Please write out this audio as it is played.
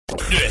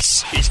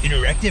This is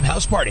Interactive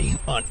House Party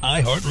on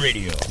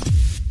iHeartRadio.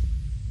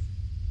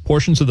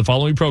 Portions of the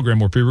following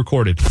program were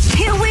pre-recorded.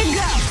 Here we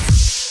go.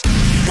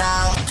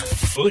 Now,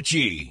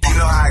 eutche. You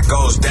know how it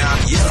goes down.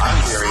 Yeah,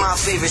 I'm here. My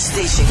favorite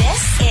station.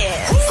 This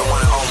is The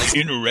one and only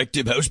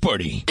Interactive House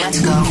Party.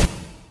 Let's go.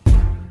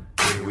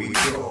 Here we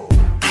go.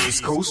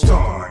 East Coast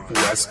on,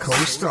 West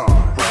Coast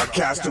on.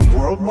 Broadcasting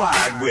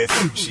worldwide with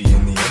eutche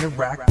in the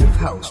Interactive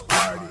House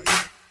Party.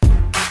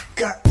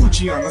 Got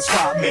eutche on the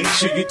spot, make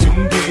sure you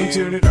tuned in.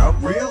 Turn it up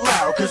real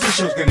loud, cause the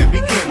show's gonna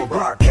begin. We're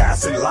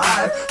broadcasting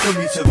live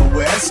from east to the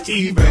west,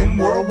 even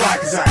worldwide,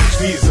 cause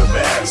IHP is the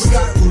best. We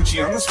got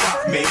eutche on the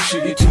spot, make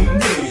sure you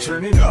tuned in.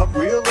 Turn it up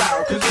real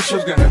loud, cause the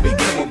show's gonna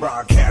begin. We're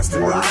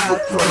broadcasting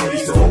live from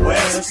east to the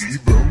west,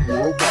 even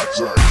worldwide, cause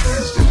IHP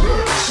is the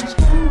best.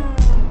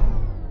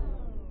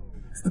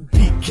 The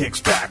beat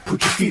kicks back,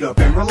 put your feet up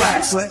and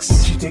relax. Let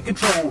eutche take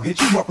control, hit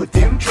you up with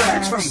them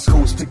tracks. From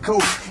coast to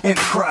coast and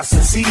across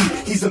the sea,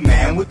 he's the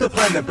man with the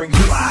plan that brings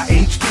you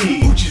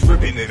IHP. Eutche's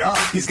ripping it up,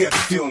 he's got you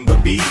feeling the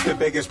beat. The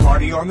biggest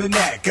party on the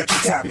net, got you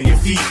tapping your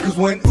feet. Cause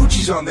when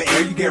eutche's on the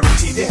air, you're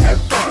guaranteed to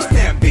have fun.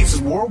 Fan base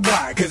is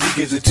worldwide, cause he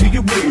gives it to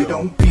you real.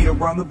 Don't beat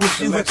around the bush,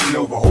 he lets you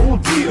know the whole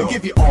deal. He'll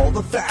give you all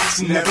the facts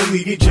and never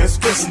leave you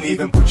just guessing.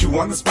 Even put you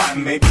on the spot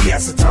and maybe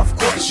ask a tough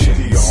question.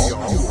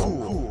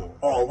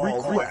 All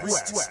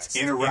requests.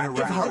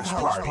 Interactive House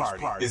Party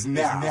is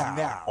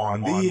now on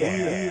the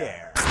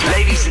air.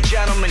 Ladies and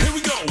gentlemen, here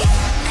we go.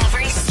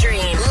 Every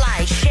stream,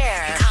 like,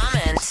 share,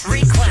 comment,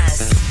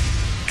 request,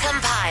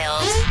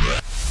 compiled.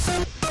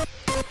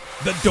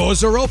 The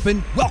doors are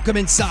open. Welcome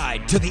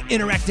inside to the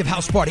Interactive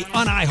House Party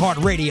on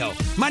iHeartRadio.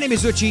 My name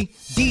is eutche.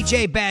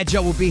 DJ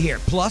BadJoe will be here.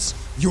 Plus,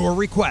 your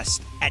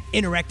request at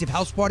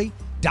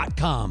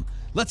interactivehouseparty.com.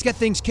 Let's get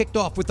things kicked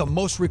off with the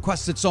most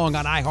requested song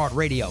on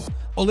iHeartRadio.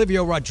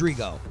 Olivia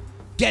Rodrigo,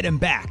 Get Him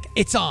Back.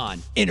 It's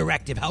on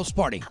Interactive House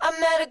Party. I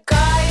met a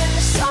guy in the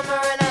summer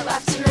and I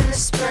left him in the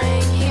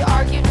spring. He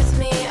argued with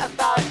me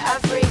about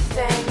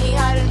everything. He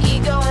had an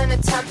ego and a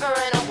temper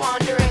and a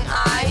wandering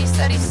eye. He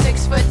said he's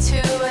 6'2"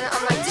 and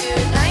I'm like,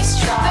 dude, nice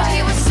try. But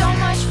he was so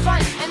much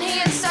fun and he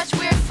had such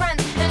weird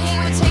friends. And he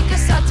would take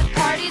us out to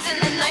parties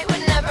and the night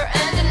would never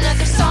end.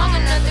 Another song,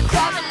 another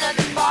club,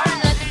 another bar,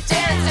 another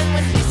dance. And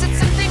when he said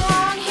something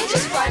wrong, he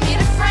just fly me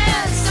to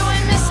France. So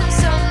I miss him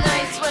some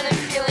nights when I'm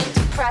feeling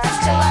depressed.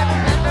 Till I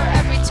remember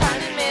every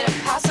time he made a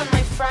pass on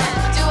my friend.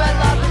 Do I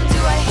love him? Do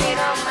I hate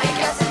him? I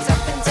guess it's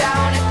up and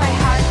down. If I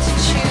had to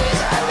choose,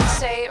 I would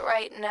say it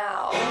right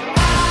now.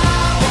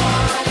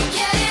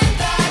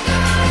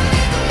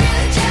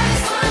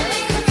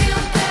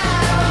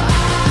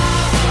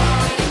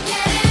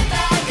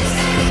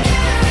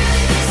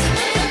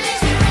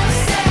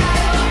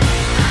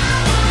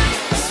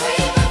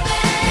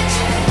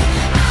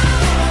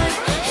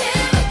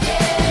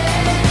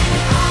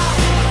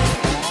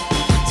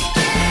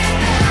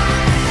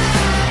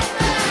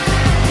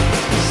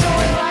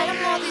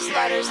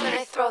 Then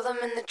I throw them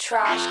in the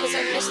trash. Cause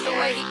I miss the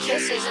way he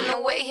kisses and the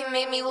way he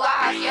made me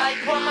laugh. Yeah, I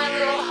pour my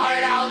little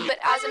heart out, but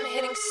as I'm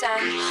hitting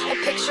send, I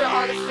picture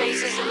all the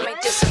faces of my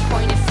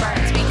disappointed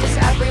friends. Because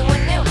everyone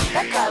knew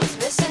that guy was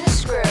missing a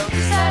screw. He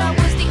said I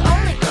was the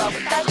only girl,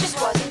 but that just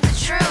wasn't the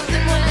truth.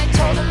 And when I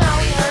told him how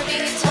he hurt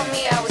me, he told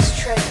me I was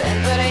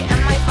tripping. But I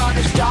am my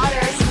father's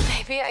daughter, so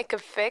maybe I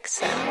could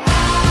fix him. I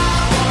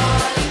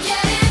wanna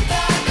get it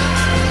back.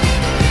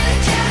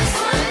 Just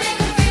wanna make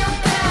him feel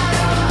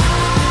better.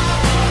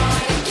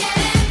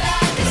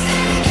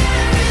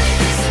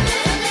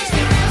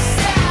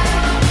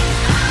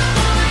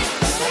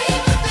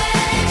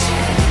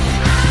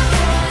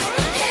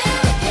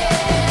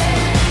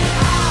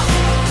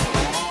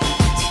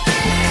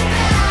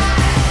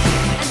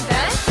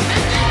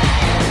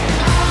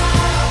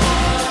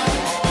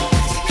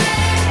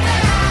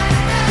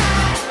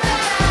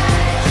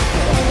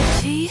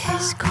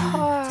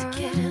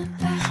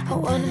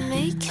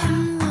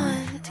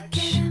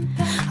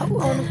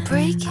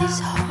 Break his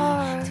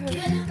heart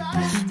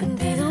and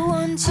be the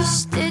one to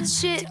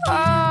stitch it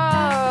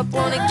up.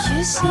 Wanna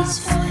kiss his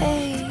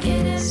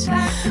face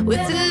with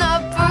an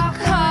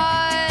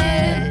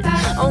uppercut.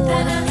 I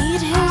wanna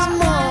meet his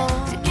mom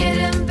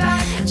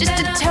just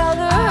to tell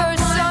her her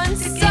son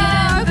sucks. So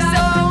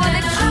I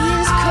wanna key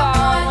his car,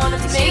 I wanna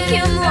make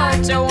him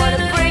lunch, I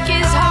wanna break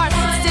his heart,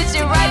 stitch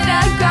it right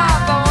back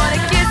up. I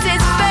wanna kiss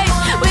his face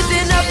with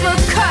an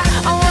uppercut.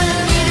 I wanna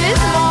meet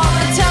his mom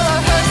and tell her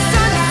her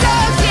son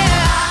sucks. Yeah.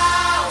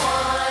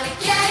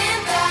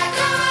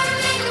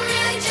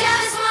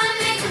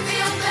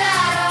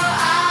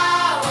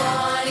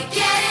 Get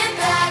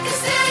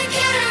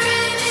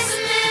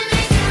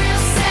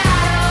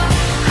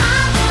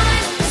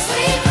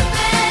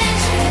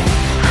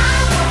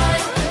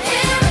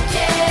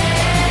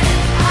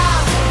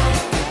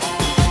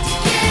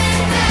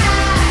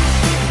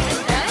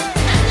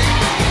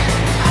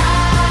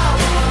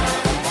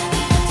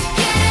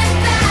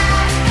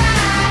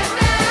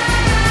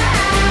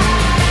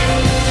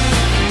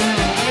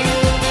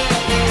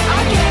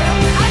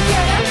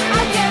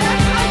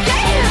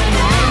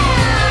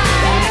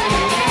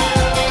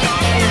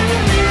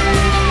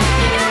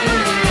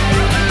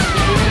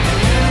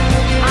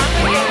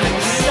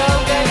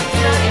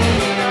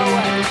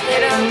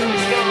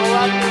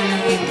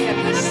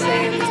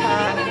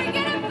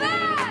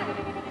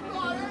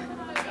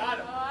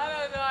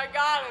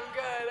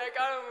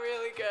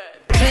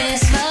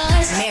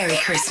Christmas. Merry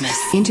Christmas.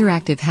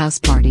 Interactive House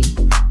Party.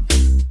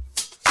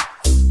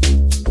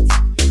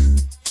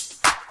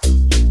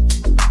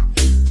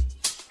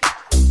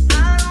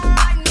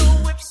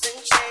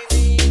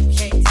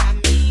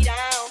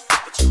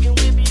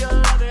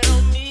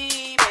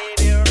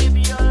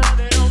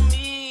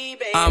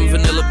 I'm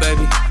vanilla,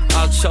 baby.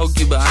 I'll choke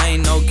you, but I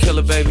ain't no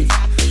killer, baby.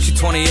 She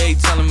 28,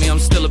 telling me I'm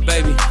still a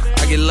baby.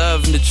 I get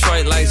love in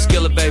Detroit like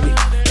Skillet, baby.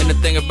 And the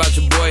thing about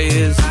your boy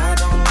is I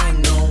don't like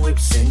no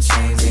whips and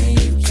chains, and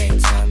you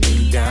can't tie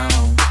me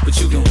down. But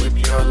you can whip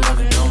your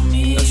lovin' on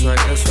me. That's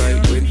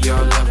right, whip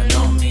your lovin'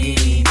 on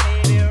me.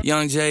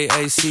 Young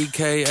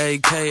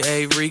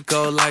J-A-C-K-A-K-A,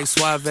 Rico like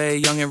Suave,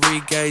 young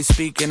Enrique,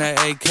 speaking at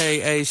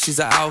AKA. She's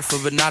an alpha,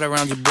 but not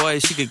around your boy.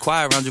 She get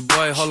quiet around your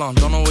boy. Hold on,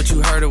 don't know what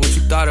you heard or what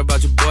you thought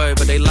about your boy,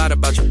 but they lied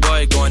about your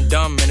boy, going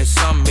dumb, and it's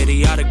something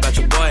idiotic about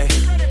your boy.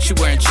 She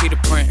wearing cheetah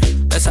print,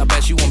 that's how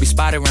bad she won't be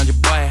spotted around your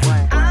boy. I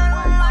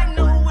don't like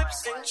no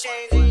whips and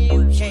chains, and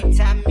you can't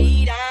tie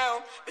me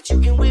down, but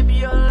you can whip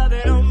your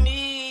lovin' on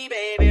me,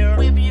 baby,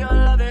 whip your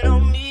lovin'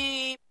 on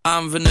me.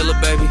 I'm vanilla,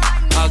 baby.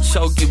 I'll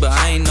choke you, but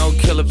I ain't no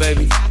killer,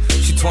 baby.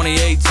 She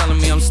 28, telling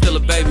me I'm still a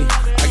baby.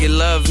 I get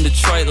love in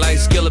Detroit like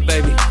Skillet,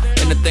 baby.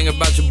 And the thing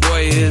about your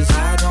boy is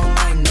I don't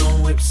like no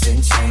whips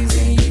and chains,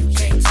 and you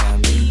can't tie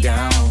me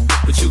down,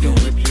 but you can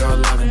whip your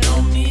lovin'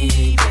 on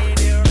me,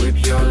 baby.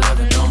 Whip your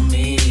lovin' on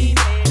me.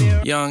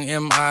 Young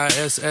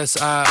M-I-S-S-I-O-N-A-R-Y.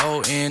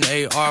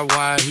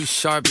 He's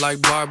sharp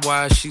like barbed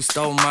wire. She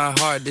stole my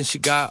heart, then she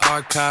got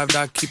archived.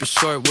 I keep it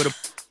short with a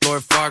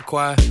Lord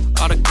Farquaad.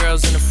 All the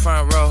girls in the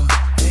front row,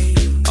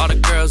 all the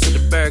girls at the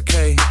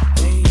barricade,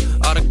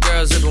 all the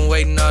girls have been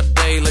waiting all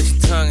day. Let your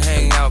tongue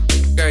hang out,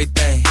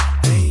 everything.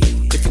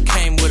 If you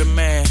came with a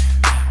man,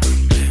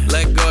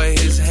 let go of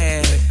his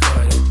hand.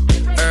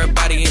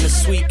 Everybody in the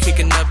suite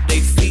kicking up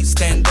their feet,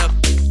 stand up,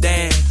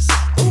 dance.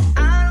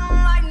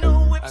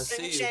 I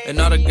see you. And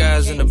all the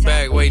guys in the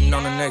back waiting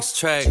on the next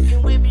track.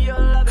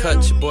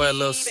 Cut your boy a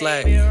little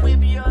slack.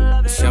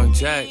 It's Young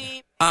Jack.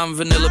 I'm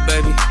vanilla,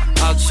 baby.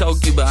 I'll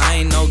choke you, but I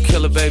ain't no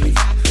killer, baby.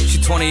 She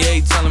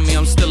 28, telling me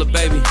I'm still a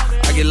baby.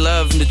 I get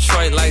love in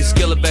Detroit like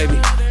Skillet, baby.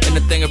 And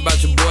the thing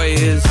about your boy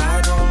is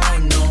I don't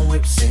like no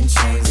whips and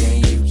chains,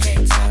 and you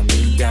can't tie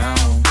me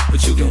down,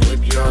 but you can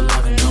whip your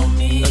lovin' on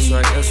me. That's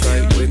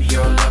right, whip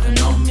your lovin'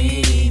 on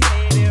me.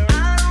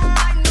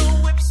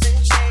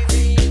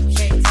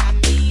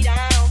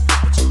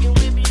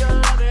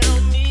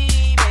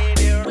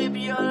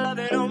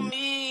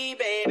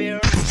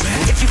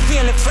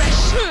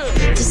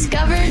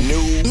 Discover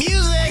new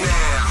music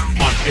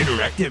on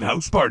Interactive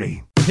House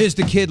Party. Here's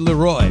the Kid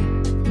Leroy.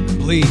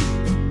 Bleed.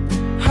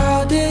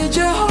 How did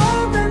your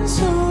heart been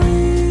so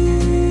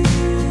easy?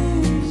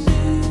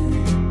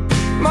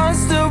 Mine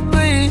still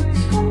bleeds.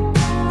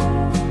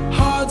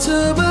 Hard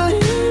to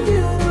believe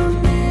you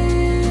don't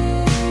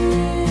need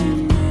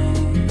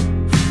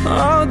me.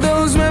 All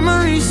those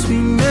memories we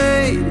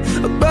made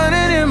are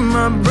burning in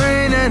my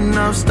brain, and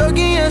I'm stuck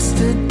in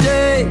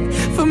yesterday.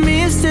 For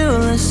me it's still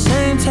the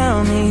same.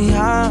 Tell me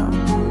how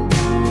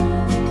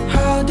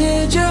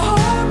did your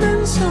heart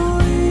been so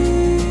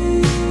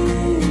easy?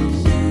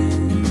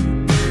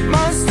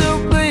 Mine still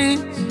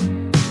bleeds.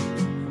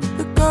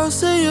 The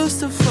ghosts that used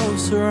to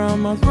float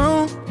around my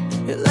room,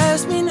 it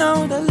lets me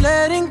know that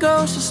letting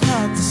go's just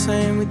not the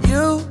same with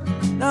you.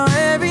 Now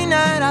every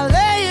night I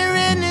lay here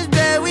in this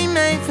bed we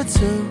made for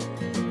two,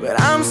 but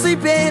I'm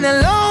sleeping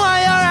alone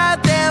while you're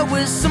out there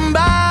with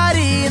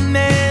somebody, and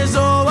there's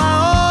oh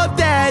I hope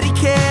that he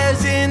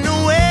cares in the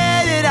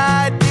way that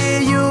I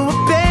did. You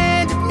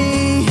abandoned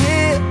me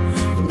here,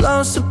 I'm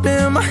lost up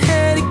in my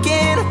head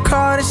again. I'm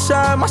caught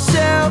inside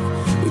myself.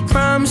 We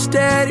promised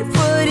that it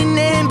wouldn't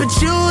end, but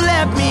you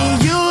let me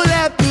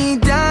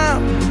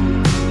down.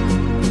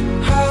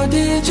 How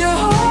did your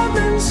heart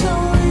been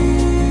so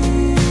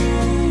easy?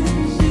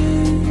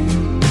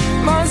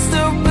 Mine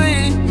still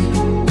bleeds.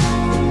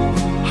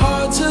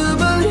 Hard to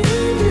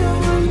believe you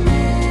don't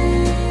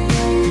need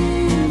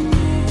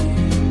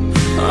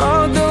me.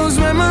 All those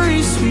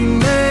memories we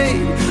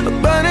made are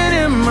burning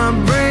in my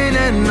brain,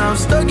 and I'm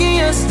stuck in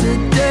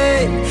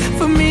yesterday.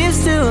 For me it's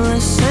still the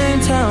same.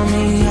 Tell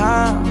me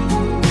how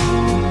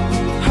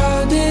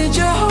did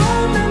your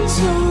heart been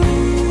so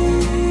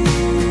easy?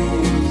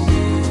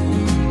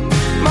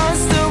 Mine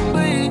still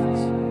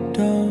bleeds.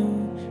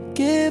 Don't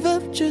give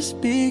up just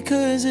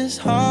because it's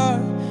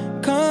hard.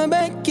 Come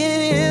back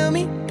and heal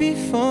me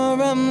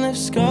before I'm left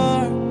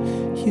scarred.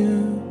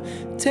 You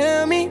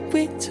tell me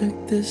we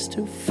took this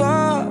too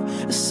far.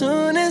 As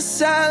soon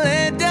as I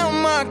let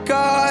down my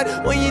guard,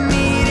 when you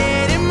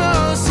needed it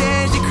most,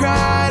 and you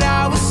cried,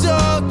 I was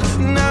soaked.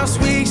 Now it's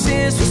weeks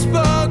since we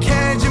spoke.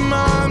 Had your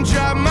mom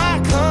drop my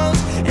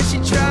clothes, and she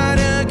tried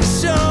to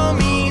console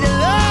me. The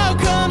love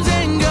comes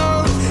and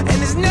goes, and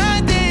there's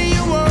nothing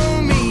you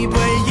owe me,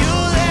 but you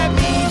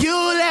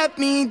let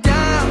me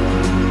down.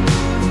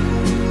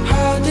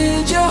 How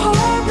did your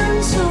heart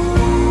been so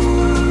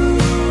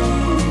easy?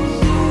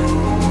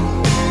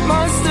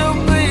 Mine still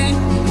bleeds.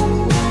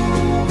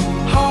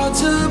 Hard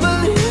to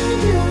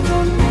believe you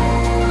don't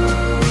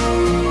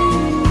need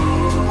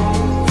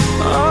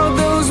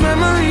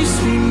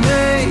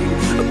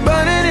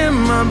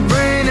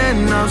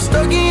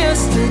stuck in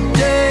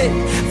yesterday.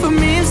 For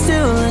me it's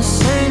still the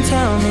same.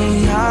 Tell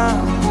me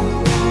how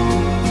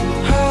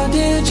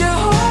did you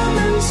hold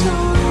me so?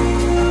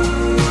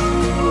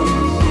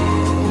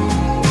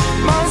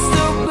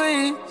 Master,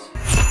 please.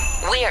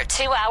 We are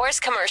 2 hours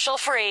commercial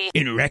free.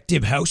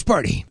 Interactive House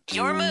Party.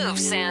 Your move,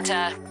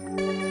 Santa.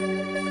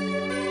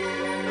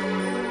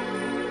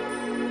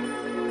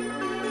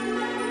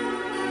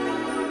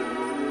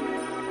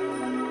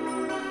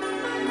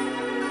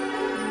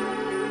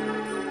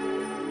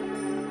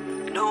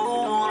 No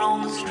one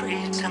on the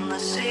streets and the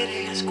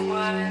city is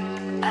quiet.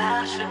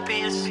 I should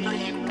be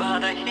asleep by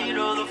the heat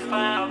of the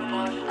fire,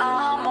 but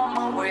I'm on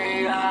my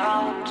way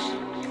out,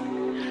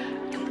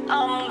 and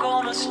I'm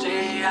gonna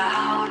stay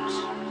out.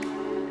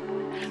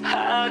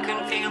 I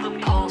can feel the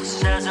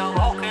pulse as I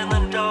walk in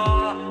the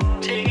door.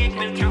 Take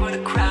me through the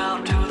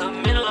crowd to the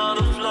middle of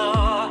the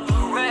floor.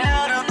 The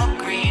red and the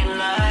green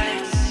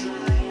lights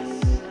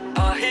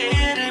are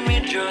hitting me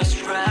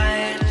just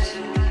right.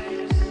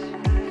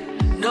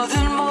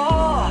 Nothing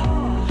more,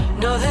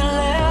 nothing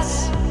less.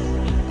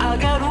 I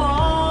got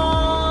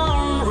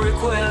one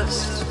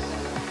request.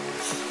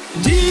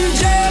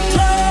 DJ,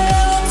 play a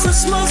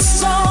Christmas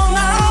song. I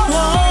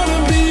wanna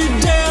be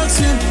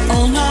dancing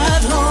all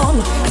night long.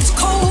 It's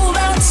cold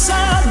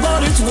outside,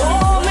 but it's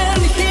warm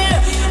in here,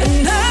 and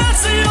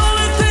that's the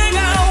only thing I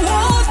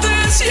want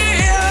this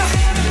year.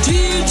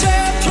 DJ,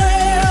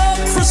 play a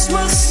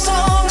Christmas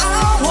song. I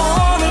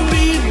wanna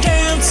be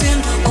dancing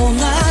all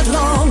night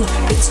long.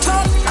 It's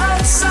tough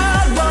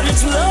outside, but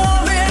it's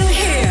love in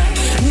here,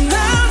 and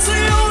that's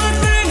the only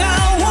thing I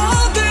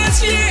want this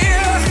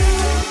year.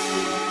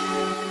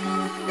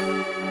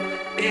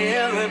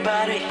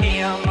 Everybody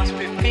here must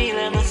be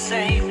feeling the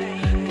same.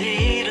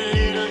 Need a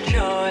little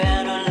joy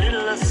and a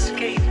little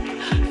escape.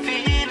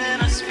 Feeling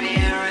a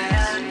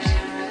spirit,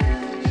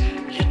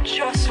 you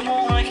just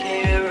wanna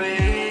hear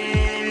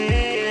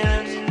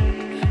it.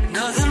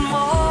 Nothing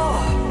more,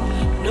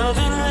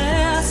 nothing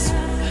less.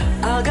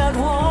 I got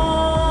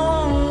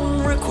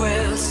one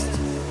request.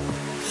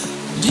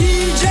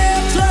 DJ,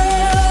 play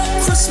a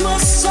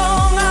Christmas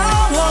song. I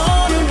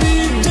wanna be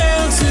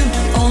dancing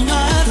all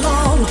night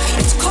long.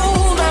 It's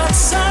cold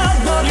outside,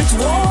 but it's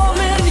warm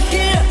in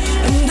here,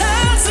 and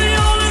that's the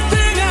only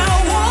thing I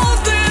want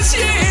this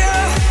year.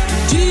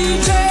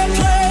 DJ,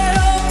 play a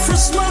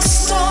Christmas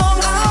song.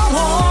 I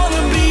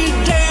wanna be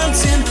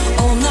dancing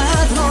all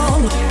night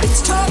long.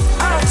 It's tough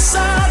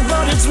outside,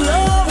 but it's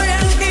love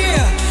in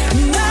here,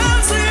 and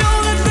that's the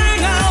only thing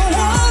I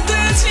want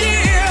this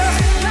year.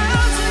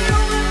 That's the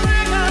only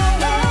thing I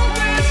want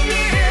this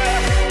year.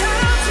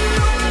 That's the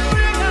only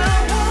thing I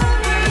want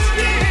this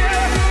year.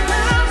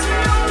 That's the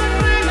only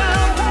thing I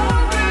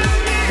want this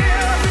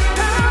year.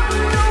 That's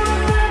the only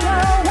thing I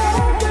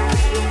want this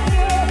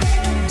year.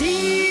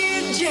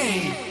 DJ,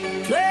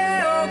 play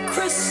a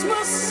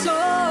Christmas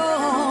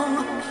song.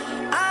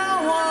 I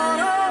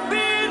wanna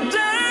be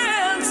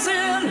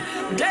dancing,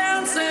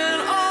 dancing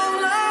all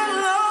night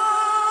long.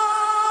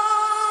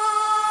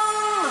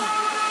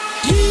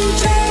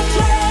 DJ,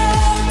 play a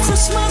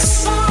Christmas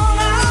song.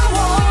 I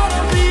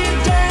wanna be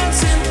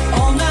dancing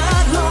all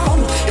night long.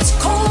 It's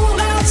cold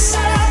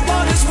outside,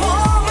 but it's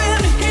warm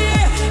in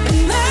here, and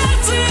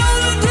that's the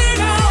only thing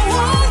I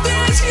want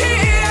this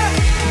year.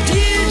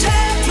 DJ,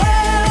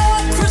 play a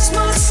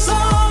Christmas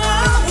song. I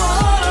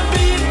wanna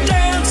be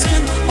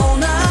dancing all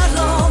night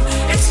long.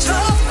 It's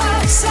tough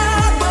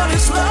outside, but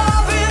it's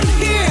love in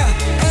here,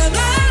 and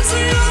that's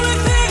the only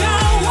thing I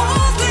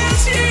want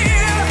this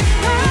year.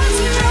 That's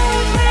the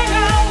only thing I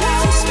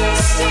want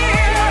this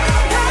year.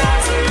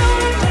 That's the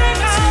only thing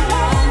I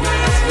want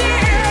this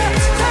year.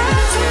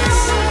 That's the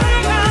only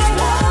thing I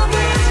want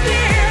this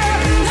year.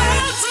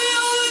 That's the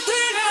only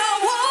thing I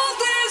want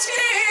this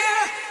year.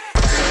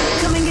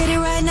 Come and get it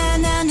right now,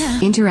 now, now.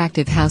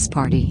 Interactive House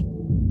Party.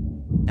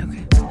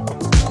 Okay.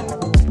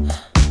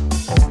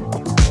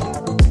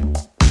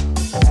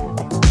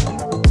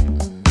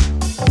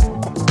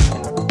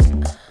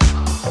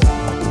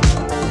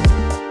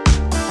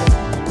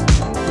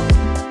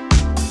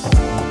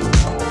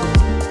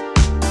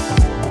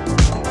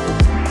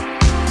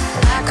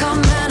 I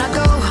come and I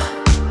go.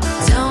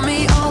 Tell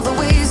me all the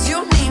ways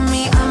you need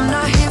me. I'm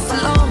not here for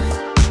long.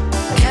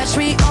 Catch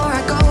me or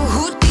I go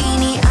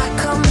Houdini. I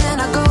come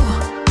and I go.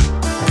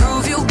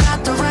 Prove you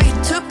got the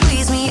right to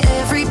please me.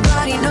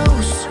 Everybody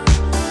knows.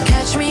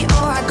 Catch me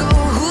or I go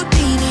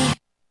Houdini.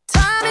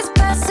 Time is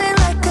passing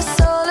like a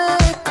solar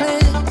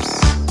eclipse.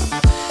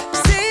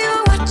 See you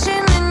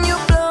watching and you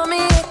blow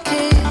me a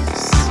kiss.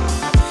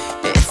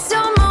 It's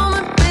your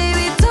moment,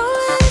 baby, don't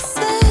let it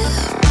slip.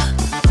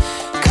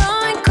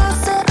 Coming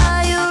closer,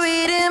 are you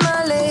reading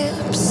my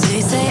lips?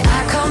 They say I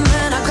come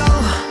and I go.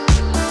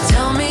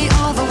 Tell me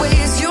all the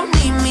ways you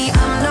need me.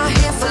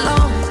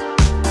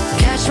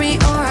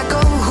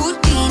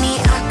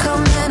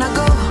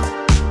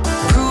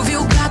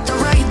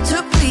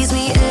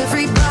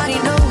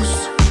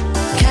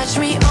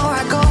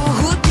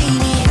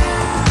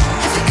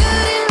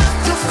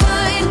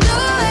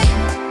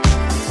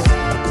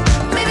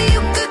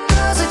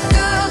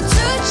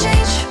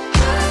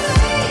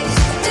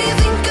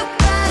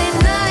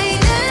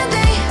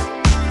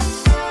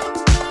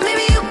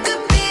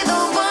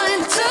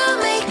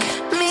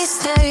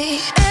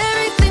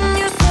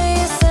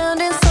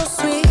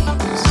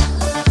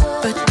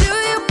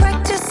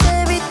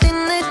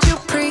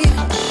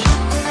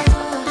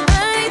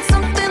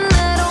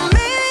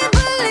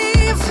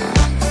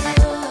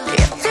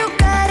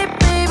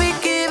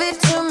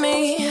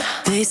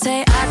 They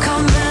say I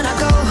come and I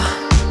go.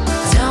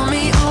 Tell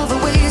me all the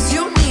ways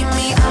you need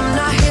me. I'm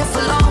not here for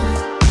long.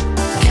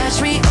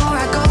 Catch me or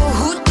I go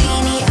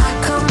Houdini. I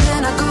come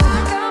and I go.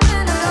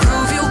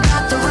 Prove you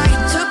got the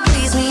right to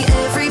please me.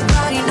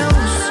 Everybody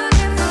knows.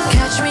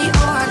 Catch me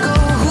or I go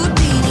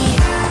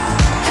Houdini.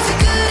 If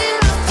you're good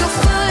enough, you'll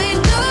find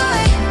a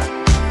way.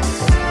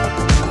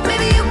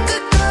 Maybe you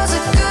could cause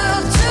a girl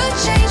to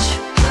change.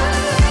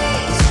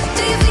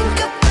 Do you think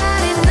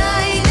about it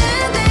night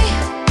and day?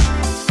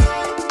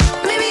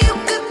 Maybe you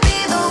could be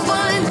the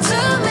one to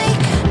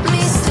make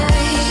me stay.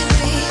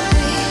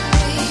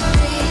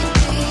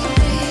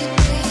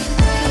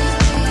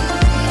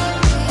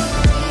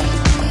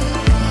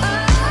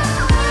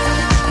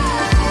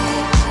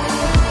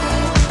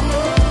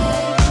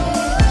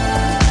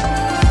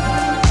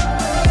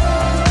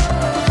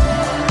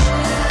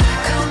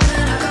 Come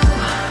and I go.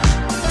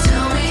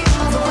 Tell me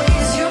all the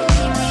ways you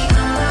need me.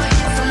 I'm not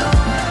here for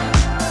long.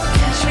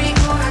 Catch me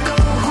or I go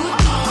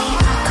Houdini.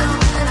 I come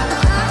and I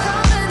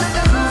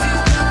go. Prove you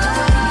got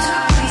the right to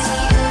please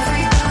me.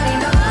 Everybody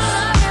knows.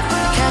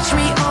 Catch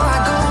me or I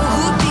go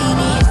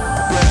Houdini.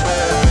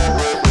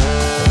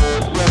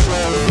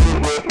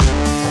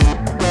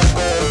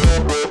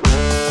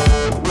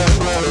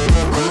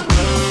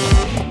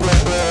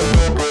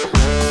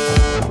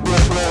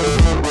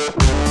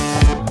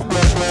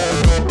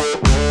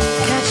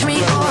 Catch me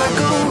or I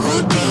go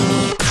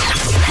Houdini.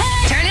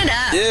 Turn it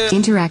up.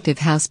 Interactive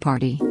House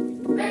Party.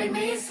 Make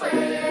me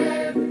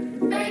sweat,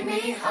 make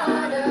me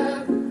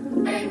harder,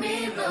 make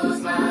me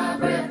lose my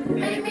breath,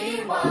 make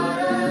me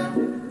water,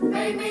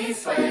 make me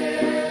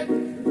sweat,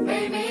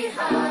 make me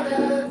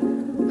harder,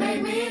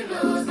 make me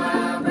lose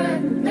my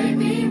breath, make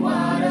me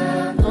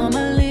water.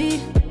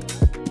 Normally,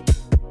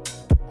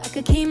 I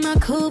could keep my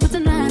cool, but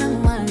tonight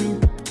I'm whining.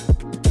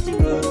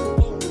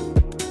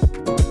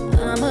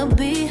 I'ma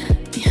be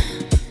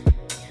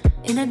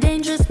in a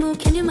dangerous mood.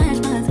 Can you match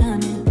my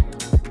timing?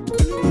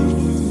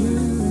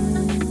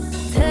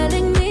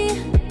 Telling me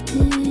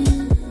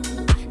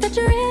that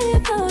you really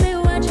about it,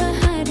 why try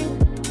hiding?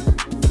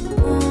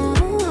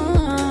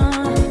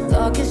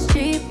 Talk is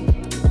cheap,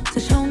 so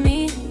show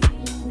me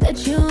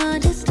that you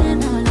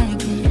understand how I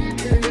like it.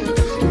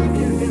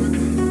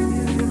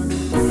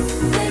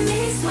 Make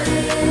me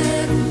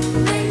sweat,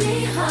 make me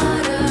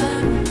harder,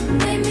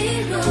 make me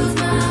lose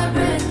my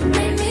breath,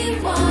 make me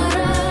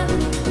water,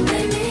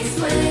 make me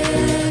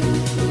sweat,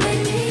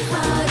 make me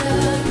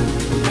harder,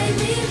 make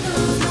me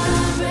lose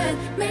my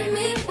breath, make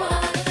me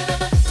water.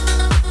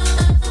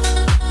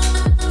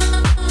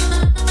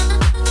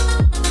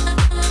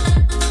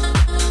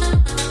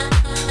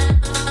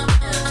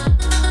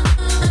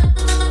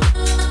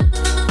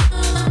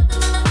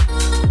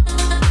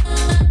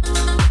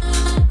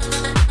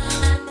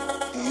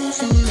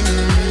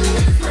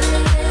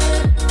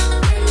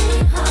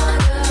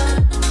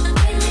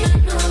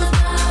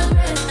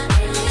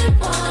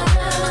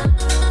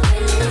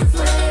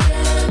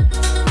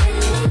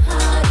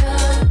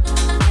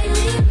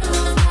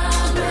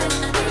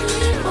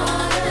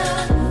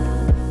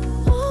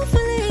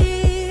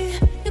 Hopefully,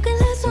 you can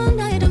last all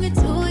night. Don't get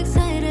too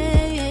excited.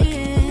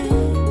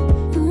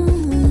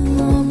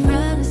 More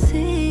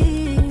privacy.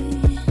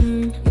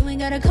 You ain't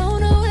gotta go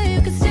nowhere.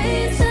 You can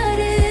stay inside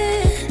it.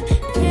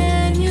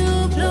 Can you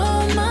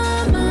blow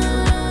my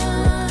mind?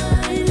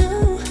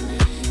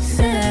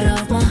 Set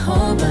off my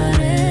whole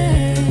body.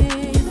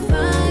 If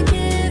I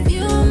give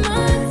you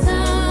my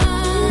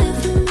time,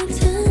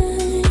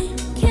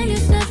 can you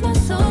snatch my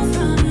soul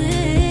from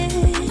me?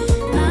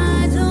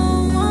 I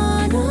don't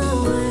wanna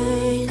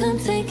wait. Come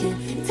take it,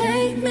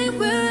 take me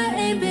where I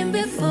ain't been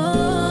before.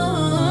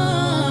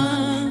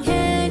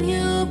 Can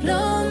you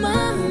blow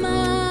my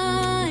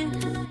mind?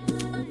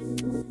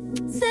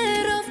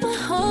 Set off my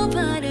whole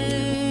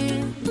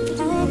body,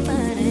 whole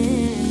body.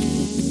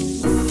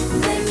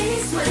 Make me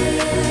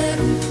sweat,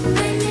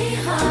 make me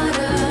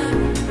harder,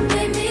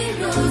 make me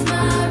lose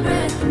my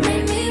breath,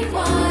 make me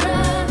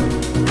water,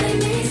 make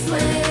me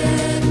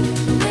sweat,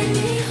 make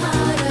me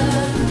harder,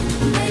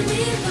 make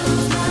me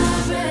lose my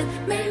breath,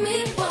 make me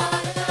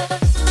water.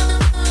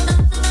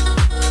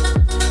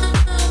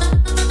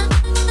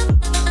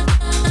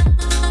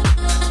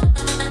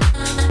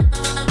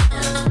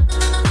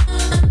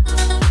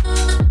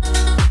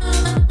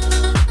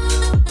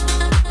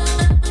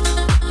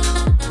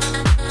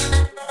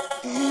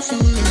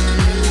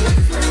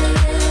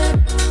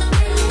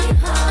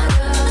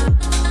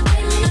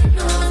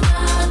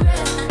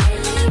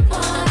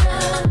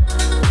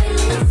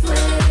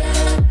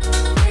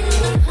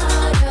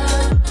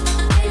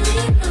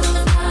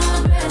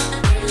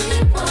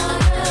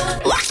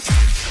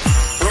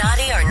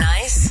 Naughty or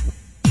nice?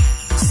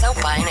 So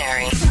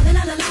binary.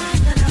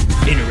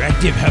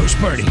 Interactive House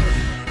Party.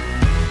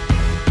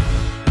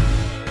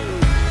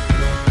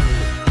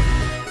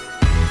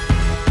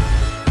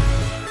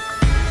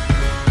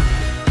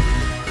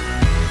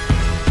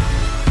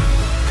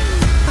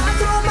 I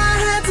throw my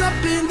hands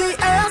up in the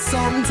air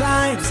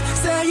sometimes,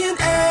 saying,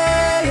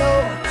 ayo,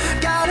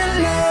 gotta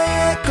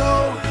let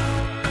go.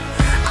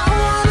 I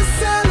wanna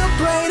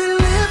celebrate and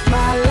live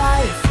my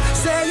life.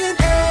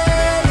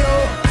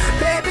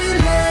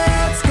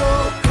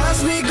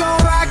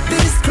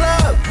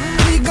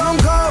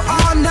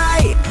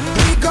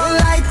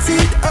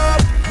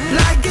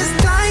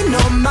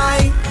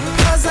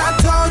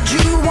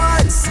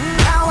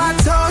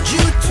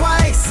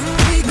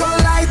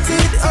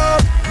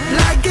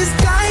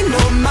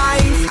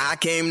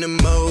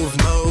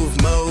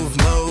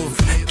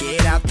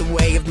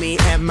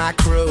 my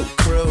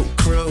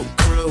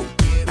crew.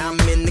 I'm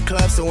in the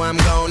club, so I'm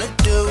gonna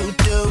do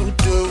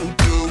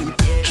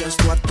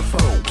just what the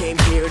folk came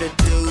here to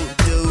do.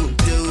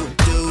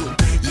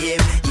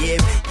 Yeah,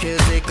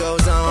 'cause it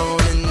goes on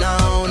and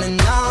on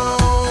and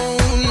on,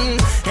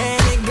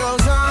 and it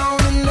goes on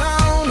and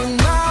on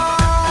and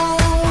on.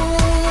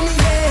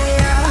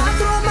 Yeah, I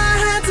throw my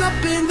hands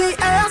up in the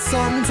air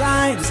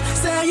sometimes,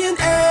 saying,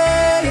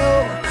 ayo,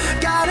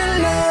 gotta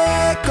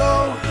let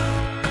go.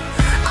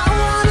 I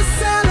wanna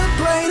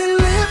celebrate and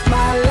live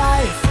my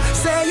life,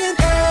 saying,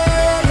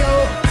 ayo,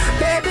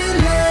 baby,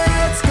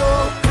 let's go.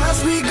 'Cause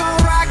we gon'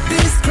 rock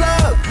this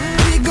club,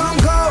 we gon'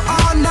 go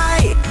all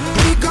night,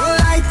 we gon'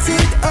 light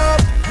it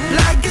up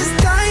like it's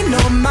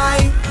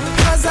dynamite.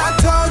 'Cause I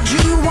told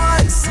you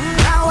once,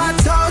 now I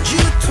told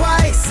you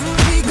twice,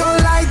 we gon'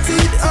 light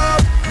it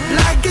up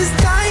like it's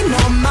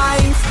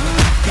dynamite.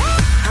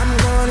 I'm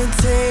gonna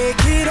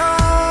take it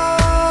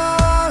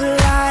all,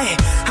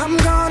 I'm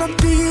gonna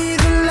be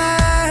the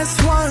last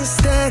one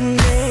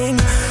standing,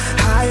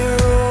 higher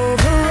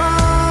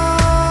overall,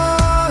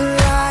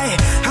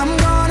 I'm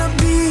gonna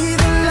be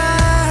the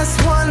last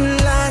one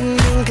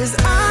landing. 'Cause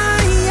I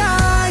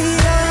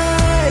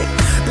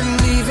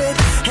believe it,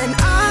 and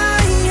I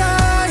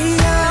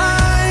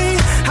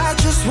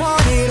just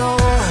want it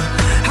all,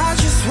 I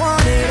just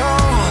want it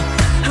all.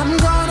 I'm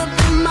gonna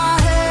put my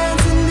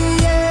hands in the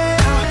air,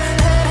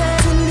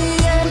 hands in the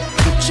air,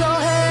 put your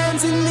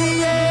hands in the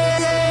air.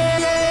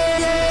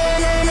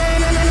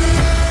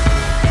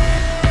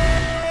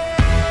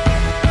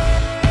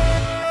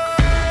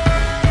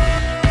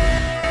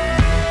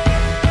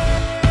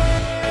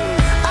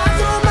 I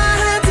throw my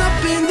hands up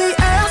in the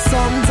air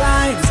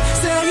sometimes,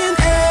 saying,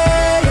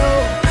 ayo,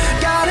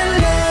 gotta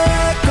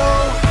let go.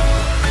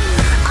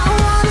 I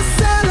wanna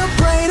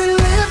celebrate and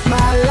live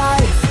my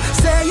life,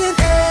 saying,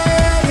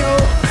 ayo,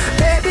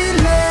 baby,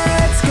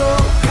 let's go.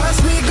 'Cause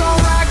we gon'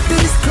 rock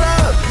this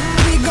club,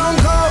 we gon'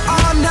 go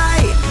all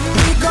night,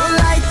 we gon'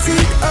 light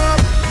it up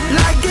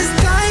like it's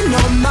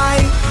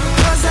dynamite.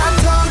 'Cause I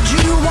told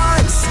you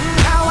once,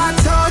 now I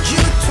told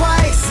you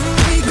twice,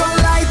 we gon'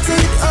 light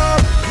it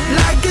up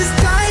like it's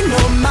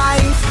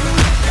dynamite.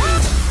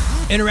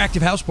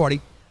 Interactive House Party,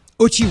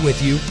 Eutche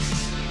with you.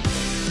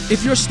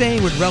 If you're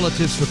staying with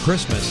relatives for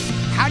Christmas,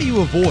 how do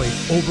you avoid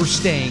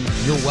overstaying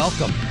your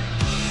welcome?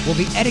 Well,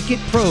 the etiquette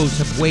pros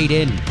have weighed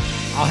in.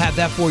 I'll have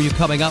that for you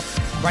coming up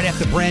right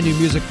after brand new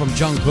music from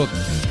Jungkook.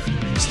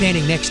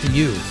 Standing next to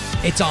you,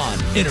 it's on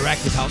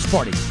Interactive House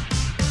Party.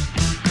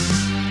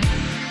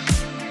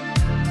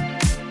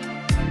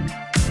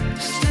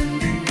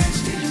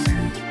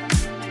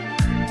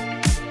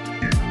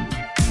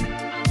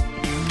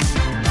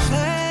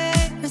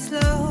 Play it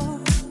slow.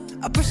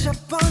 I push up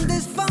on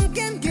this funk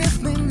and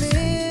give me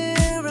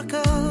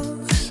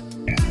miracles.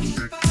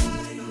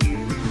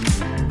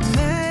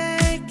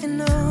 Make it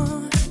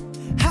known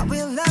how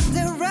we love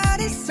the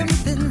ride is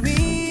something we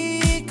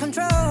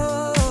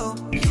control.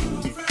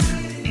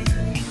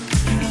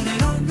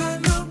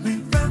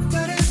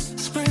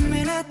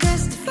 Screaming at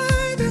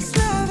testify this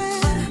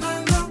loving.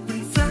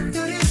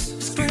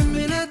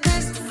 Screaming at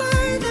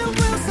testify that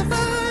we'll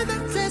survive the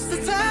test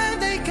of time.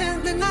 They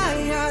can't deny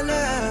our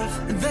love.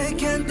 They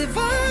can't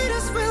divide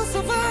us. We'll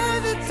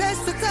survive the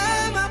test of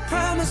time. I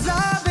promise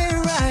I'll be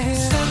right.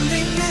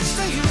 Standing next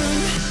to you,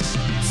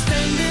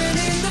 standing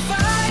in the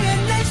fire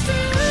next to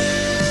you.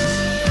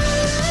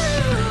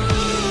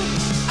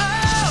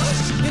 Oh,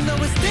 you know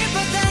it's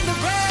deeper than the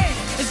rain,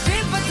 it's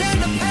deeper than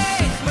the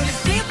pain, but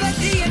it's deep like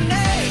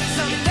DNA.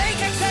 Something they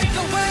can take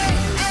away.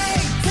 Hey,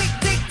 tick,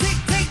 tick, tick,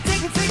 tick,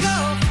 tick, tick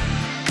off.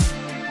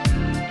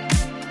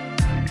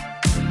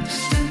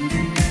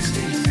 Standing next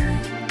to you.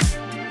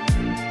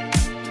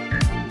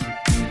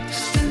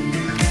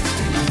 Standing next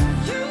to you.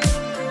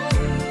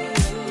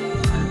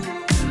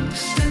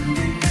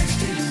 Standing next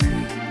to you.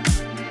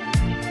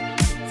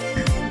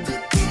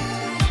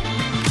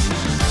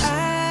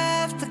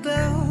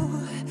 Afterglow,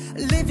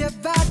 leave your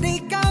body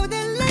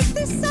golden like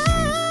the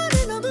sun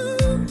in the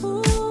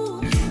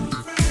moon.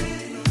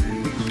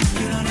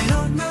 You don't need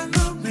on my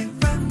movement,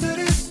 rock to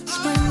this.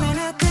 Screaming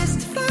at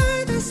testify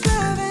this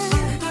loving.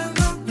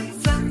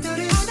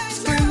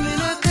 Screaming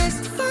at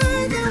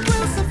testify that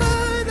we'll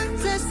survive the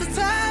test of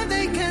time.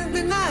 They can't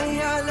deny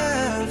our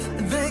love.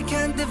 They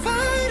can't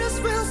divide us.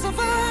 We'll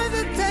survive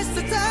the test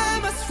of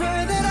time. I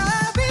swear that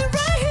I'll be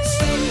right here.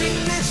 Standing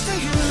next to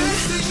you.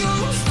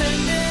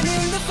 Standing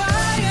in the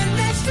fire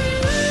next to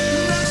you.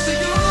 Next to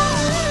you.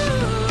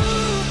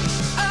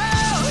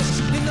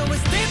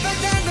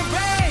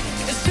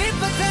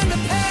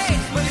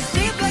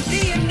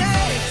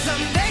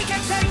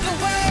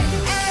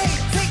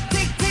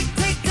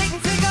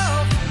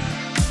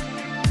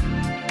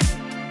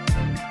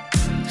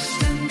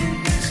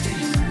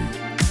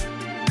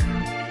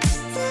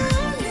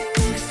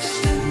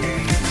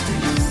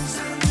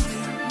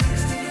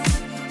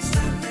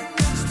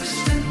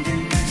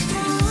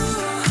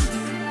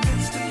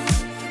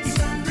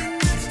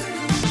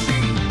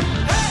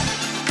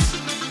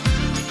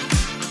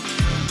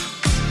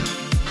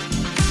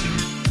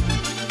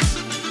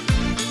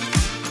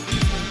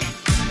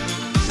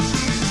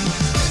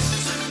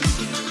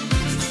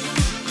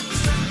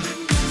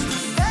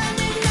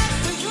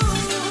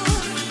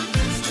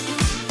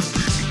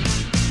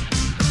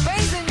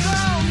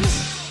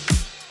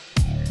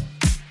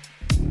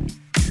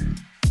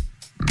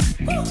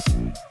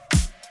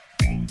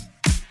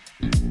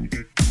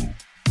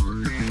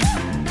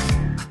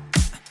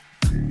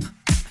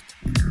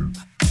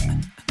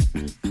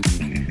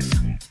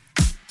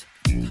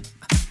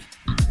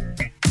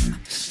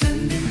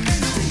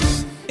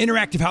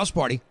 Interactive House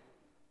Party.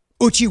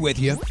 Eutche with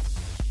you.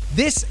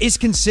 This is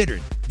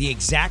considered the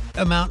exact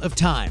amount of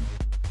time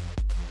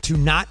to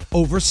not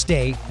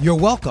overstay your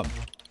welcome.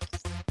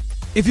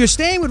 If you're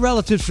staying with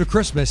relatives for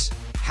Christmas,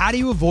 how do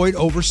you avoid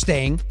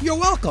overstaying your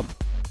welcome?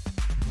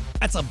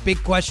 That's a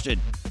big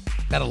question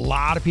that a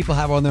lot of people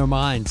have on their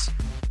minds.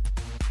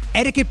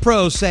 Etiquette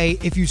pros say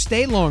if you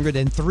stay longer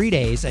than 3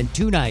 days and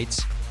 2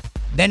 nights,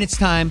 then it's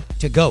time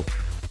to go.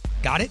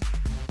 Got it?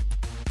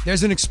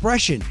 There's an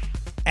expression.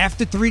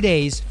 After 3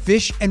 days,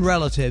 fish and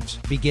relatives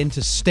begin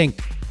to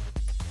stink.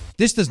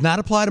 This does not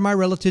apply to my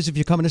relatives if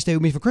you're coming to stay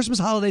with me for Christmas,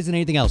 holidays, and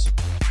anything else.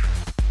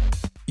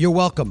 You're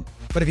welcome.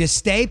 But if you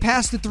stay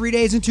past the 3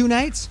 days and 2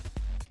 nights,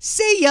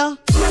 see ya.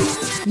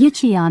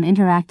 Eutche on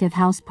Interactive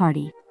House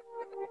Party.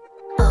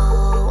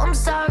 Oh, I'm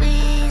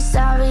sorry,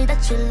 sorry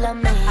that you love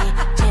me.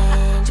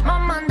 Change my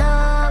mind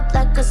up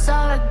like a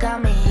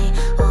origami.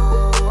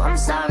 Oh, I'm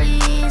sorry,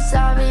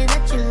 sorry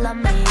that you love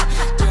me.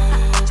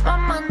 Change my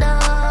mind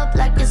up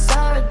like it's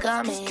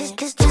origami.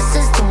 Kisses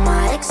to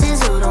my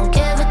exes who don't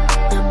give a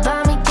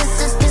about me.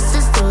 Kisses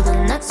to the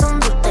next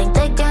ones who think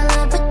they can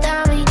live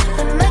without me.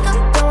 And make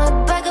up,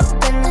 going back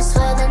up, and I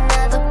swear they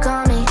never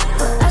call me.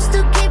 But I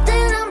still keep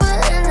their number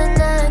in the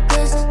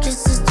necklace.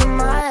 Kisses to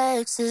my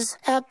exes,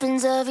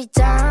 happens every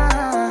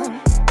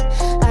time.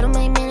 I don't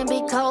make men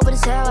be cold, but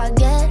it's how I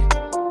get.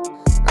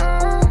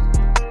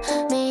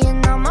 Me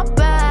and all my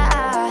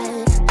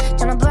pride,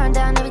 tryna burn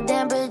down every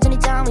damn bridge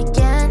anytime we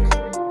can.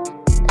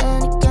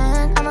 And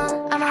again, I'm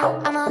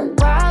a wild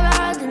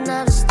ride that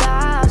never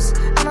stops.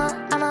 I'm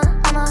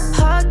a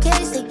hard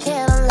case they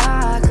can't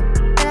unlock.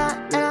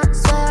 And I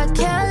swear I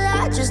can't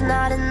lie, just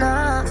not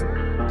enough.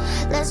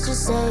 Let's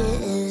just say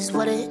it is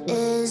what it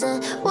is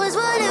and was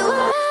what it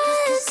was.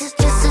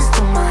 Kisses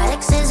to my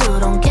exes who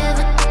don't give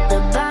a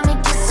about me.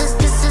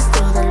 Kisses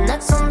to the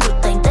next ones who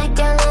think they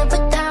can live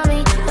without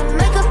me. And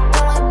make up,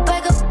 going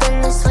back up,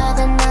 and they swear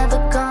they never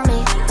call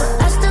me.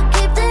 But I still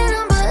keep their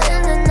number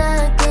in the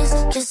necklace.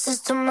 Kisses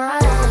to my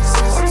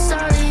exes. I'm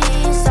sorry,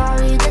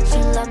 sorry that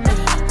you love me.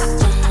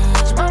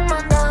 Change my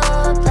mind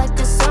up like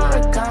it's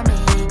origami.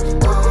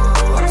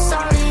 Oh, I'm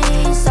sorry,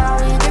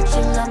 sorry that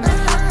you love me.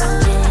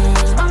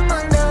 Change my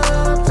mind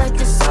up like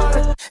it's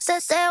origami.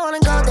 Say I wanna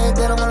go there,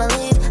 they don't wanna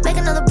leave. Make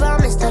another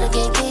promise that I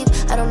can't keep.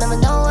 I don't ever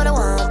know what I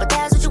want, but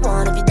that's what you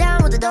want. If you're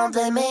down with it, don't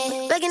play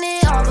me. Making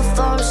it all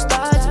before it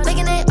starts,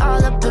 making it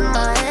all up in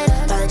my head.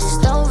 Probably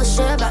just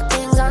overshare about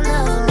things I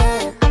never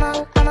meant. I'm a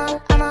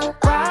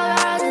wild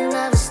ride that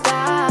never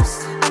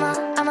stops.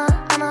 I'm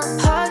a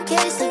hard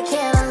case they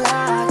can't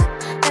unlock.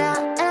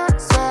 And I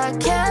swear I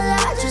can't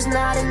lie, just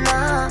not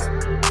enough.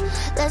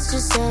 Let's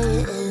just say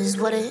it is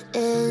what it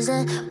is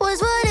and was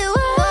what it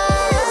was.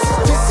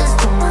 Kisses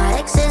to my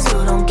exes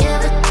who don't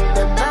give a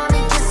about me.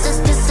 Kisses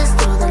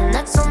to the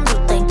next ones who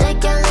think they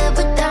can live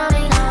without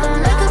me.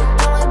 And make up,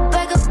 going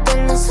back up,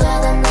 and they swear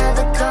they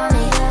never call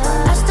me.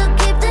 But I still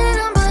keep their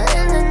number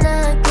in the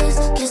necklace.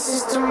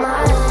 Kisses to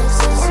my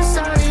exes. I'm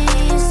sorry,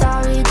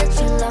 sorry that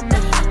you love me.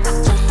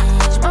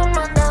 Change my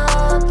mind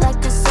up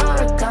like it's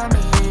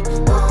origami.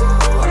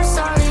 Oh, I'm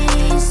sorry,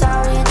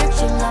 sorry that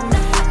you love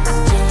me.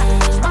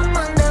 Change my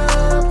mind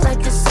up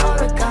like it's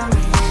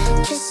origami.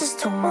 Kisses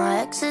to my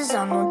exes,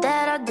 I know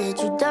that I did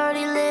you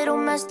dirty, little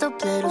messed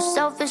up, little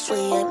selfish. We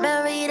ain't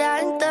married, I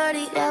ain't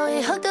 30. Yeah,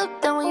 we hooked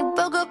up, then we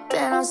broke up,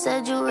 and I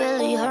said you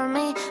really hurt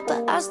me.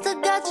 But I still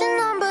got your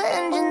number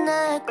and your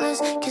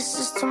necklace.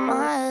 Kisses to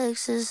my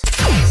exes.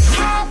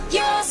 Have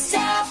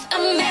yourself a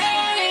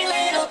merry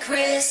little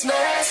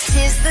Christmas.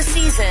 'Tis the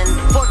season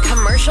for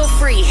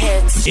commercial-free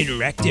hits.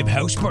 Interactive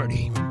House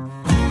Party.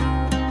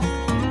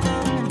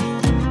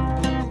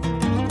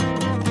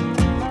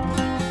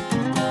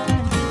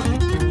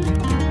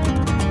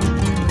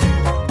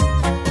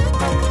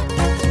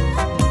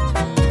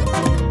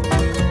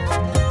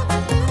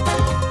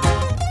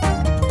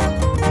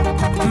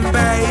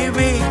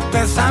 Baby,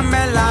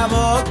 bésame la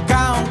boca,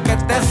 aunque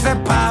te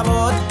sepa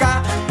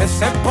vodka.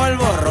 Ese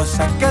polvo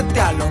rosa que te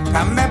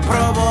aloca me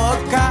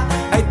provoca.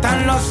 Ahí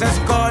están los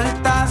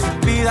escoltas,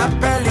 vida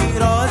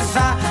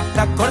peligrosa.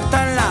 La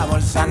corta en la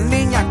bolsa,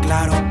 niña,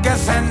 claro que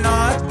se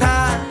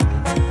nota.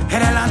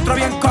 En el antro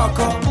bien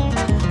coco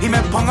y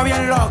me pongo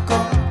bien loco.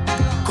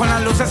 Con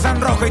las luces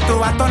en rojo y tu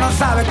vato no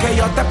sabe que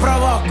yo te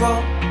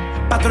provoco.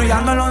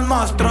 Patrullando los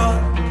monstruos,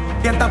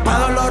 bien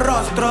tapados los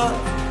rostros.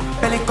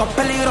 Pelico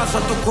peligroso,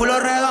 tu culo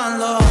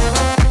redondo.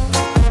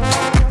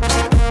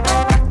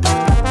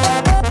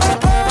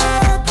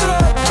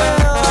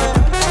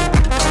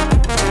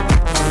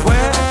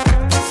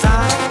 Fuerza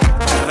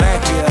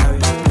rígida,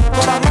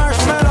 como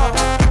marshmallow.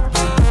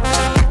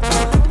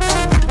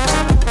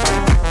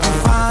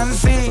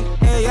 Fancy,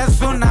 ella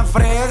es una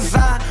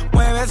fresa.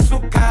 Mueve su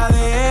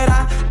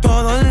cadera,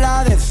 todos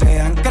la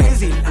desean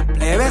crazy. La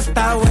plebe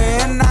está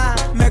buena,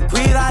 me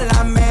cuida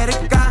la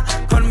merca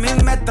con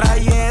mis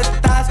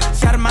metralletas.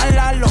 Se arma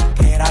la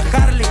loquera,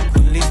 Harley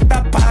Quinn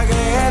lista pa'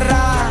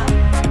 guerra.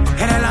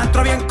 En el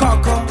antro bien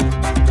coco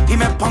y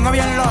me pongo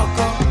bien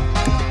loco.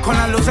 Con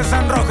las luces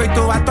en rojo y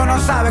tu vato no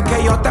sabe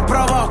que yo te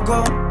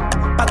provoco.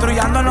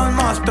 Patrullando los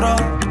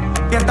monstruos,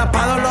 bien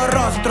tapados los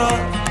rostros.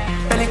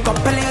 Pelicos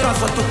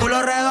peligrosos, tu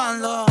culo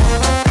redondo.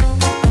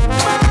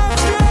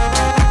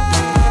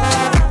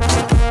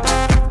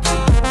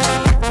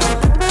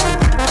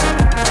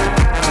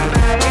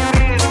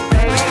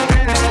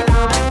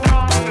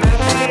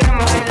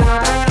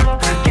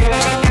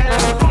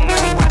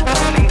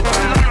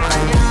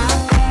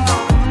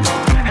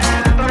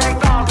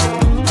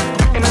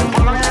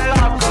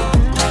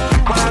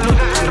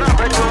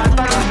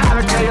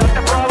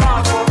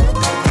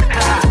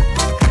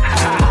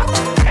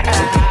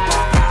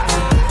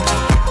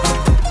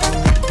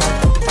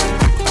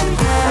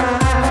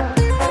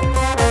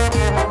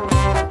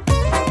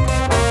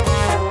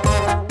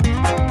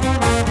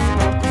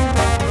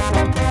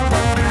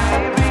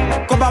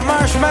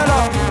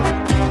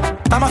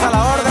 Estamos a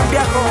la orden,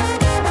 viejo.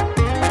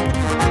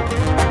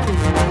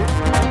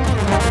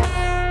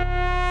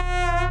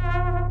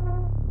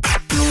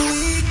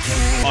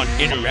 On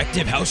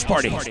Interactive House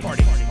Party. To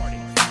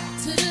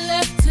the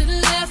left, to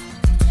the left.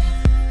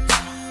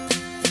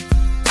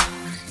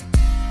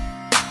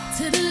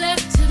 To the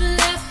left, to the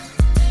left.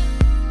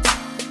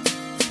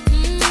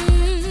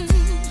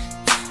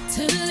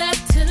 To the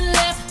left, to the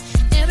left.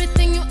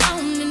 Everything you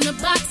own in the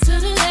box to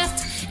the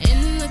left.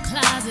 In the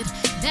closet,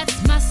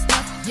 that's my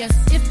stuff. Yes,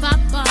 if I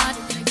bought it,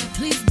 nigga,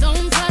 please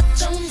don't touch,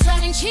 don't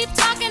touch. And keep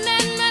talking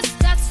and mess,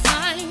 that's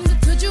fine. But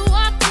could you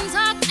walk and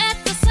talk at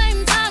the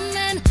same time?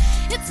 And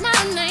it's my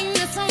name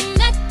that's on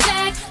that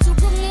tag. So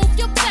remove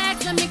your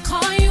bag, let me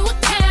call you a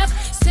cab.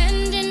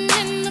 Standing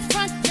in the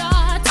front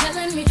yard,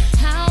 telling me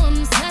how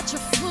I'm such a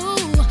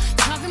fool.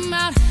 Talking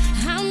about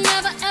I'll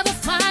never ever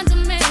find a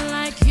man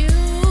like you.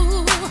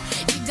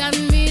 You got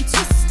me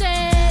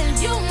twisted.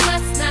 You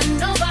must not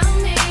know about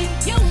me.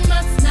 You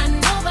must not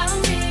know about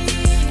me.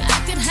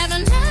 Have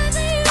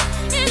another you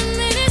in a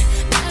minute.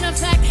 Matter of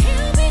fact,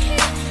 he'll be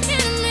here in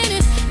a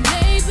minute,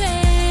 baby.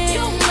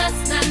 You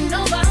must not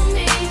know about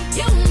me.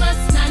 You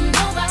must not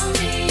know about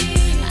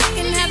me. I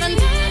can have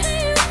another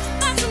you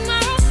by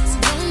tomorrow. So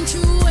don't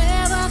you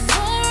ever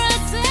for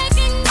a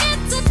second get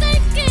to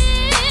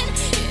thinking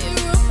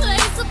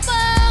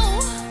irreplaceable.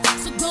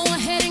 So go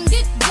ahead and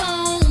get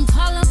gone.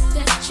 Call up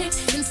that chick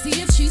and see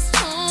if she's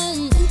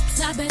home. Oops,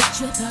 I bet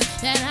you thought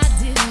that I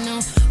didn't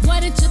know. What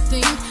did you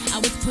think I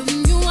was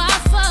putting you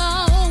out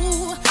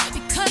for?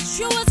 Because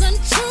you wasn't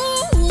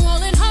true.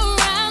 Rolling her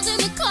around in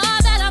the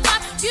car that I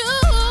bought you.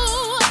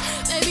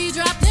 Baby,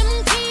 drop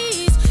them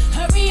keys.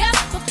 Hurry up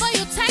before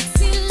your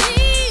taxi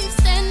leaves.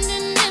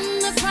 Standing in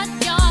the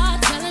front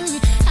yard, telling me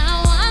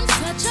how I'm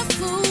such a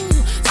fool.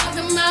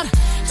 Talking about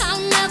I'll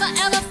never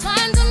ever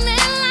find a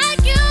man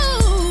like you.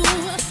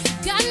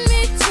 Got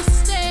me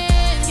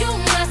twisted. You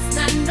must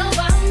not know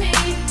about me.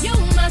 You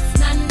must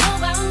not know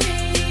about me.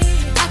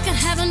 I could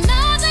have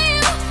another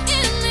you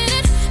in a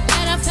minute.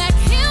 Matter of fact,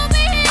 he'll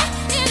be here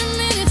in a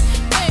minute,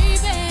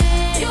 baby.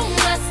 You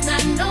must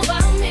not know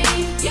about me.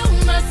 You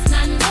must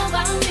not know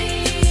about me.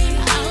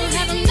 I'll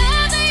have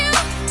another you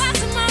by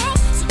tomorrow.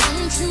 So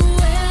don't you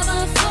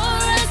ever for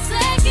a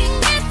second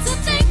get to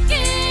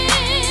thinking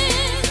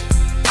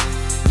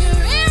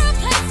you're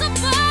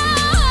irreplaceable.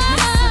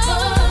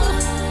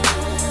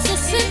 So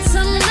since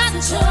I'm not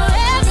your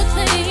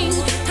everything,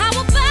 how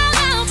about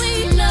I'll be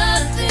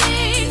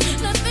nothing,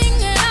 nothing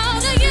at all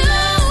to you?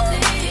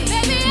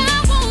 Baby, I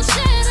won't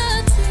shed a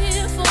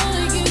tear for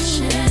you.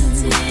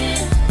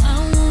 I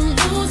won't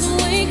lose a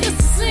wink of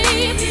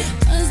sleep.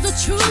 'Cause the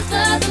truth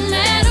of the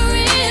matter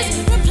is,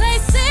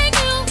 replacing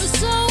you is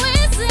so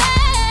easy.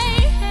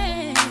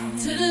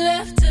 To the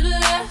left, to the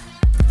left.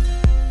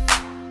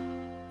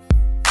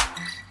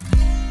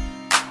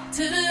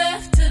 To the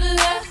left, to the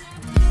left.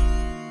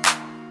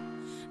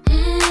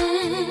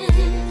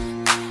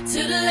 To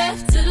the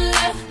left, to the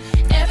left.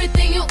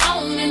 Everything you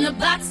own in the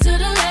box to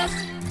the left.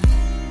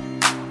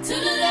 To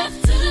the left,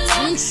 to the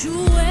left. Don't you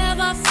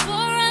ever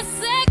for a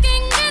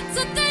second get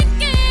to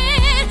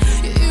thinking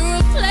you're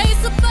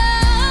irreplaceable.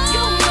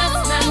 You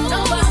must not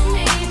know about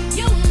me.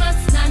 You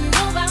must not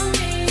know about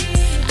me.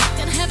 I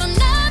can have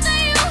another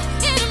you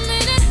in a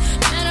minute.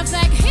 Matter of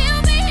fact,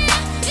 he'll be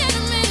here in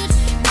a minute,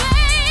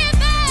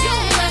 baby. You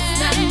must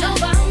not know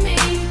about me.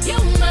 You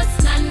must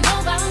not know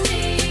about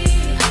me.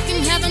 I can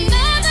have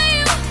another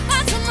you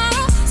by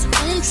tomorrow. So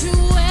don't you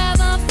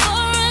ever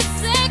for a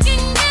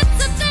second get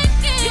to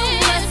thinking you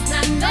must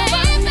not know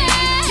about me.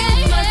 You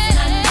must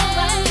not know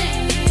about me.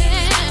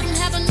 I can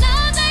have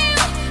another you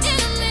in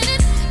a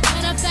minute.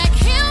 Matter of fact,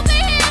 he'll be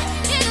here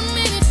in a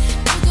minute.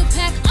 You could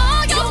pack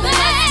all your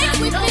bags.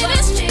 We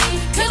finished.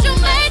 'Cause you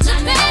made your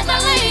bed by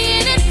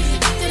laying it.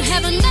 I could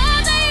have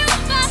another you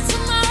by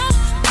tomorrow.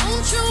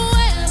 Don't you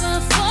ever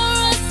for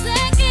a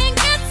second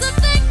get to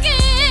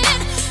thinking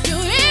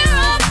you're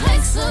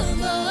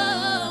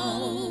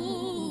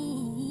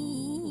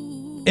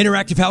irreplaceable.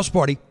 Interactive House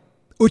Party.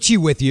 Eutche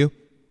with you.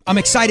 I'm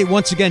excited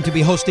once again to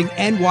be hosting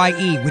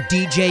NYE with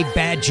DJ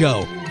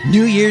BadJoe,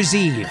 New Year's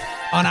Eve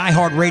on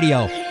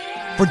iHeartRadio.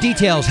 For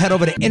details, head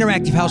over to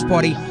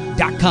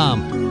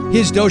interactivehouseparty.com.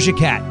 Here's Doja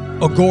Cat,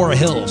 Agora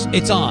Hills.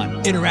 It's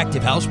on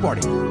Interactive House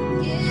Party.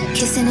 Yeah.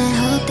 Kissing and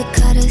hope they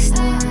cut us,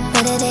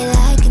 whether they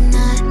like it or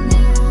not.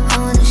 I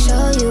wanna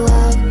show you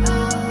off,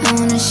 I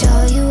wanna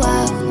show you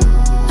off.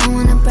 I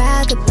wanna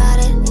brag about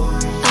it,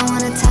 I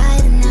wanna tie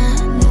the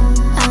knot.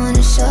 I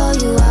wanna show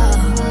you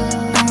off,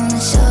 I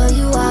wanna show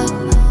you off.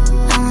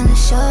 I wanna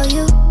show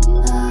you,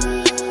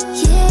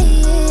 yeah,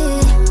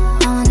 yeah.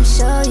 I wanna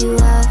show you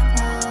off,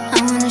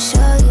 I wanna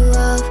show you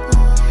off.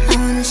 I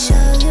wanna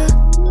show you,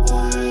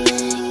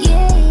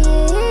 yeah,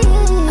 yeah.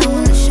 I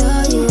wanna show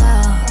you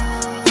off,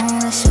 I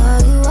wanna show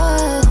you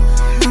off.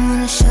 I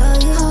wanna show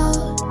you,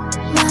 hold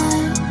my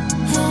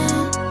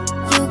hand.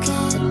 You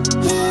can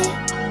hear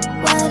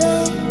what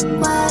it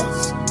was,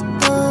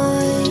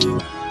 boy.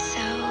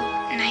 So,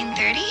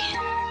 9:30?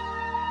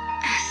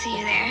 I'll see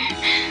you there.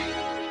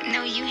 No,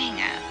 you hang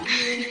up.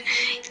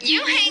 You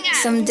hang up!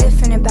 Something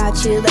different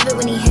about you. Love it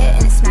when you hit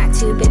and a smack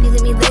too. Baby,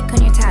 let me lick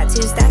on your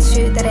tattoos. That's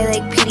true that I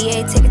like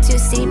PDA. Take it to a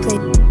city, play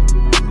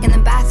in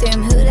the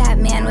bathroom. Who that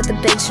man with the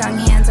big strong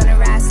hands on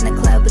her ass in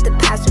the club with the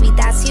past? Baby,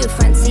 that's you.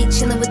 Front seat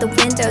chilling with the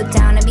window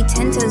down. I be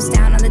 10 toes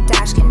down on the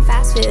dash getting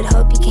fast food.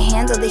 Hope you can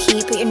handle the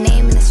heat. Put your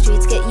name in the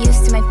streets. Get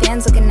used to my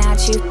fans looking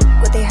at you.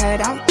 What they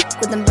heard, I don't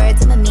with them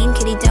birds. I'm a mean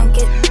kitty. Don't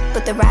get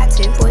but the rat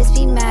too. Boys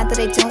be mad that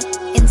I don't.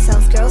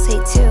 Incels, girls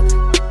hate too.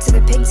 To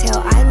the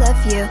pigtail, I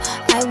love you.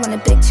 I want a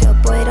big chill,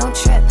 boy, don't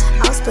trip.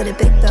 I'll split a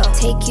big bill.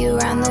 Take you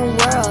around the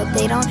world,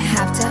 they don't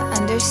have to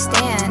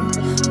understand.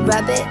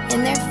 Rub it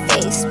in their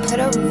face, put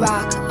a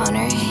rock on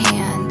her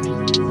hand.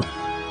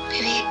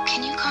 Baby,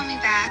 can you call me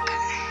back?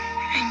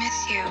 I miss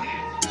you.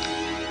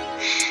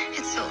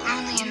 It's so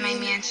lonely in my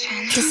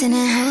mansion. Kissing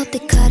and hope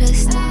they cut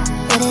us,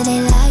 whether they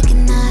like it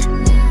or not.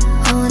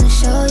 I wanna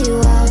show you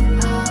off,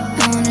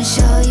 I wanna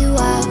show you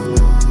off.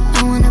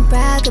 I wanna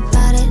brag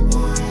about it,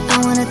 I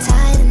wanna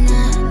tie the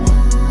knot.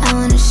 I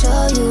wanna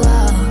show you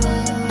off,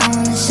 I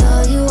wanna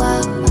show you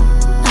off.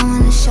 I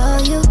wanna show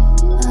you,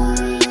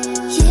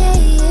 yeah,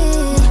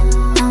 yeah.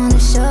 I wanna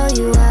show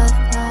you off,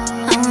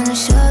 I wanna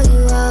show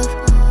you off.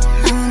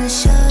 I wanna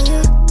show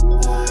you,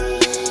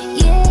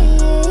 yeah,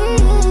 yeah.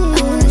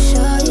 I wanna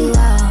show you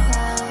off,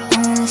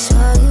 I wanna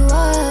show you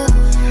off.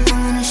 I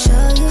wanna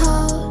show you,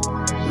 hold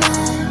my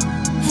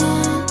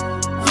hand.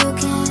 You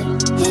can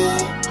hear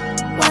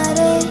what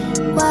it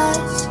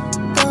was,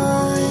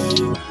 boy.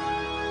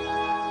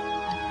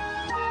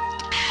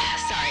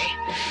 Sorry.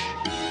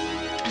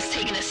 I was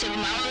taking a sip of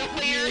my root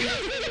beer.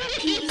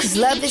 Cause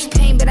love is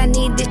pain, but I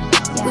need this.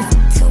 We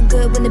too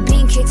good when the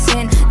bean kicks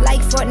in.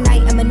 Like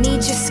Fortnite, I'ma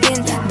need your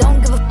skin.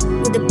 Don't give a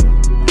with the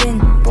bin.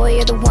 Boy,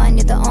 you're the one,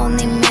 you're the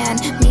only man.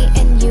 Me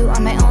and you are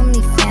my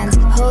only fans.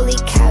 Holy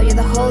cow, you're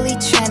the holy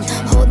trend.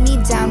 Hold me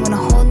down when I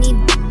hold me.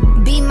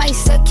 Be my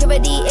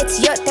security, it's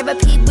your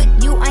therapy.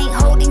 With you, I ain't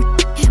holding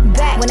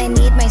back. When I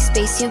need my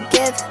space, you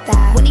give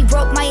that. When he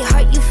broke my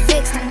heart, you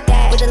fixed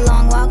that. With a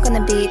long walk on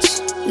the beach.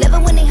 Love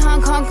it when they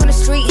honk on the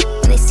street.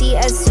 When they see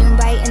us zoom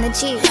by in the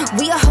Jeep.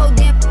 We are whole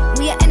damn,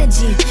 we are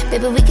energy.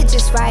 Baby, we could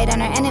just ride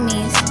on our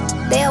enemies.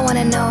 They all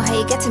wanna know how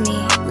you get to me.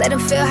 Let them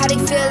feel how they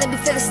feel, let me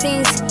feel the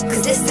stings.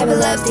 Cause this type of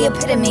love's the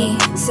epitome.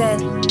 Said,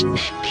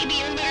 Baby,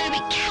 you're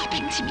literally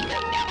capping to me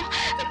right now.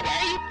 Like, why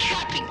are you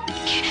capping?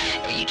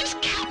 You just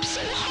cap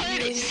so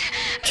hard.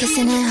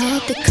 kissing and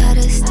hope they cut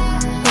us,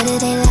 whether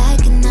they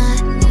like it or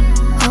not.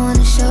 I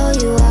wanna show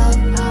you off,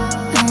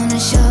 I wanna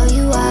show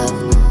you off.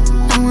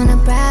 I wanna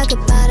brag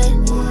about it,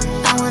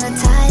 I wanna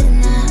tie the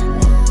knot.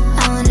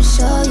 I wanna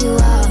show you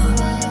off,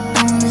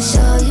 I wanna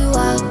show you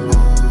off.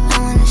 I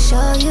wanna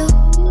show you,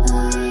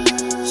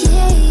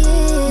 yeah,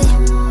 yeah.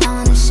 I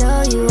wanna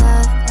show you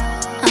off,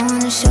 I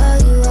wanna show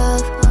you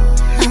off.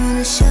 I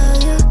wanna show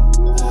you,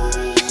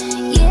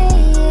 yeah,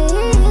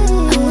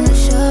 yeah. I wanna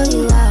show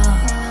you off,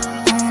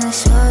 I wanna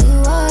show you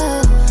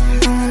off.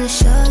 I wanna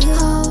show you,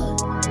 hold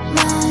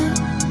my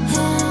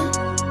hand.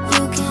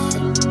 You can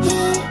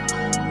hear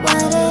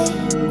what it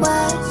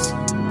was,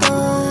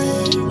 boy.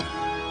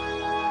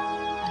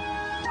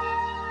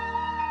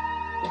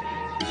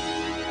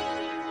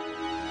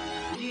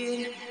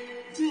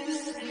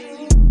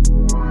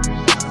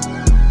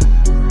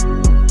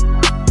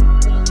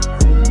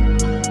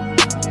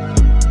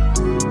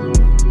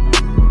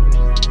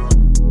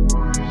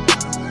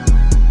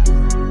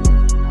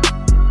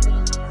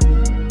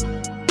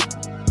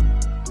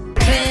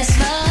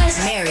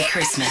 Merry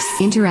Christmas.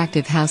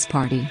 Interactive House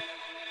Party.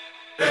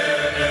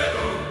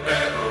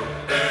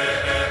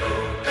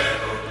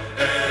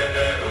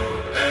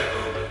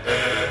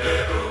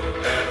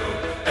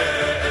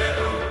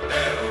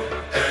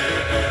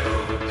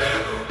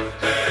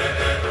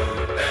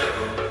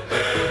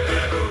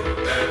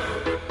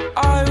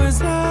 I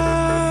was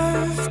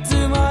left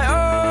to my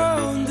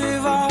own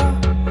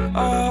devices.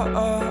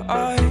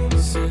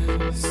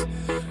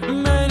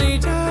 Many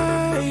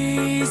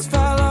days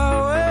fell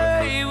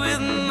away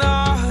with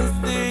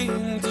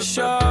nothing to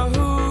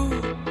show.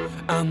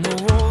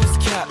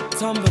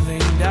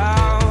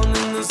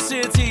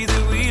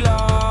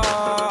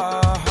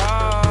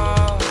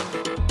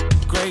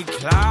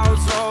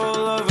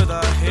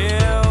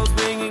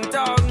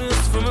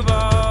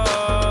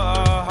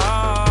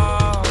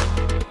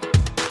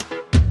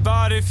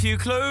 if you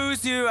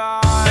close your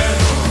eyes,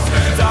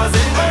 does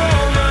it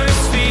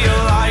almost feel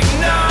like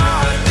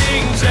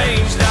nothing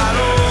changed at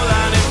all?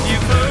 And if you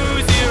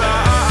close your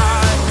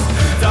eyes,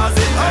 does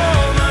it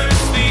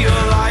almost feel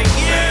like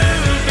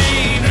you've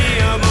been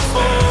here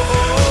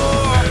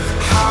before?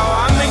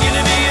 How am I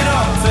gonna be an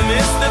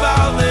optimist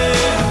about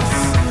this?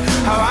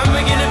 How am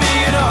I gonna be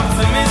an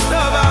optimist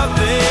about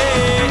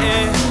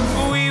this?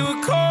 We were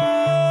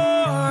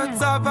caught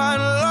up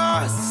and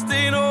lost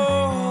in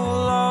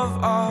all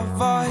of our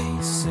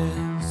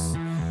vices.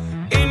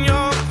 In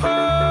your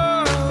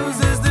pose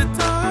as the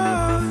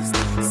dust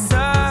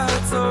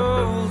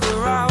settled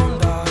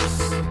around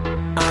us,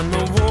 and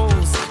the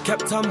walls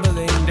kept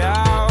tumbling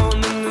down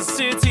in the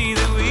city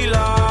that we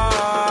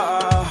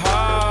love.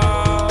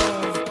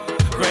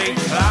 Great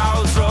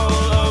clouds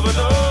roll over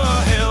the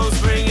hills,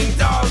 bringing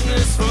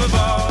darkness from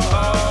above.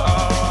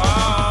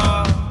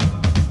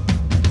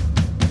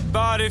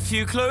 But if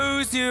you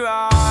close your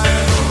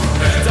eyes,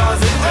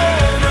 does it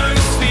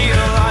almost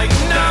feel like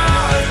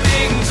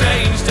nothing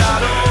changed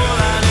at all?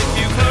 And if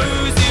you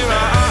close your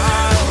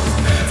eyes,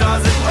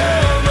 does it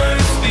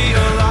almost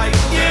feel like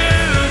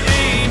you've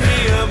been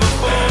here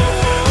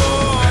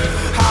before?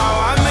 How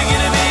am I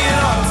gonna be an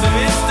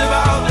optimist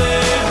about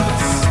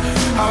this?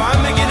 How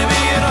am I gonna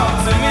be an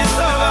optimist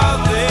about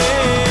this?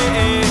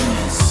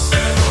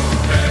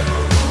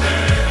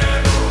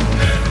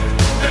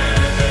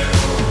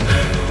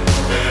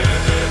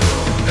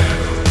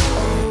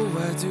 Oh,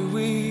 where do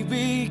we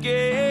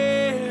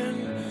begin?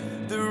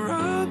 The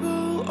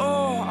rubble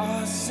or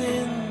our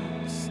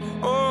sins?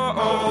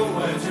 Oh,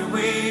 where do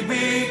we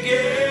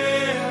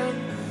begin?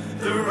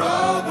 The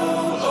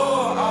rubble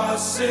or our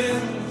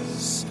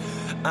sins?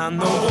 And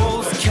the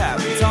walls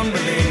kept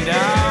tumbling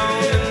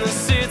down in the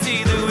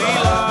city that we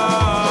love.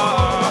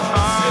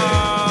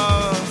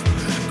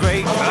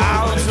 Great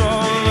clouds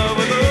roll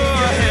over the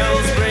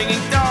hills,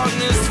 bringing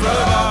darkness from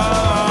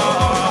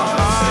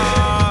above.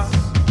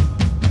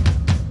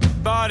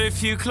 But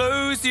if you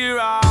close your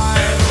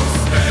eyes,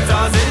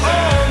 does it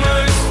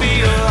almost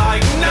feel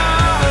like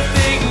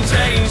nothing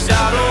changed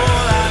at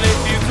all? And if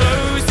you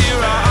close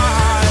your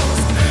eyes,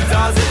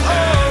 does it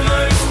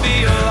almost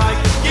feel like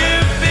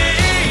you've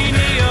been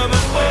here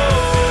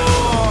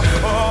before?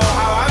 Oh,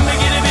 how am I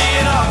gonna be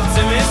an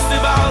optimist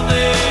about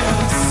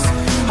this?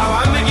 How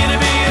am I gonna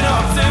be an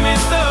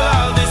optimist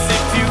about this?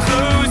 If you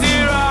close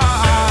your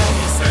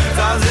eyes,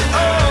 does it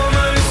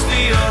almost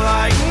feel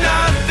like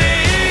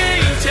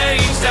nothing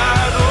changed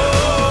at all?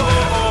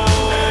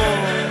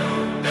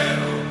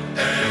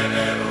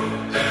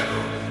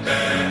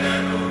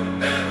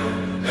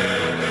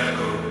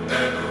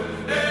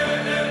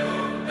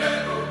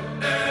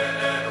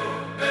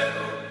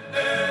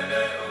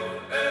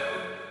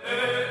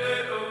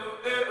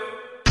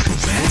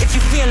 If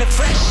you feeling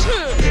fresh,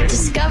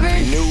 discover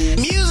new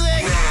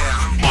music.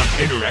 On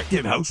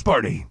Interactive House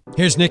Party.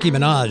 Here's Nicki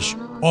Minaj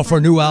off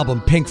her new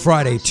album Pink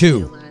Friday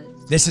 2.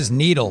 This is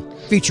Needle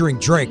featuring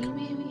Drake.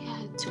 Maybe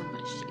had too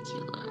much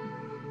tequila.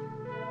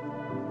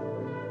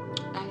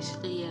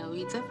 Actually, yeah,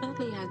 we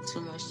definitely had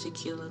too much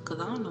tequila, because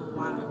I don't know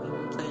why I'm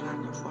even playing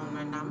on your phone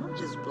right now. I'm gonna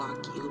just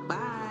block you. Bye.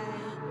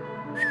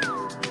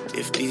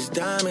 If these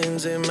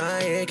diamonds in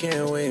my head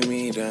can't weigh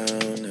me down,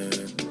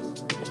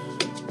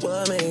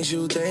 what makes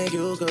you think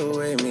you could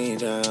weigh me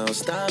down?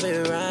 Stop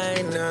it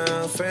right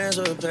now. Friends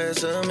were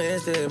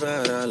pessimistic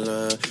about our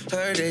love.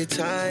 Heard they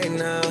tight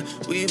now.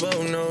 We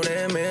both know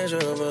they're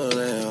miserable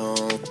at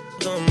home.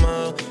 Come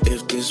on,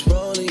 if this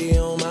rollie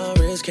on my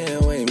wrist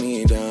can't weigh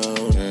me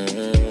down,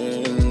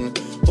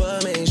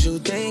 what makes you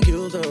think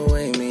you could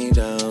weigh me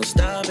down?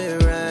 Stop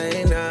it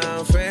right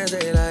now. Friends,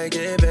 they like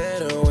it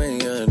better when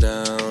you're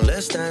down.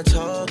 Let's not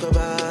talk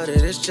about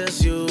it. It's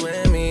just you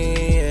and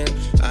me, and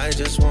I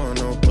just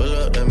wanna pull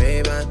up the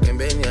Maybach and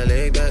bend your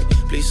leg back.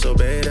 Please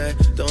obey that,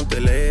 don't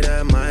delay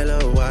that. My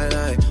love, why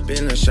lie?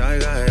 Been a shy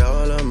guy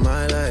all of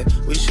my life.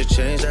 We should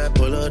change that.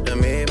 Pull up the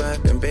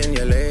Maybach and bend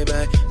your leg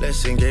back.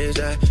 Let's engage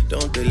that,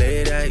 don't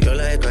delay that. You're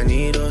like a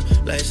needle,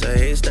 life's a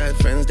haystack.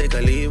 Friends, they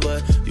can leave,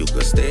 but you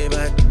could stay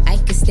back. I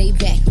could stay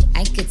back,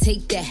 I could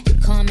take that.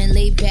 Calm and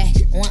lay back,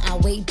 on our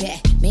way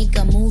back. Make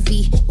a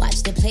movie,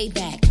 watch the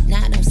playback.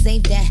 Nah, don't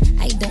save that,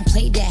 I don't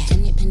play that.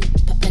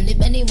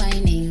 Penny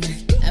whining,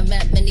 I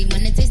rap penny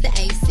when it tastes the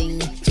icing.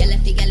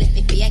 Galafi,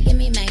 give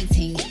me my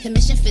ting.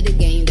 Permission for the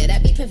game that I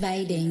be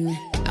providing.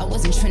 I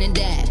was in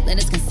Trinidad, let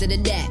us consider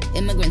that.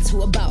 Immigrant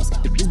to a boss,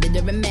 bitches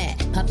bitter and mad.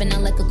 Popping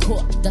out like a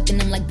cork, ducking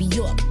them like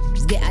Bjork.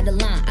 Just get out of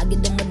line, I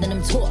get them with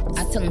them talk.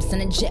 I tell them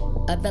send a jet,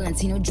 a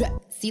Valentino drip.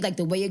 See like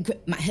the way it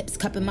grip, my hips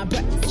cupping my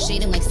breath.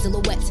 Shading like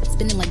silhouettes,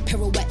 spinning like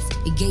pirouettes.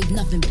 It gave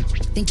nothing,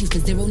 thank you for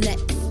zero net.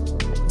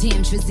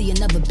 Damn, Trizzy,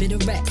 another bit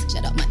of rats.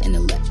 Shut up my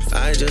intellect.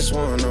 I just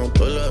wanna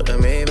pull up the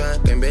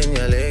Maybach and bend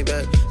your leg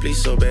back.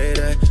 Please obey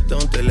that,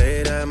 don't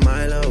delay that.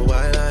 My love,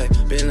 why lie?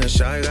 Been a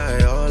shy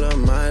guy all of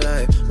my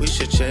life. We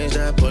should change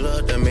that. Pull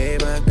up the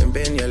Maybach and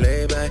bend your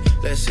leg back.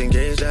 Let's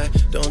engage that,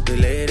 don't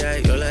delay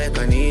that. You're like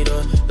a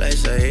needle,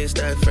 life's a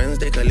haystack. Friends,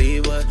 they can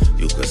leave, but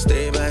you could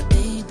stay back.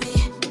 Baby,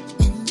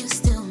 and you're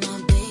still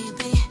my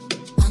baby.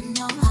 I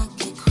know I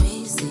get crazy.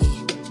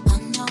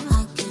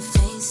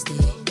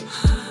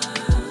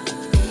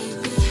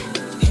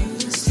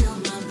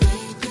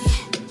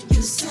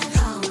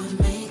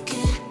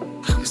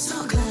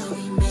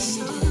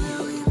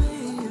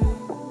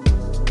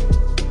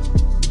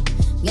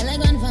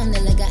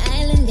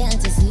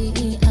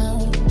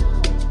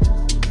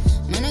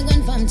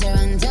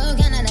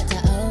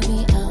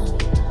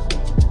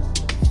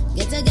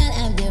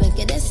 have the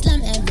wickedest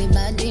slum,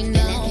 everybody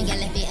know.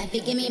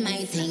 Give me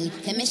my thing,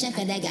 commission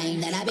for the guy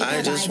that I be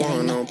I just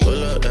wanna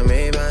pull up the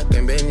Maybach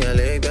and bend your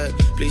leg back.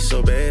 Please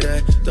obey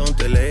that, don't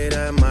delay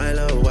that. My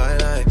love, why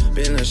lie?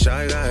 Been a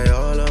shy guy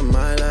all of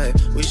my life.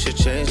 We should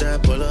change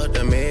that. Pull up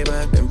the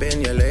Maybach and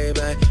bend your leg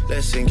back.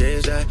 Let's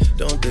engage that,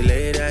 don't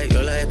delay that.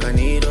 You're like a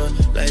needle,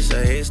 life's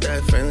a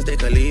haystack. Friends they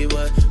can leave,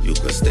 but you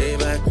could stay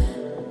back.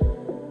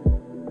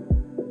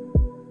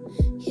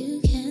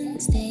 You can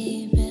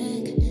stay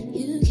back,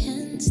 you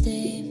can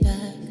stay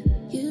back,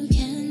 you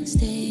can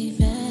stay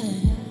back.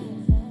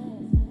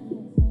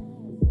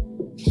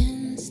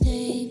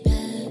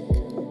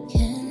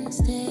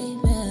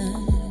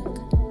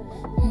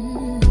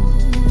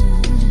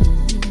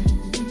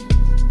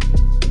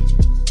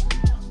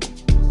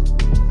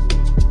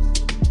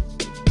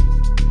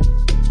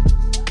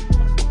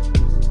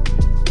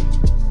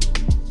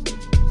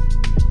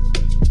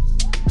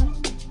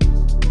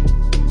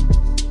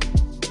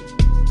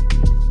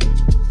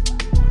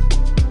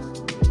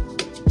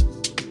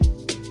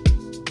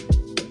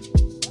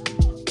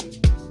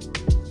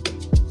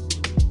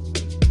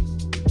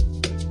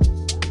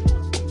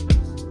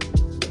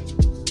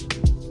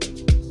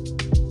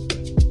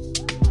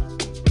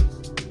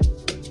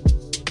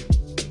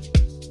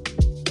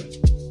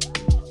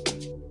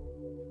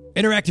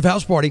 Interactive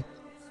House Party,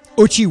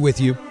 Eutche with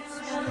you,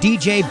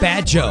 DJ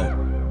BadJoe,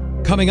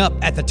 coming up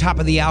at the top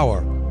of the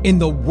hour in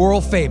the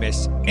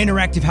world-famous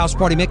Interactive House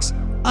Party mix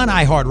on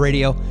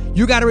iHeartRadio.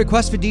 You got a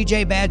request for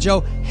DJ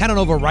BadJoe? Head on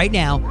over right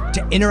now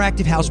to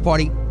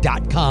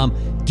interactivehouseparty.com.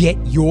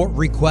 Get your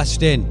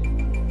request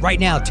in. Right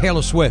now,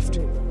 Taylor Swift,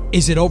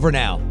 Is It Over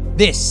Now?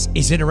 This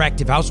is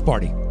Interactive House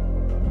Party.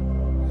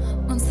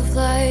 Once the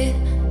flight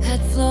had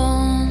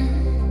flown,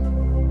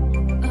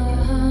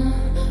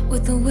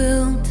 with the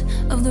wilt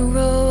of the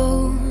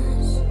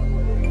rose,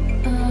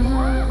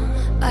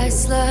 I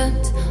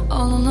slept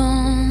all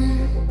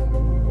alone,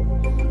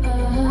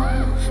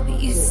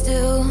 but you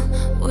still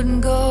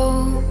wouldn't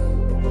go.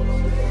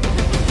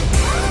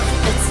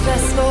 Let's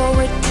fast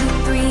forward to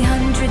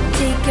 300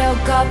 takeout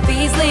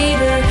coffees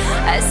later.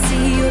 I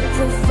see your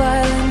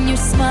profile and your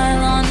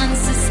smile on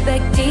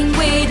unsuspecting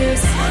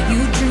waiters.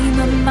 You dream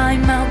of my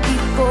mouth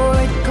before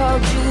it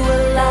called you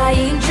a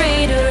lying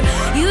traitor.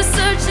 You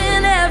search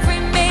in every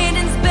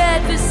maiden's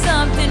bed for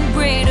something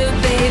greater.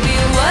 Baby,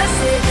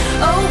 was it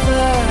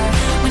over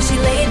when she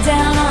laid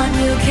down on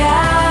your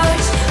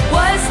couch?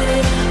 Was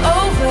it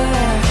over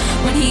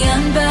when he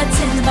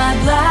unbuttoned my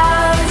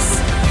blouse?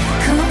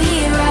 Come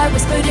here, I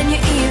whispered in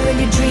your ear in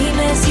your dream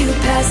as you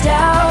passed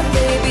out.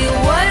 Baby,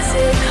 was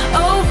it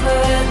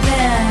over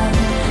then?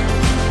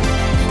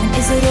 And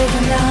is it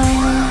over now?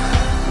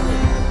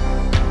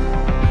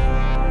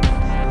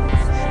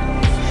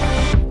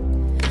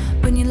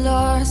 When you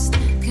lost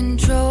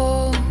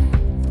control,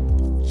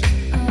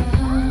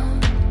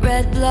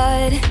 red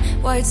blood,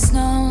 white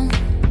snow,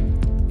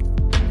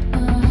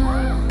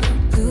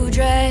 blue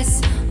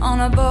dress on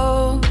a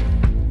boat.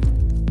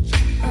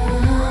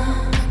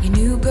 Your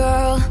new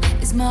girl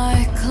is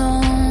my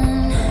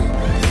clone.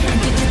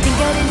 And did you think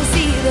I didn't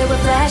see there were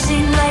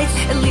flashing lights?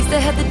 At least I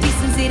had the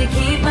decency to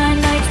keep my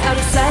nights out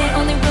of sight.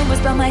 Only rumors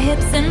about my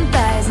hips and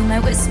thighs and my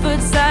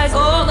whispered sighs.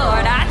 Oh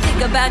Lord, I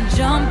think about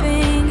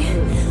jumping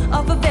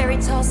off of very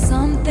tall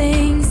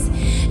somethings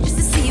just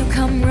to see you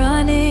come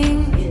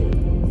running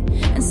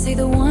and say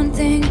the one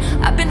thing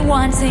I've been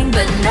wanting.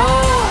 But no,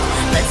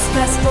 let's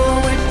fast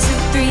forward to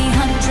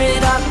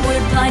 300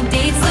 awkward blind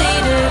dates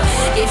later.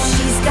 If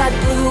she's got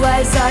blue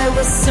eyes, I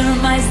will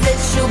surmise that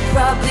she'll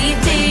probably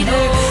date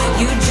her.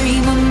 You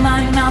dream of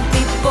my mouth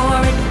before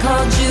it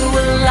called you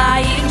a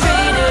lying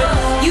traitor.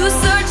 You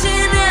search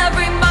in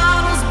every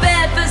model's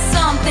bed for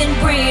something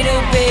greater.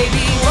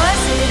 Baby,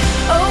 was it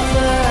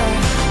over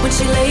when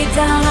she laid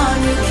down on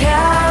your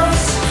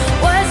couch?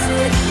 Was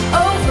it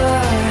over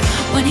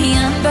when he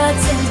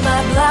unbuttoned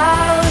my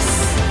blouse?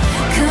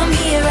 Come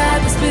here, I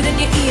whispered in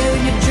your ear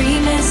in your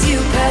dream as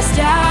you passed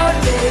out.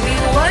 Baby,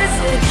 was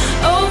it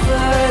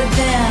over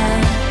then?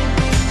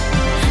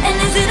 And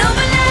is it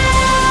over now?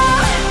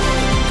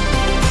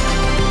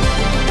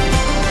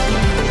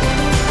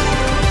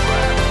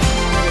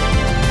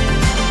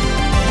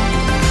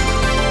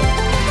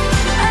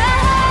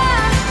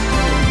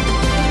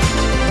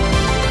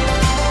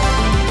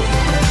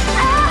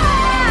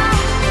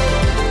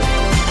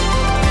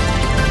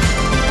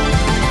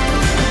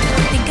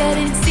 I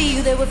didn't see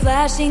you, there were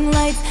flashing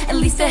lights. At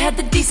least I had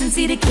the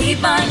decency to keep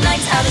my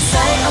nights out of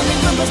sight. Only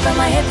rumors about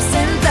my hips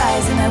and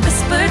thighs and my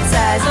whispered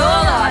sighs.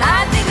 Oh Lord,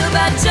 I think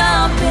about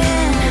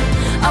jumping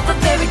off of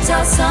fairy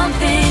tale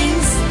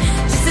somethings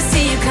just to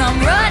see you come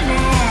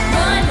running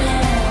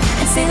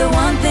and say the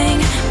one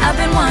thing I've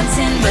been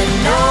wanting. But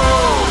no,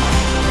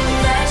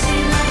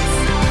 flashing lights.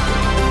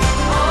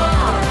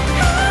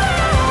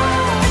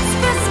 Let's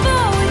fast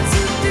forward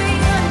to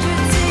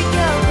 300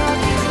 takeout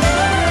coffees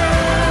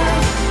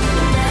later.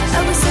 I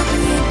was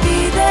hoping you'd be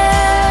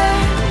there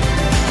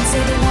and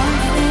say the one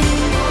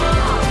thing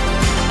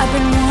I've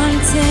been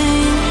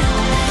wanting,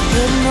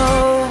 but no.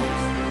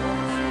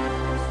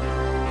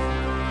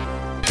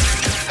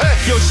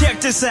 Yo,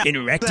 check this out.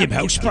 Interactive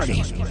House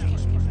Party.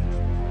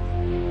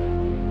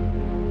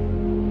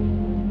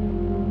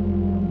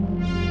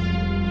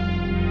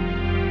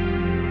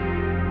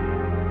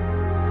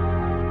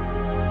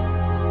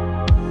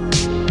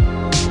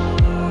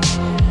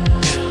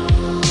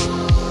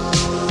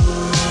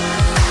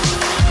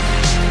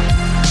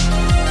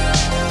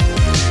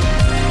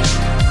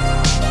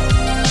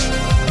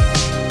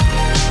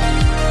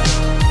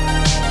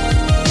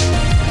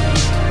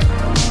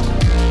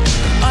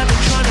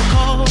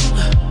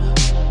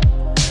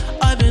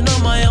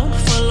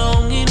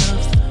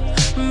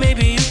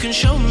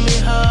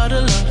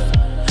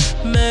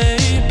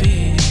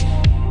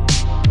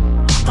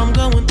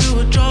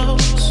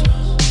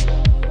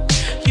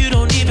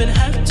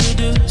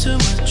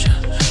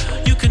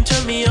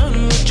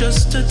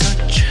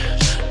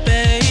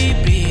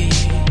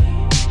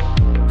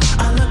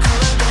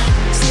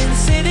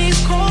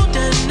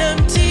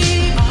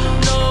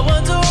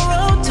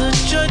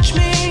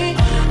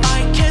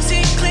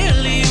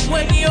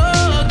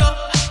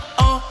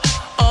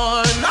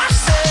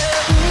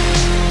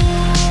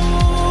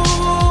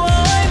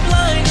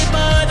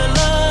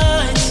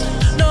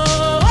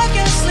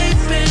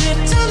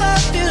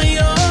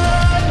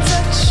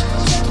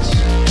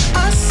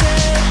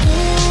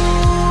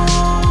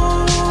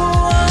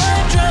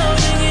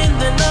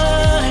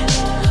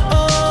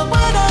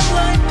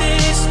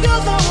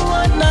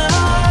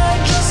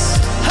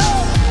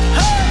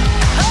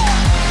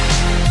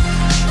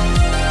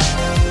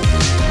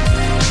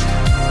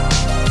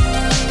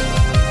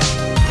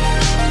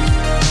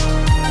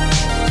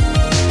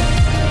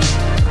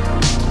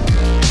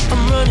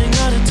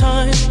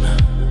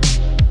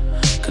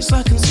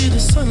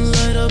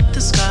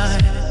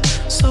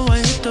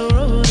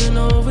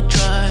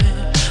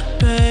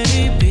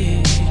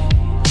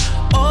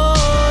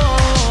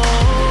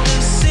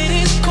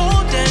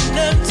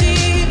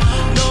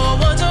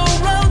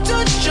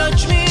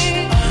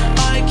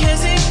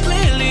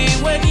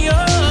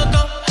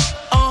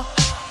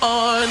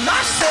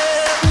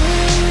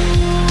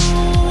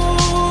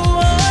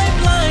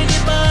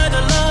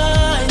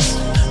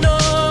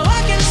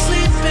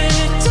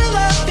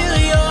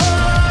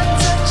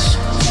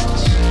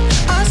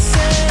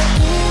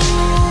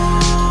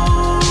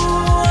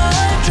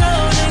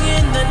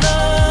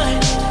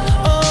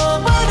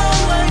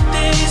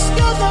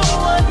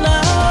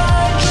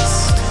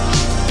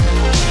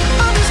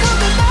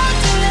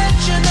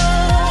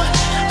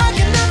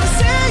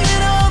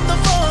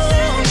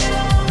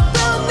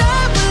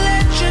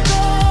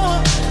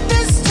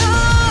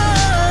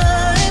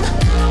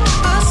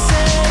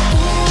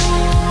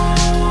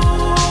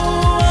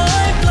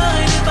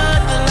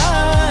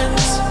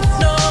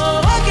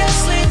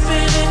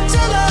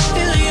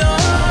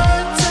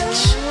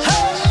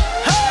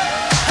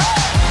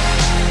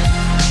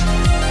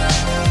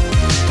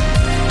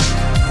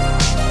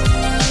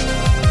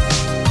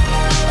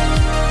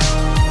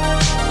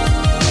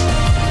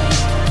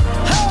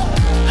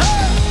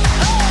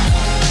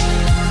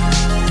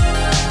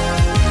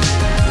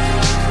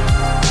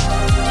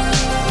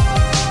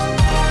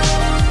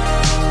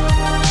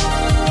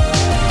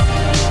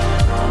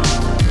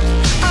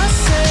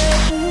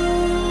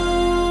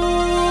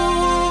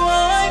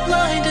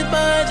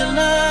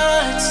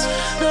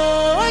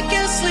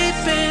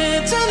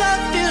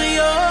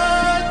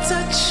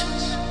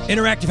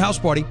 Interactive House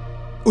Party,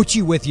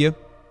 Eutche with you.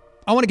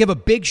 I want to give a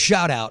big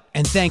shout out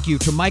and thank you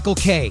to Michael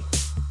K.,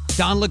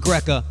 Don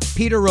LaGreca,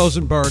 Peter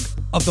Rosenberg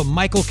of The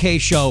Michael K.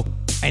 Show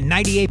and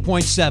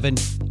 98.7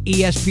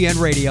 ESPN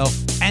Radio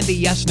and the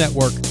Yes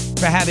Network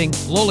for having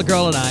Lola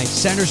Girl and I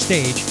center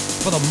stage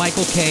for the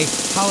Michael K.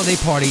 holiday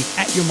party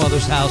at your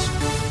mother's house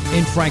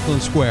in Franklin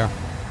Square.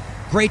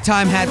 Great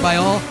time had by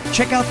all.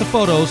 Check out the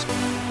photos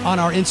on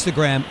our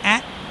Instagram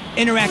at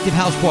Interactive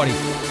House Party.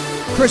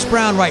 Chris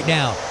Brown right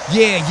now.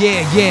 Yeah,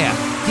 yeah, yeah.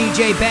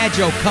 DJ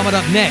BadJoe coming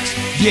up next.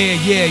 Yeah,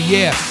 yeah,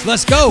 yeah.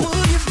 Let's go. Move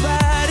your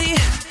body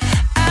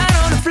out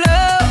on the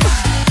floor.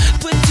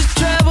 Put your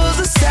troubles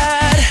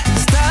aside.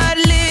 Start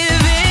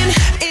living.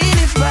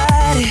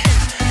 Anybody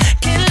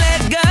can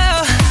let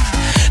go.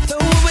 Throw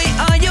away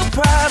all your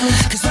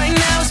problems. 'Cause right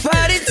now it's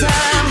party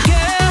time.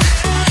 Girl,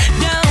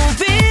 don't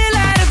feel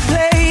out of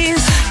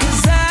place.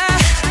 'Cause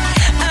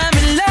I'm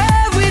in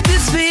love with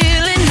this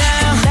feeling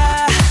now.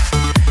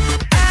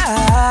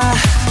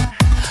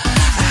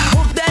 I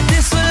hope that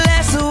this will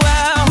last a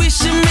while. We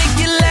should make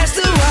it last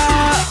a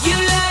while. You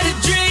light a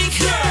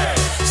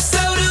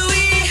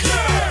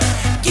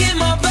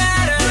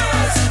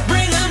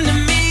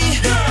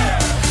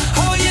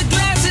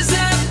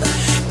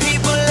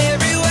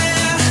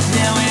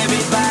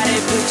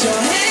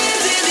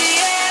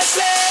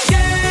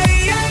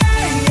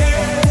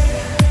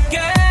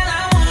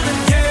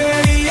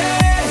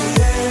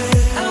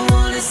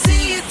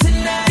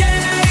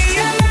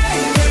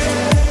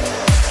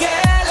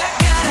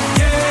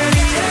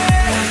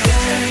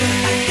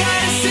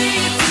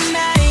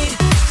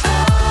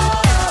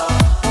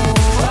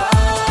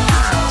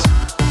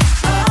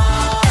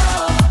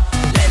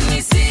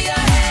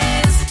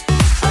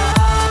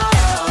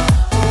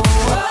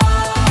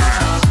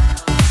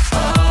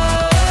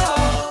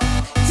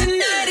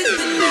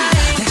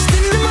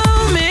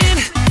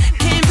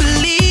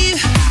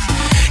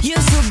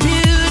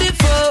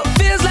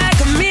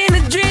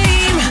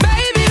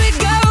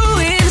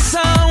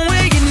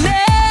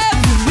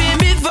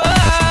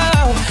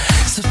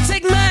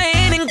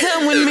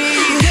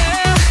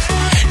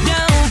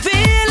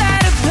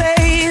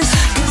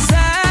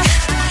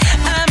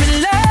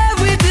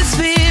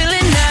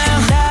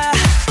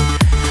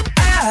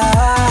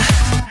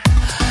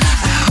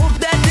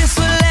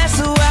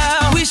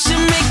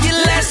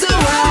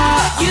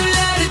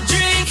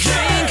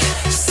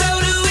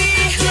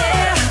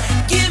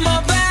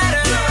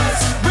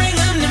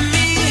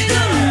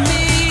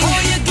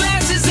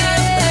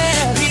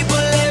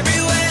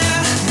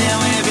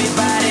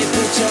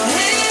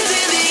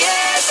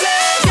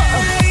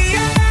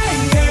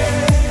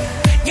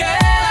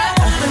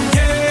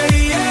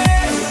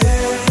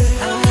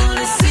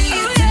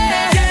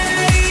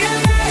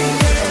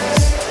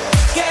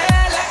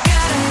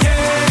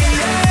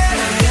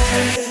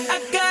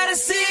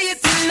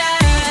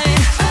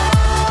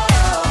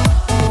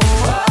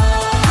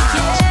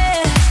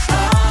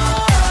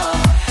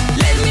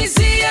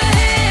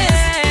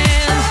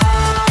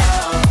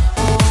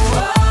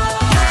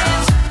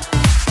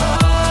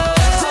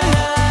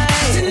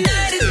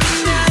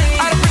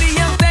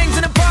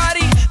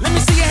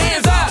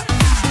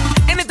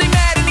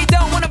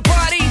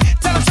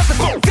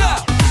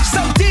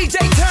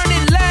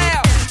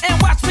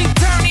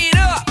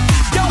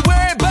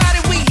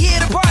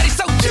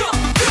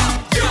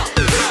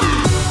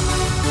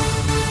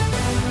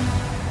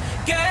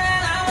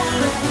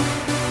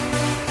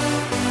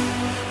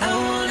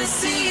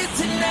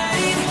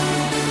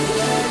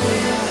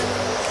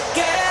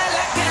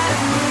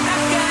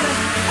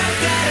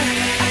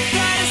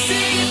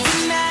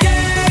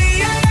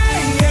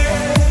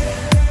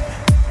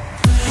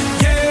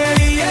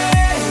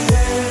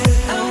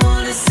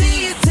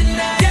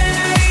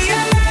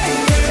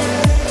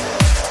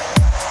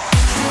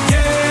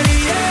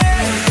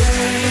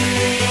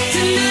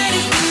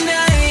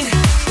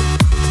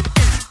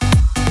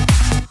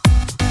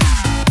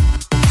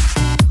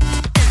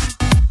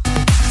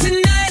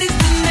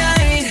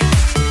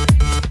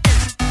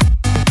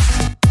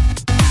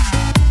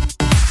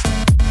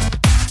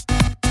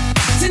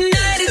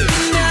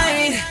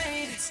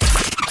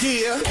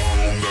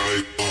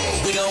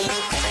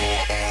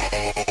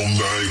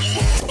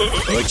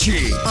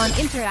Eutche. On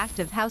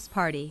Interactive House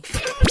Party.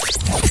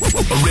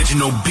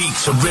 Original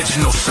beats,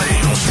 original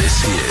sounds.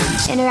 This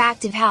is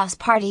Interactive House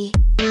Party.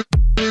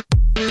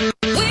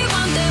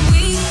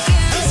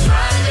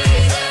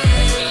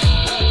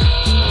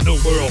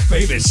 The world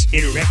famous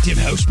Interactive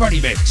House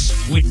Party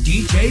Mix with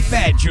DJ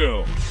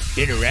BadJoe.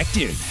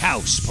 Interactive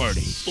House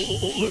Party.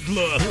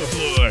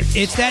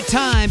 It's that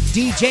time,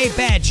 DJ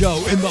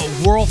BadJoe in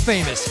the world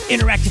famous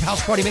Interactive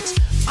House Party Mix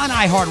on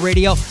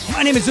iHeartRadio.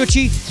 My name is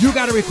Eutche. You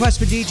got a request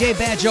for DJ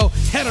BadJoe?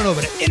 Head on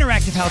over to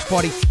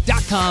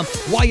interactivehouseparty.com.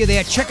 While you're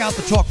there, check out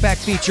the talkback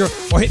feature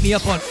or hit me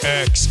up on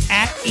X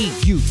at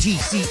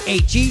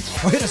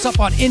EUTCHE or hit us up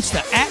on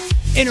Insta at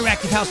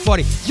Interactive House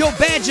Party. Yo,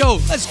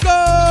 BadJoe, let's go!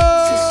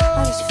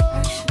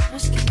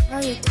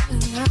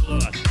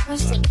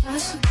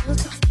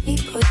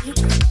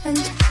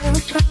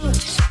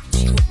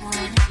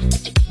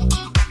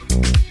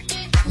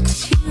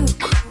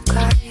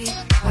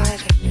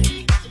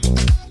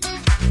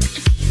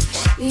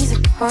 She's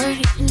a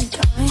party and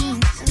dying.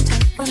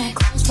 Sometimes when I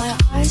close my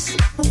eyes,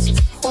 it feels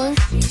as poor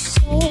she's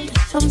sold in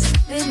some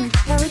forbidden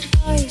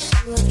paradise.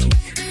 I love you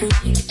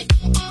truly.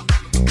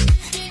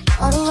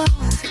 Gotta love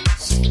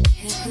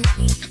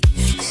me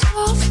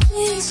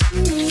softly to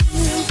me.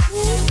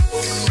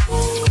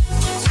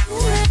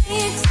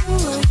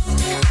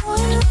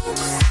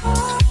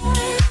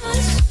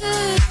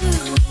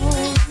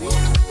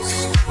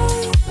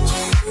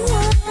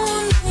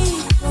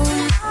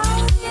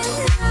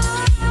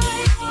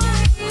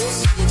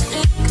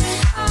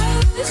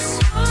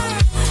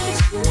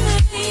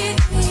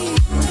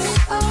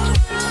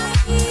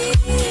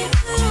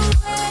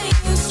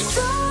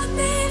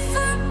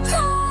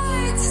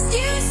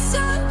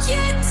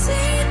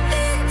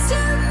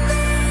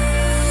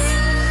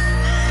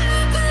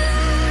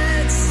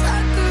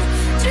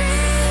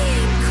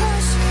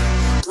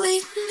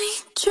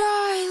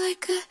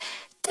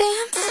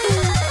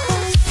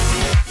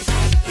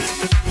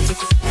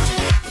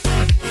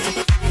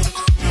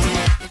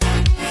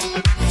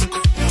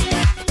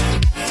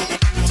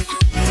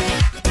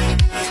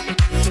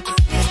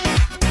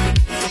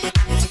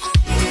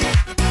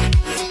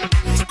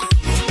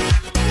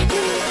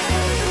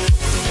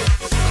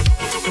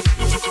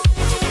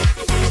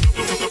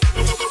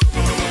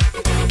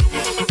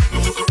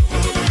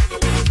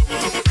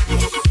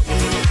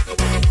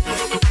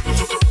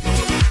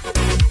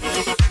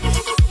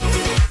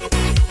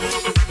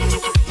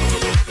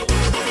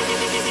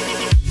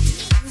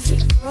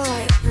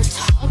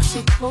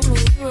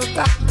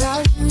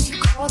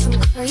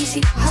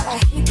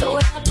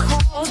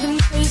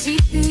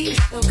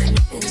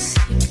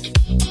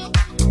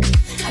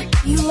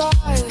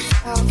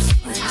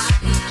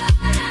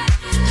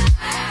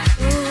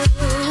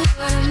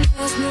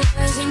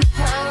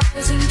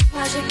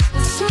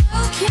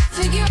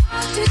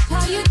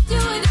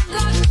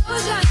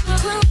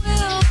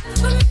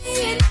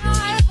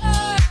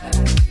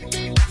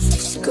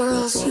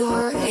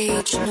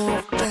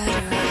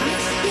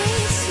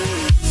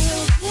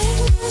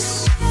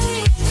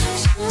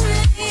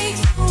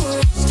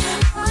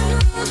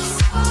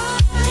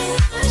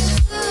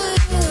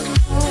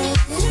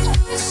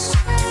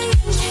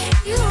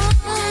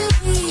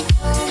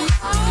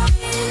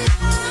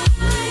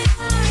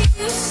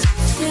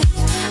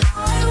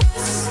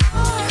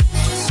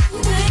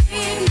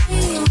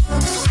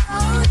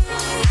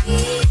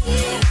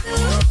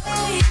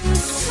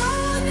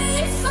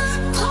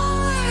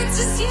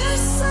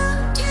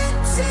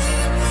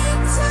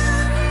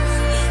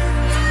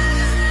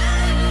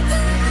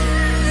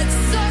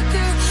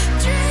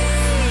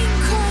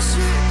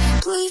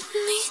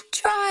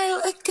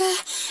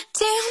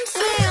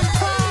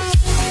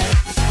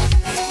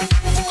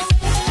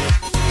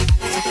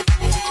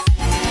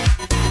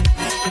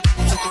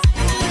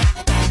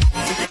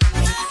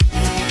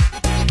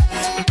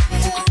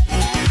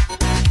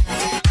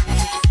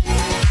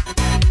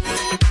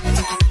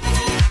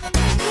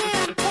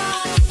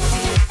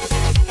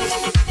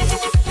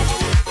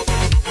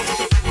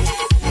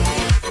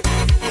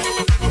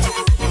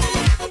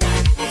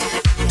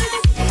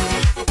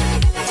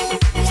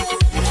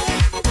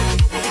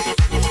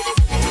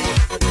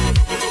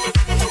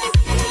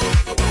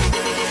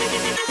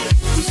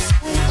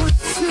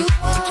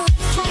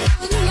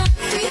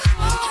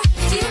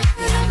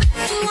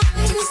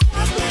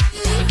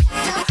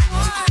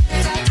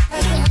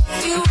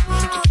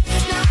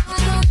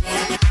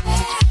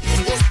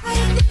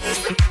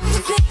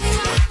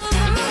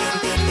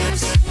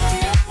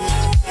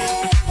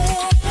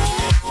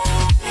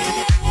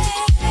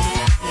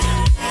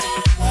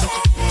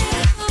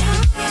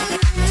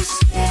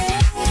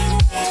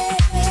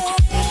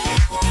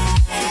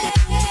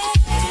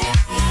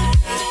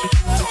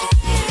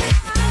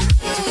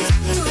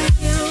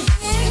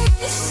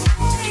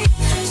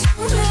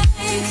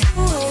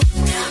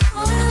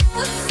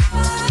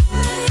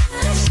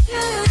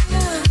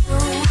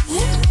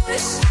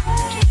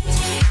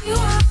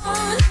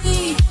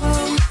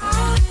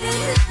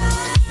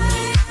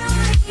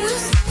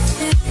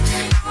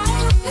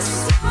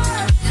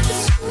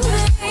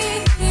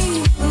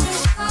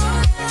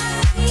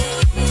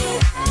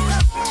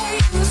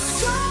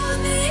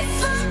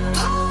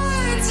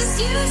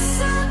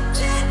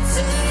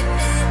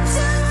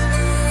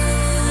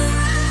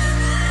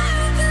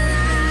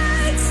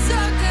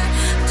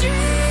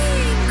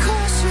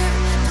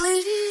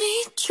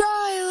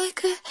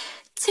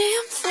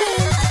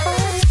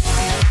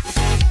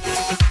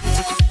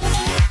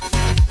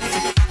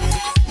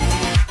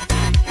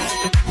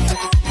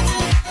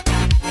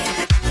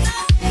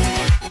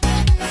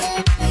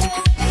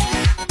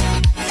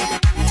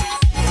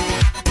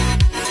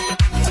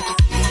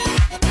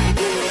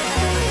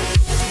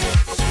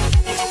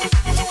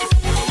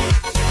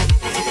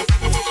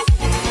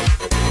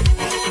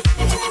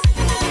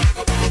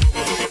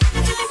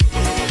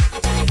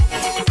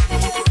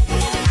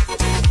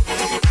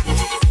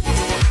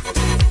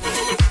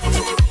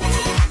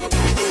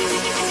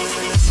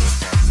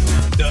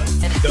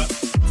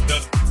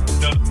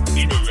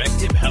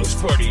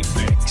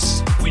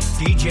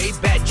 DJ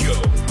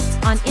BadJoe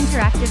on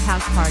Interactive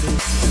House Party.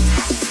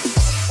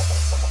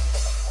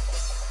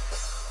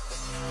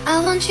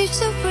 I want you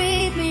to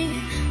breathe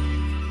me.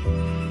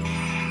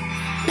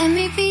 Let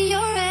me be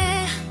your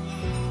air.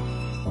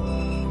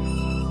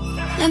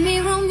 Let me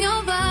roam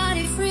your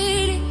body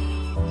freely.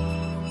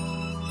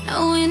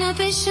 No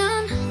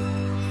inhibition,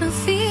 no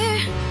fear.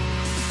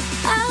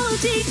 How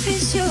deep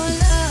is your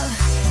love?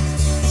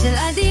 Till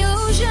like the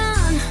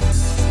ocean.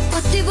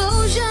 What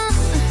devotion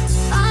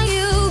are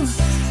you?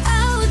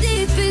 How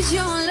deep is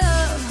your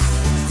love?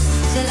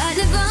 Till I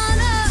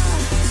diviner.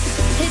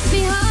 Hit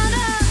me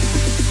harder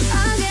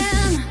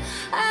again.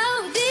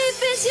 How deep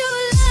is your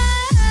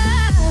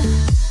love?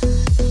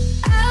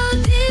 How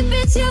deep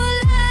is your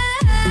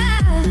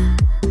love?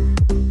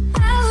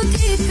 How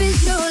deep is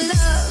your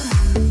love?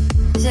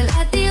 Till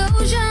like the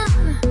ocean.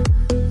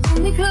 Hold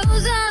me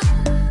closer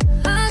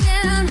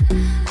again.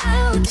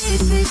 How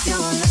deep is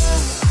your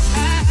love?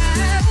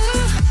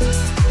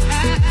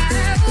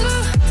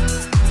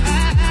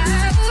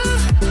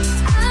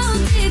 How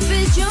deep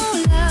is your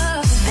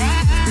love?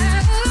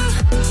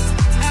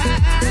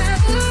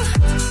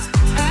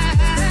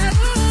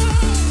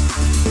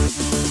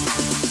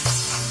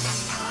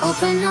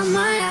 Open up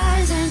my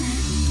eyes and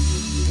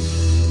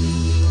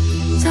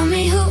tell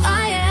me who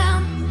I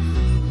am.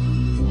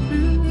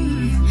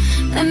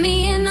 Let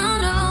me in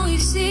on all your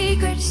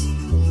secrets.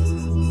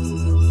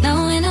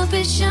 No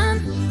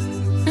inhibition,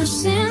 no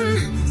sin.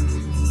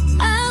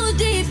 How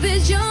deep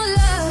is your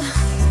love?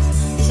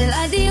 Till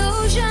like the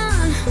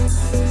ocean.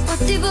 What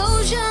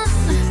devotion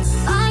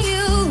are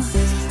you?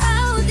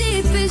 How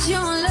deep is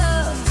your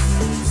love?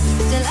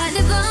 Till I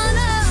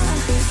diviner.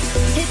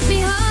 Hit me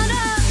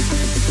harder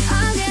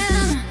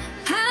again.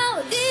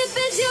 How deep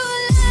is your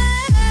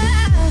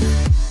love?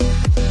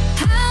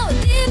 How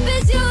deep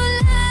is your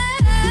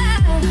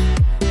love?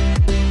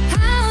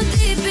 How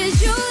deep is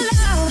your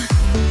love?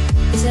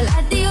 Till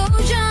like the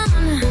ocean.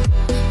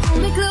 Hold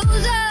me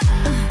closer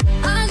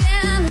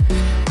again.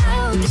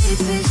 How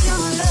deep is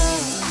your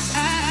love?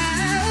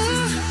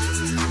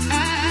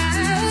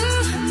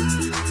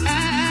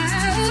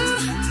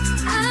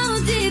 How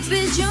deep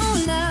is your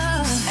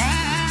love?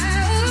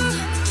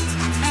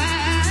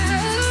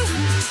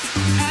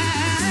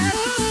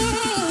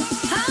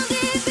 How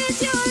deep is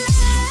your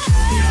love?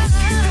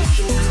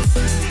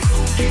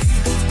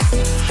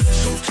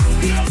 So tell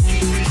me how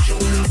deep is your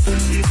love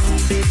and it go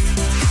deep.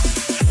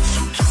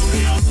 So tell me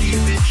how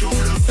deep is your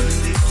love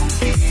and it go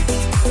deep.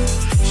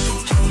 So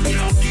tell me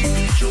how deep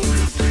is your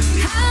love and it go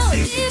deep. How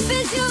deep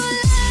is your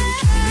love?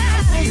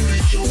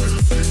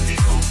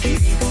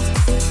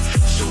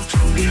 So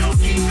tell me how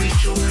deep is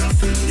your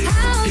love and it go deep.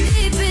 How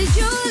deep is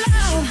your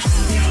love? So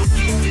tell me how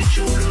deep is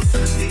your love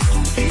and it go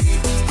deep.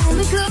 Hold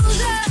me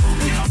closer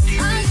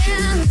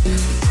again.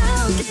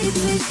 How deep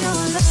is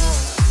your love?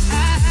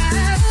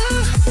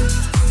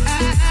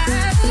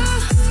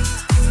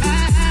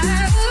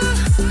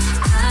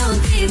 How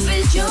deep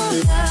is your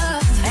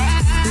love?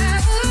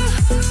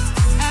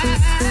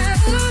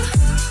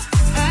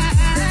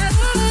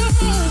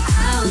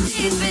 How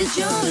deep is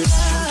your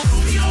love?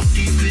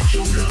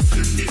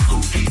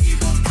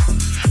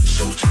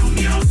 So tell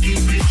me how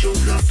deep is your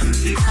love and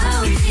it go deep.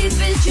 How deep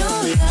is your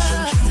love?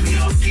 So tell me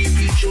how deep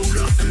is your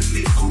love and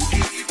it go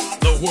deep.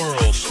 The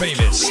world's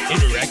famous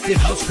interactive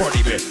house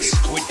party mix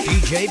with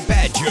DJ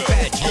BadJoe.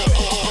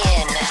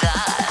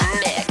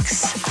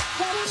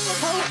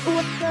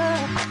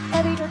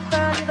 Every good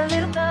girl needs a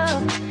little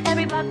love.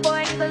 Every black boy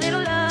needs a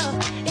little love.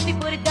 If you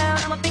put it down,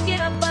 I'ma pick it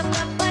up,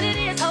 but it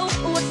is hope.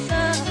 What's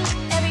up?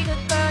 Every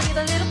good girl needs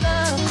a little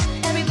love.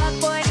 Every black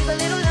boy needs a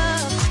little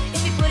love.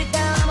 If you put it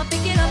down, I'ma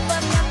pick it up,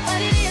 but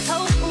it is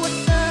hope.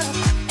 What's up?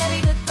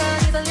 Every good girl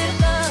needs a little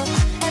love.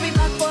 Every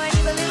black boy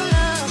needs a little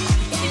love.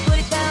 If you put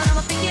it down,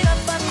 I'ma pick it up,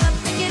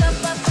 pick it up,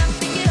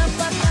 pick it up, pick it up,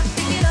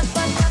 pick it up, pick it up,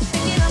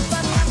 pick it up,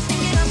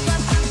 pick it up.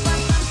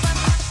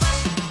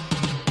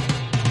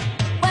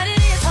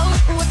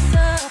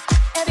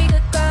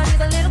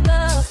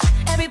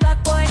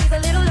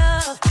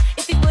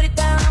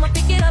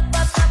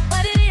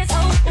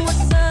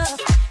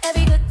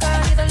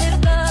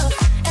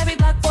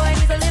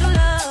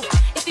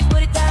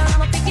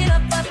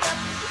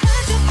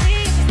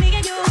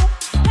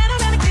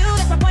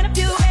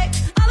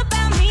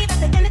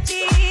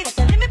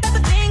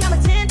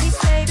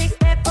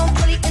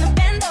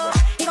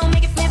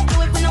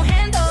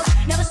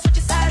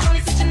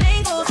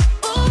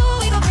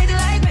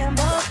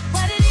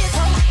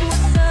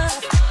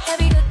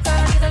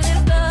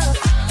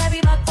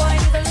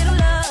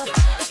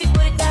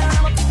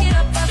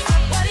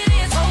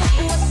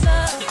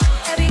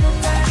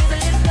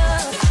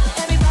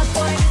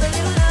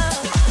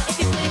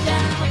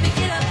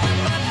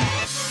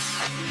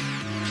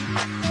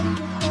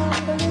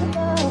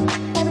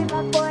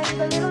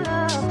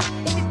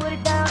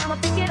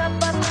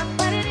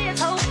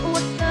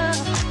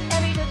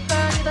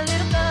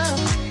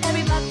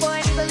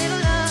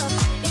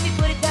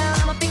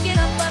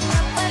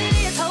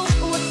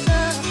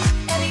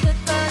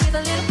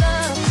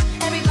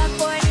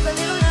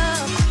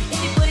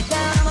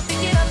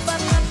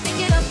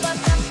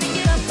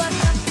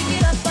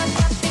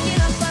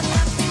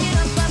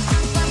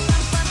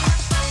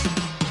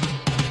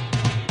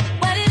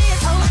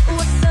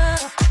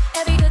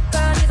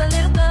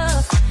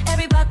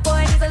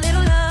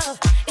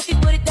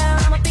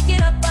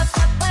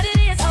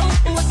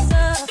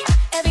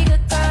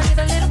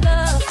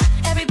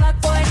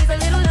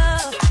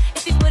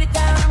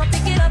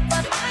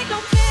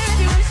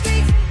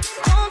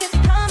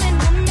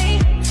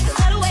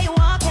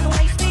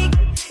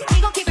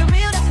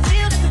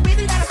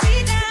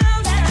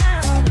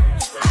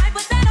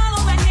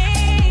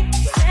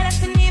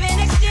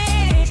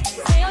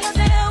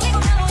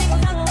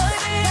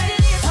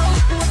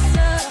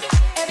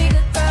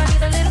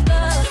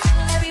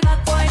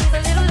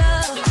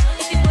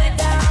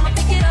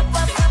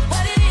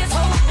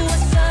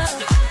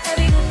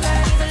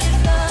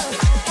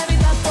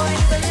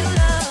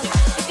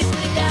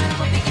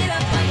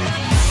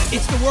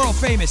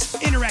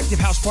 Interactive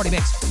House Party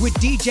Mix with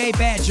DJ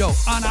BadJoe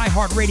on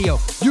iHeartRadio.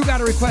 You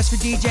got a request for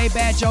DJ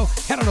BadJoe?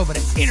 Head on over to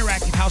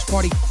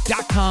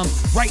interactivehouseparty.com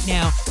right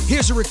now.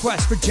 Here's a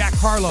request for Jack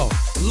Harlow,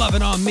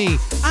 Loving on Me.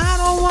 I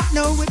don't want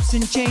no whips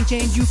and chain.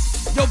 You,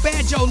 yo,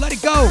 BadJoe, let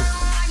it go.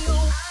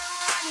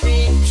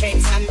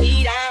 Can't tie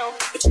me down,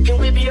 but you can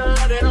whip your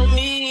loving on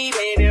me,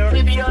 baby.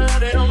 Whip your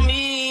loving on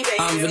me, baby.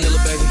 I'm vanilla,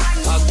 baby.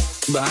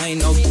 But I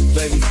ain't no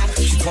baby.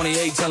 She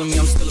 28, telling me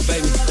I'm still a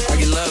baby. I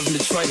get love in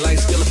Detroit like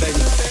Skilla, baby.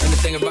 And the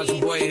thing about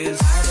your boy is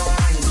I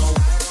don't know,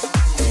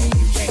 and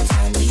you can't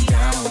tie me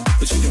down,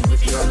 but you can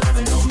whip your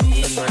loving on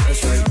me.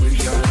 That's right, whip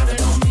your loving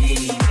on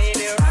me.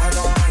 I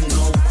don't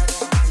know,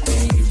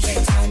 and you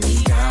can't tie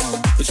me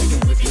down, but you can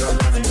whip your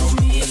loving on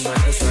me.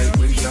 That's right,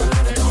 whip your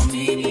loving on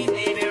me.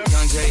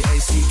 Young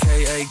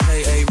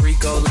J-A-C-K-A-K-A,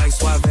 Rico like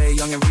Suave,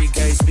 young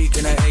Enrique,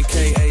 speaking of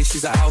AKA.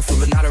 She's an alpha,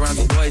 but not around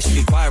your boy. She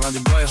be quiet around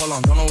your boy. Hold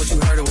on, don't know what you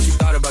heard or what you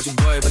thought about your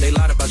boy, but they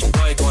lied about your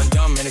boy. Going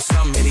dumb and it's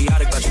something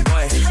idiotic about your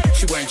boy.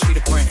 She wearing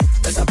cheetah print.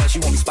 That's how bad she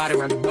won't be spotted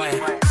around your boy.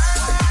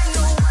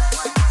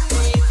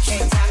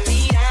 Can't tie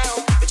me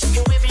down, but you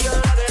can whip your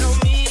loving on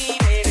me,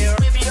 baby.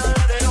 Whip your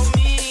loving on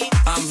me.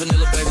 I'm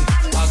vanilla, baby.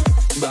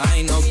 But I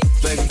ain't no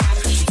baby.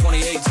 She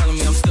 28, telling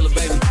me I'm still a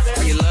baby.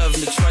 I get love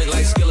in Detroit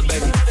like Skilla,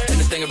 baby. And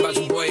the thing about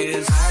your boy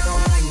is I don't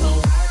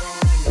know,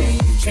 and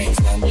you can't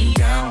tie me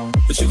down,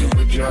 but you can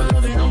whip your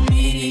loving on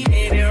me,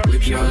 baby.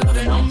 Whip your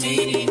loving on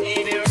me.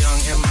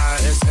 Young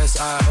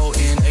M-I-S-S-I-O-N-A-R-Y.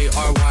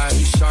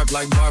 You sharp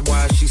like barbed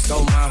wire. She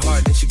stole my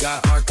heart, then she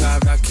got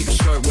archived. I keep it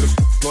short with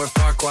a Lord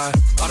Farquaad.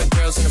 All the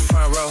girls in the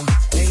front row,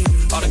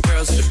 all the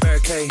girls at the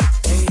barricade,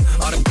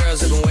 all the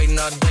girls have been waiting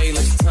all day.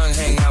 Let your tongue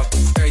hang out,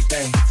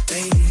 everything.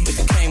 If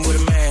you came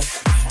with a man,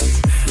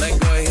 let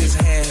go of his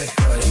hand.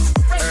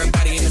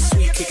 Everybody in the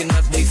suite kicking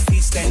up their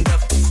feet, stand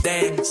up,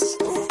 dance.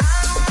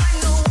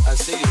 I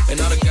see you. And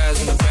all the guys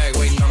in the back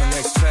waiting on the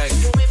next track.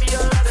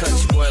 Cut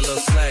your boy a little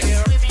slack.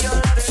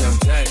 Young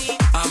Jack.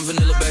 I'm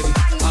vanilla, baby.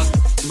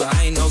 But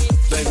I ain't no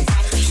baby.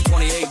 She's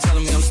 28,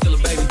 telling me I'm still a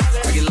baby.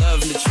 I get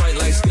love in Detroit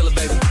like Skilla,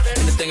 baby.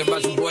 And the thing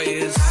about your boy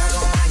is I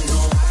don't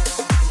know,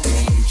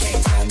 and you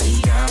can't tie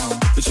me down,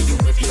 but you can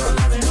whip your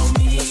loving on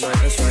me.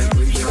 That's right,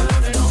 whip your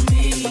loving on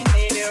me.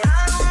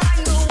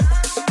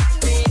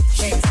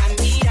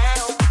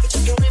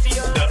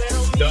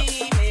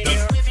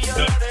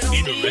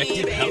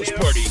 Interactive House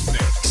Party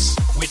Mix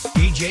with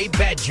DJ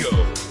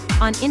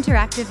BadJoe on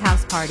Interactive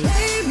House Party.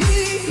 Baby,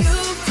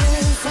 you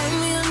can find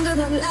me under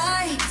the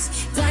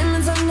lights,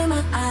 diamonds under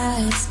my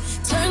eyes.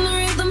 Turn the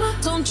rhythm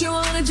up, don't you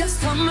wanna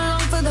just come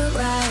along for the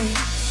ride?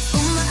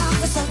 Oh, my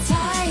outfit's so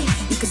tight,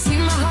 you can see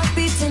my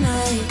heartbeat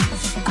tonight.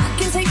 I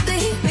can take the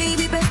heat,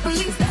 baby, best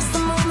believe that's the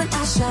moment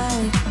I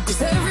shine.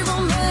 Cause every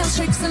romance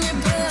shakes in your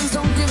bands,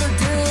 don't give a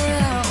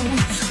damn.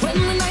 When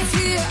the night's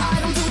here, I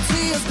don't do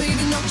tears,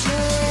 baby, no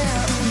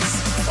chance.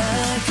 I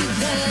could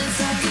dance,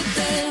 I could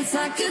dance,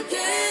 I could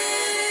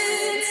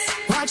dance.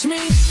 Watch me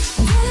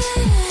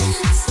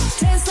dance,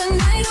 dance the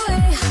night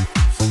away.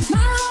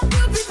 My heart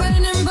could be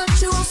burning, but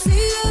you won't see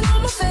it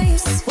on my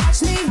face.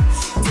 Watch me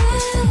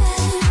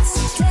dance,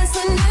 dance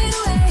the night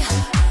away.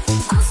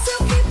 I'll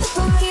still keep the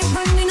party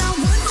burning, I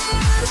won't go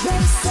out of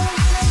place.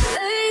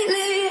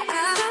 Lately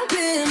I've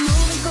been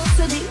moving close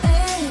to the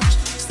edge,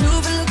 still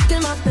been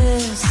looking my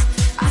best.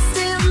 I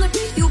stay on the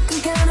beat, you can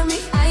count on me,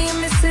 I ain't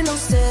missing no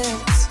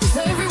steps. Cause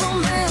every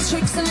romance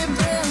shakes in your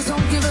bands,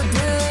 don't give a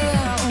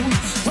damn.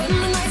 When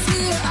the night's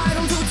here, I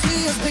don't do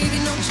tears, baby,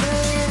 no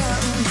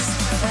chance.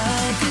 I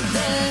could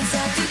dance, I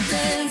could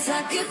dance,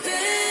 I could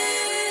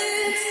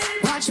dance.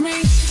 Watch me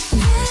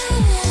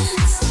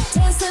dance,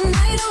 dance the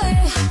night away.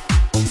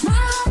 My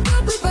heart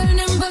could be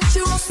burning, but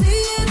you won't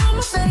see it on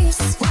my face.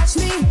 Watch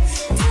me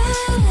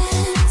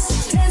dance,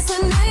 dance the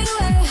night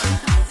away.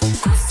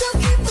 I'll still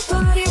keep the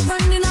party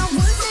running, I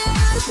won't get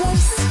out of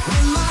place.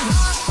 When my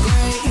heart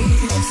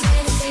breaks,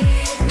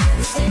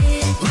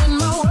 when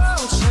my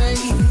world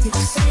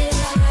shakes,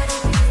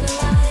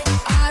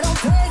 I don't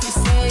play it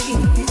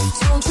safe.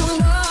 Don't you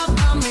know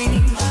about me?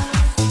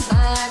 I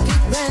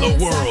could dance. The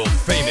world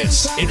famous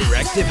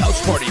Interactive House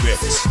Party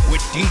Mix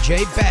with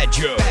DJ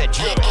BadJoe.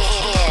 In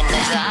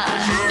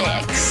the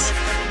mix.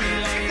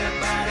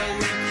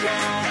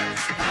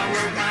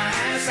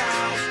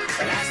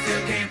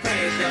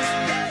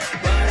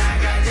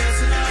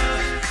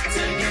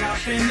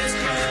 In this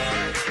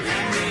club,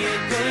 have me a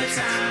good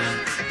time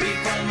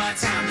before my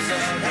time is up.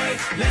 Hey,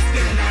 let's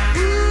get it now.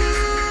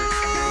 Ooh,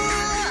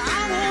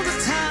 I want the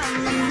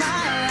time of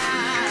my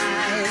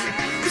life.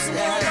 It's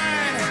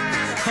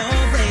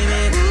oh,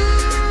 baby. Ooh,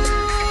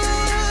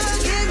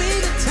 give me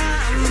the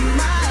time of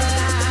my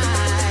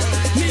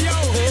life. Yo,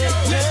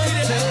 let's get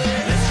it up.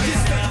 Let's get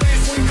the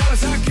best $20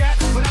 I got,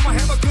 but I'ma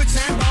have a good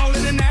time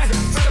balling in that.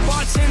 For the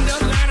bartender,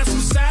 line up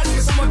some sides,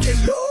 cause I'ma get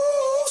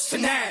loose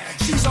tonight.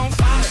 She's on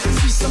fire,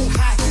 she's so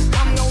hot,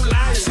 I'm no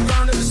liar, she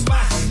burned to the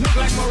spot. Look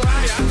like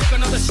Mariah, I took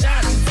another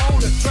shot.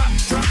 Hold it, drop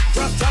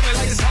it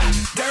like it's hot.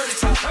 Dirty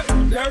talk,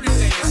 dirty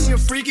dance. She a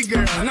freaky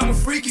girl, and I'm a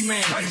freaky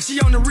man. She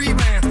on the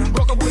rebound,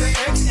 broke up with an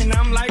ex, and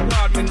I'm like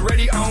Rodman,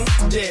 ready on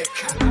deck.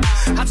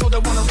 I told her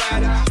wanna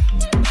ride out.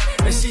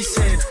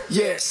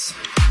 Yes,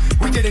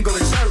 we didn't go to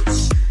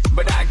church,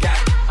 but I got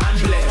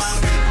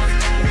blessed.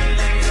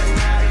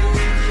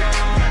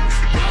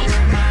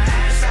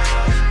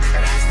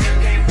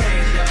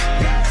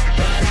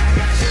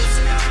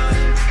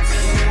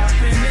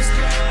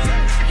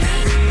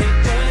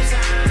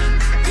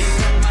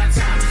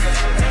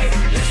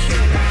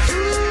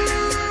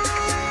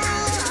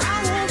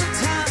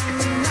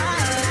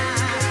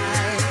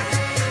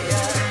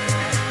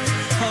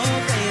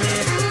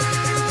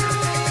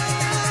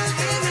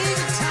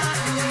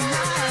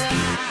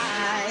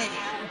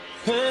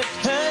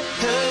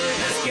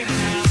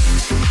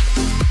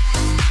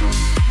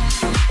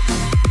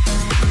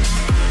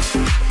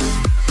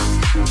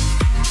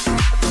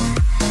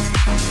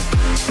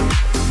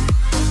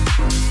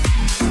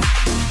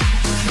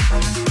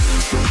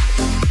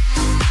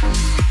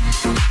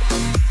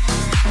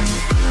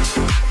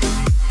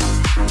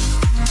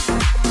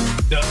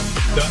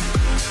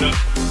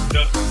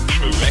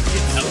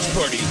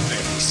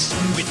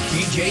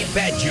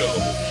 BadJoe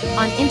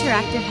on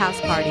Interactive House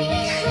Party.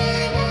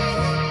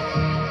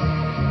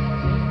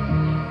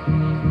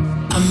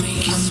 I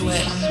make you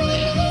sweat.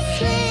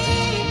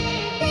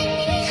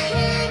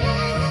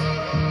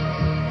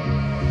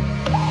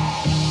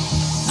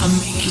 I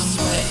make you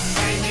sweat.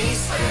 Make me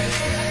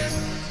sweat.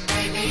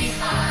 Make me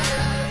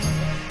hotter.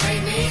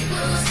 Make me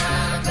lose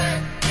my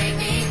breath. Make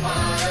me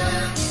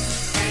water.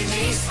 Make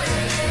me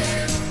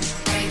sweat.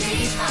 Make me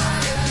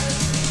hotter.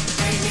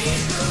 Make me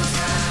lose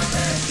my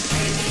breath.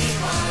 Make me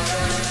water.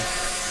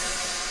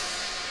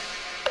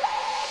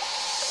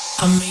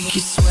 I make you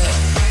sweat.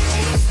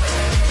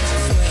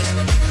 Sweat.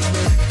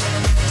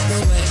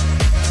 Sweat.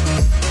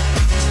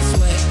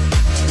 Sweat.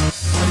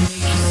 I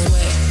make you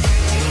sweat.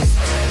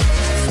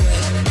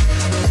 Sweat.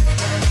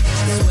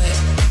 Sweat.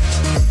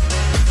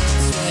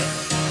 Sweat.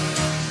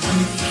 I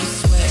make you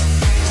sweat.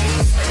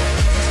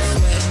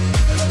 Sweat.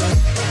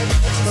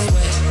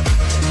 Sweat.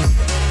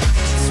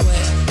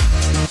 Sweat.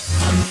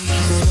 I make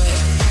you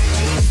sweat.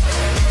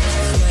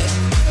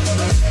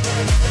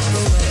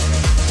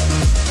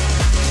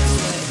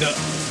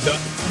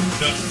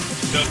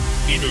 The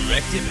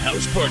Interactive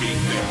House Party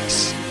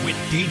Mix with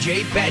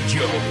DJ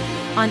BadJoe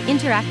on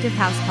Interactive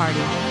House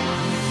Party.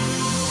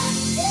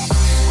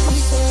 He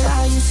said,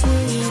 are you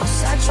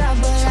serious? I try,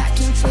 but I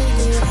can't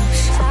figure it out.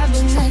 I've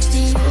been next to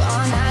you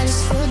all night, I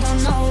still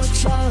don't know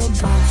what you're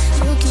about.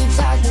 You keep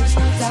talking,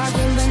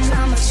 but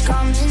not much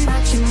coming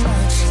out your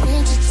mouth.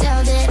 Can't you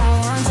tell that I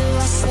want you?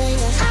 I say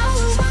that I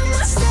will by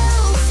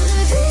myself for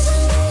the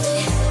reason, baby.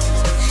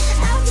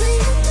 I'll play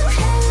it through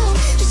hell,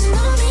 just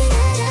know me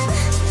better.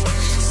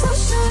 So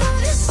shut up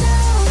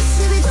yourself,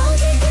 baby, don't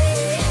get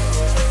greedy.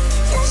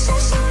 That's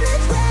just on the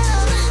ground.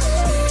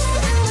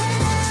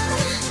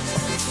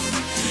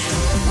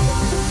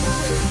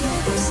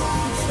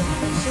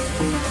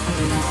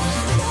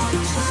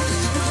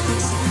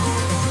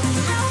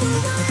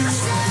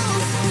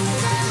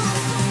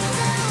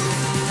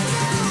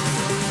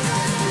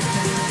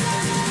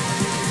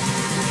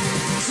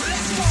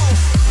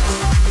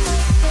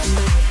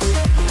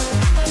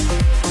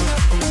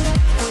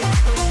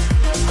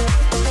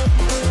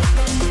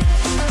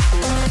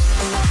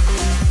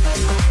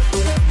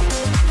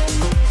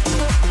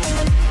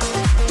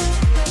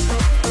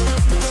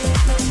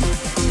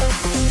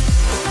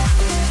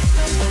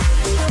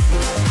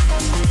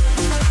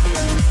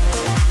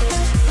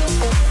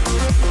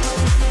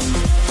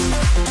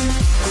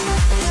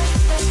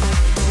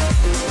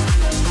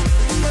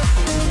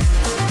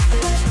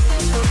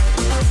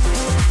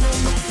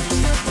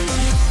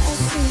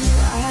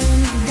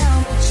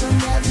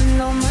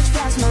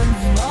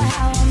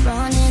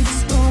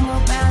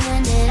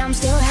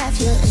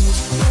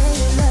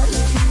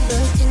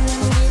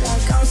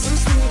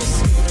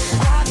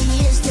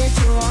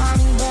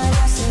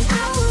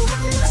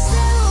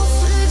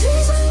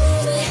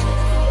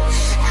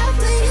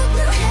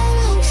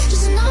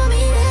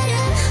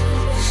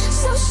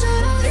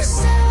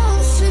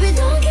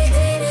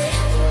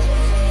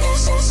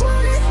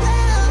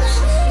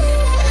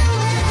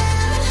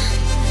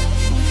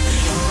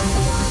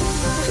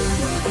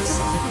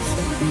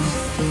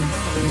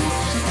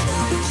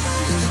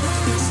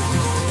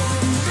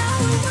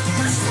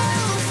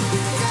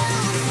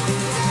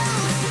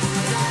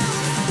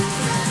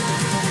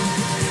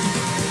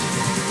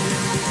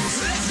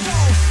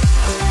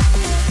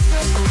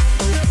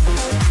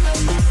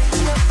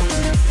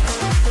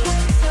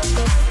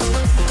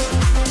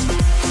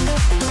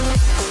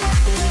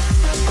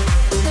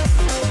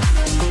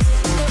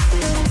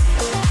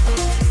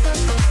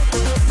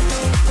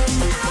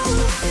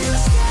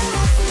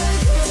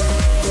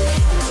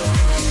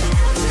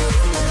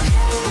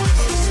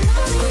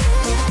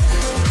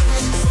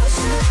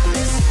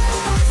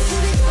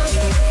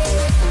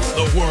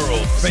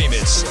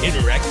 Famous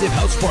Interactive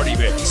House Party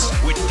Mix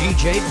with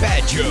DJ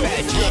BadJoe.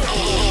 In the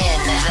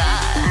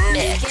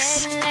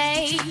mix.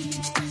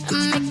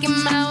 I'm making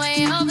my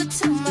way over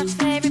to my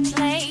favorite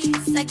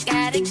place. I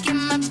gotta get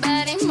my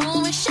body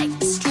moving, shake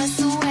the stress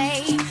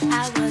away.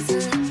 I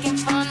wasn't looking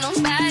for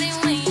nobody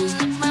when you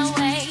look my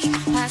way.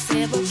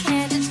 Possible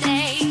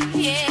candidate,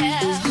 yeah.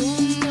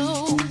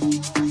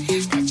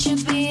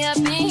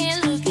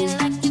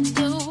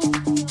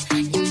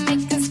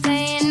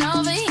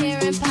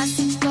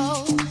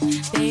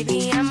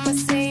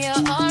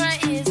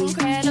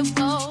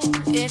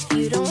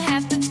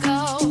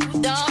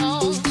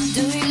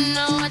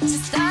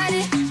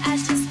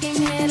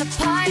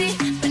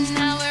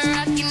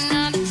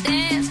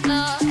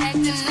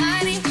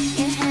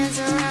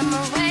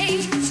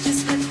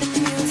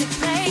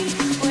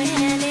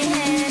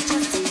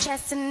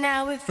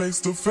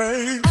 taste of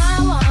fame. I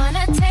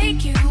wanna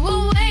take you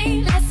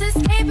away. Let's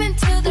escape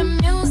into the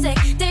music.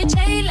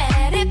 DJ,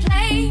 let it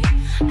play.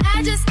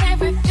 I just can't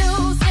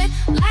refuse it.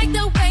 Like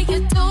the way you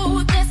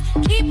do this.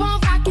 Keep on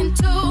rocking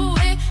to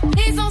it.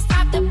 Please don't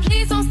stop the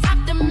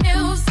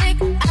music.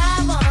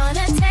 I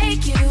wanna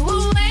take you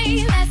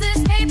away. Let's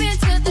escape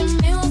into the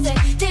music.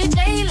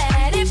 DJ,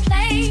 let it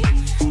play.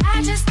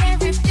 I just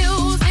can't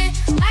refuse it.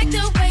 Like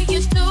the way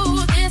you do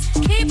this.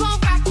 Keep on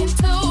rocking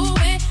to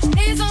it.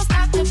 Please don't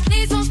stop the music.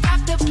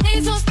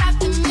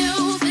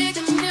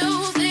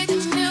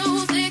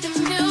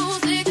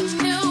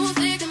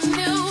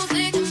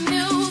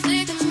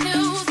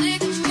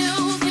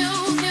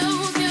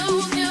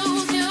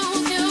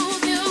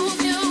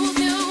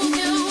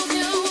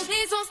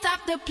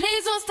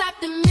 Please don't stop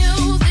the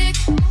music.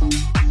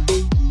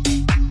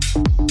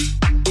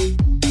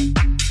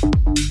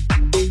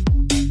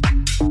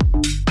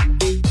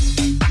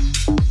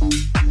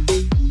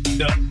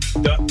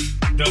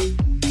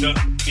 The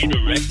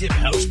Interactive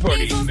House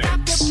Party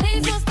Mix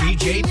with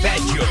DJ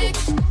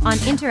BadJoe on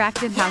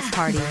Interactive House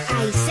Party.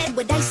 I said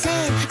what I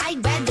said.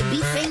 I'd rather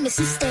be famous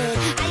instead.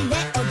 I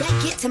let all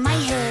that get to my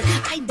head.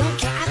 I don't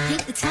care. I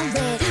paint the town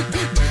red.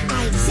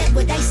 I said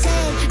what I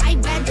said.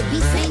 I'd rather be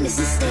famous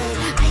instead.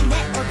 I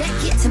let all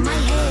that get to my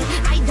head.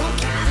 I don't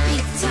care. I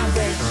paint the town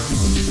red.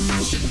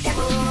 She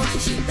devil,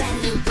 she bad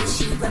little bitch,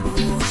 she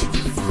rebel, she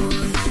beautiful.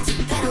 She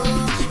pedal,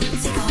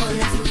 take a whole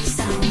lot of me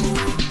settle.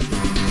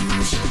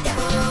 She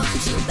devil,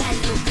 she bad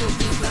little bitch,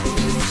 she rebel,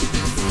 she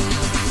beautiful.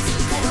 She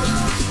pedal,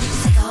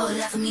 take a whole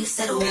lot of me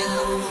settle.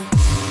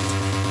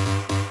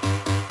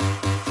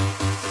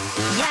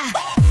 Yeah.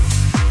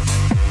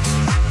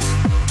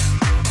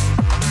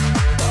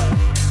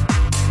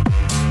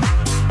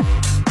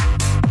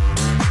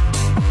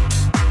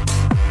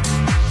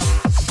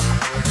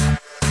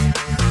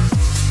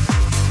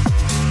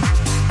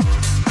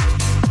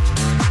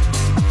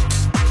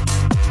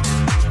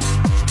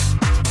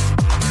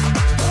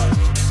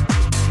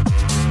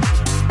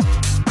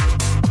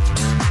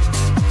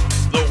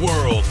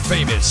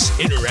 Famous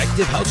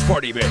Interactive House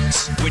Party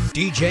Mix with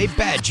DJ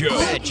BadJoe.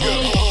 In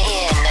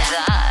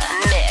the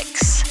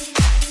mix.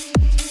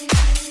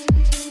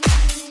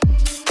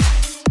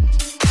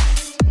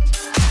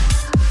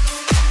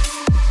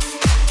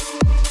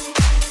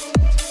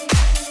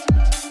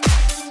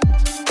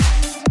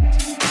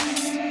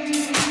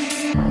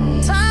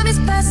 Time is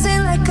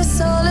passing like a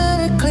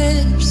solar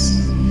eclipse.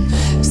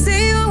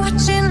 See you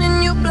watching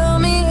and you blow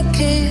me a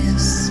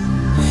kiss.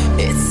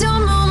 It's your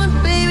moment,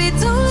 baby,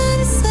 don't let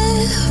it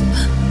slip.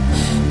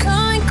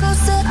 Coming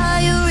closer,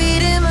 are you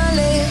reading my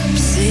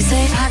lips? They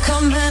say I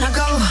come and I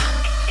go.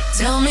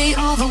 Tell me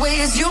all the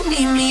ways you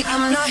need me,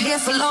 I'm not here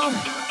for long.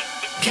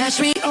 Catch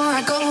me or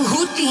I go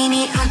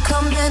Houdini, I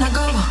come and I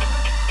go.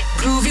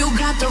 Prove you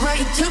got the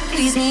right to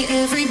please me,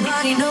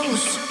 everybody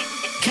knows.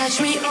 Catch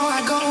me or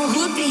I go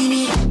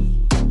Houdini.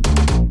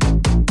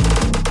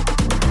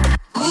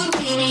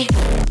 Houdini.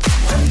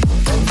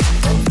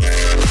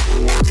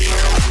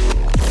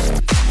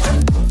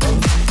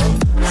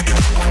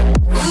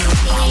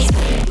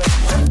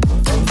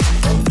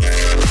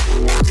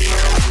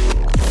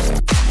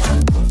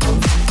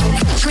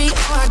 Catch me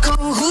or I go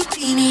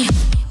Houdini.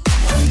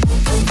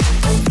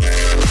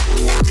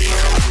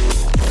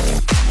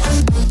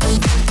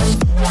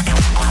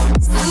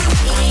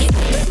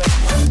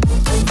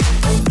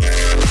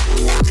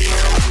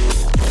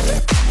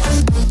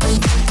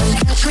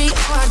 Catch me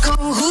or I go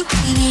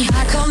Houdini.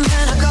 I come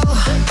and I go.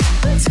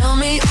 Tell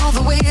me all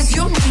the ways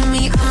you need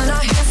me, I'm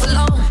not here for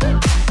long.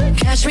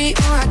 Catch me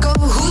or I go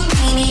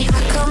Houdini.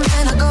 I come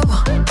and I go.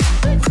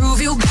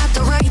 Prove you got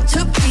the right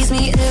to please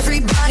me,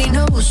 everybody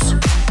knows.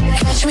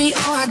 Catch me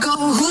or I go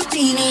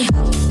Houdini.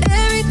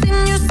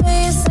 Everything you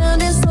say is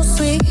sounding so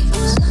sweet,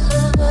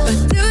 but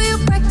do you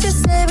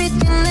practice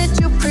everything that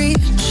you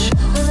preach?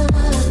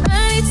 I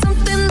need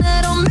something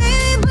that'll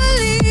make me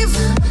believe.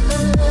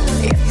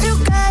 If you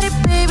got it,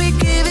 baby,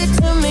 give it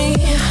to me.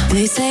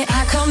 They say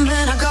I come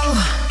and I go.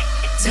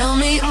 Tell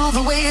me all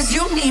the ways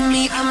you need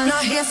me, I'm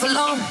not here for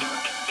long.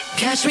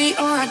 Catch me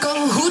or I go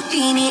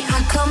Houdini.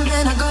 I come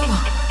and I go.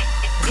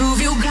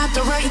 Prove you got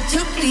the right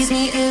to please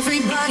me,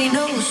 everybody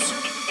knows.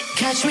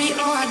 Catch me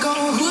or I go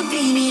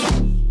Houdini.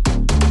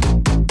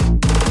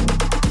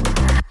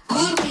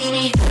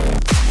 Houdini.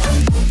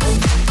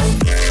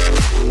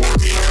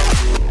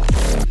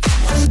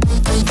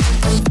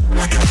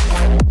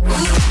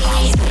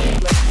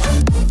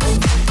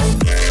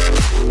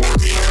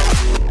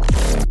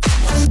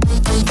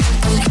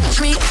 Catch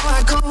me or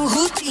I go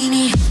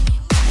Houdini.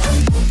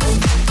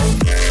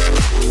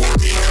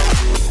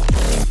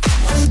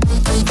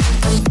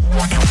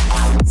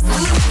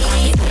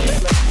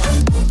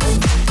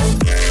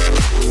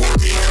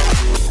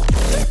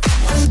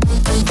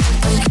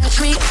 Catch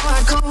me or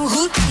I go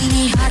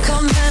Houdini. I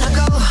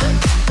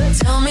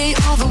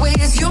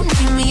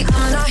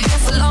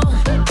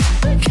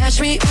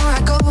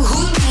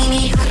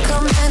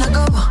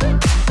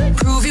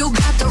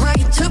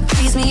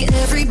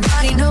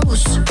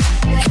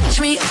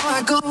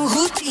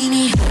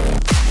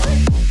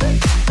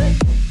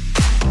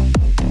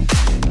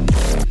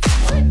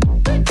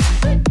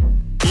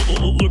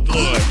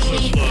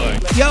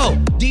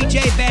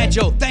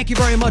you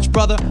very much,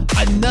 brother.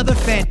 Another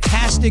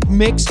fantastic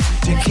mix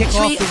to kick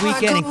off the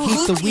weekend and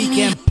keep the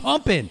weekend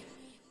pumping.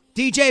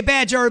 DJ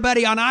BadJoe,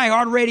 everybody, on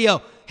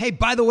iHeartRadio. Hey,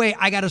 by the way,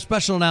 I got a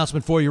special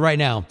announcement for you right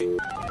now.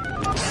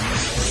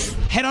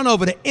 Head on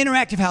over to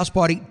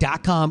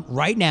interactivehouseparty.com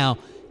right now.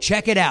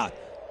 Check it out.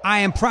 I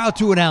am proud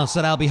to announce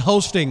that I'll be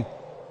hosting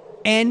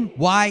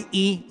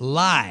NYE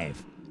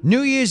Live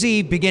New Year's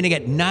Eve beginning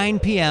at 9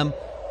 p.m.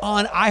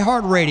 on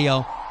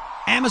iHeartRadio,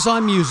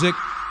 Amazon Music,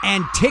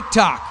 and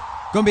TikTok.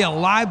 Going to be a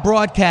live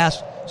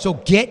broadcast, so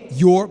get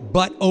your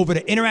butt over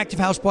to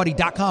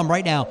interactivehouseparty.com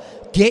right now.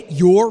 Get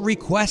your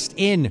request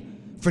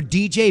in for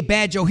DJ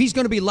BadJoe. He's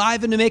going to be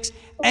live in the mix.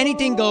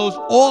 Anything goes,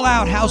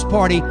 all-out house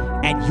party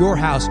at your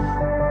house.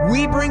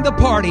 We bring the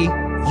party,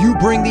 you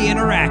bring the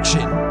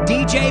interaction.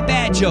 DJ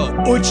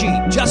BadJoe,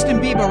 eutche, Justin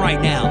Bieber right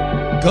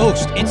now.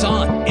 Ghost, it's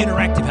on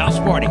Interactive House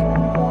Party.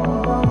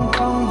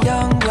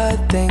 Young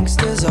blood thinks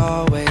there's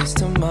always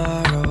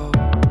tomorrow.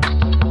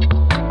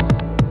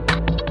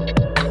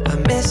 I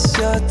miss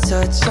your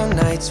touch on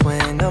nights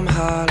when I'm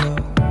hollow.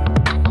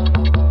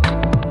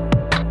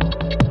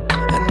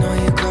 I know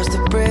you crossed the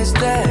bridge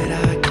that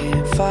I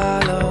can't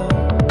follow.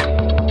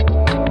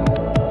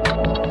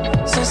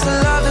 Since the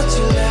love that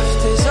you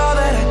left is all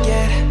that I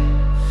get,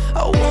 I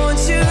want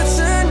you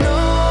to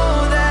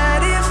know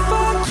that if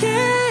I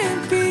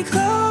can't be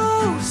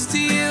close to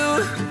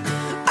you,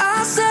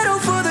 I'll settle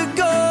for the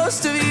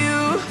ghost of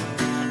you.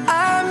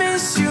 I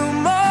miss you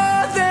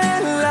more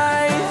than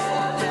life.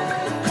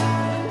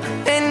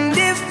 And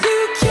if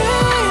you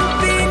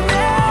can't be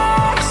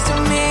next to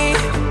me,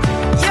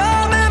 your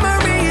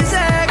memory is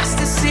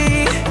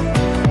ecstasy.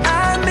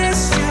 I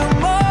miss you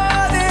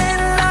more than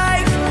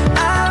life. I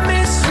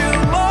miss you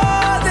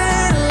more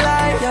than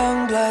life. Young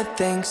blood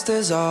thinks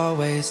there's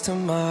always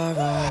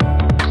tomorrow.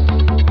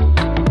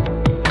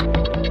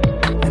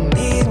 I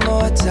need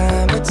more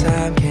time, but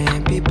time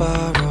can't be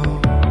borrowed.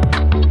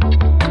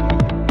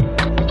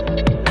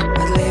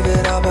 I'd leave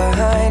it all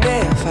behind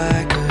if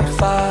I could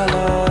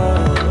follow.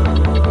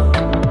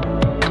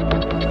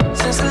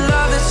 Since the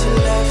love that you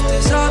left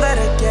is all that I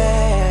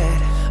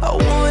get, I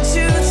want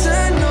you to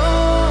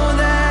know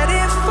that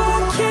if I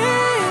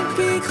can't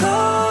be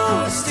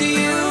close to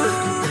you,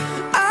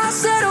 I'll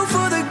settle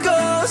for the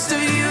ghost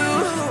of you.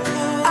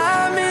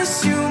 I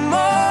miss you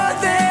more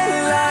than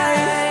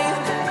life.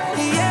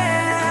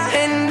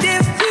 Yeah. And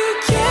if you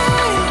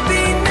can't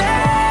be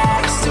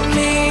next to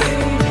me,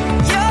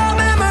 your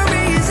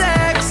memory is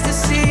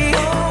ecstasy.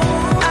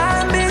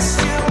 I miss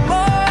you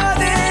more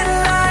than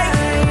life.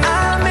 I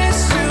miss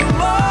you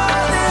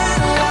more than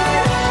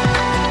life.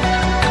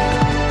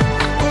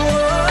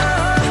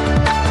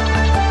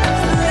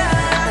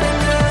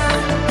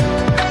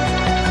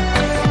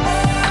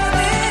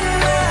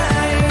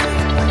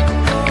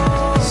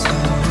 So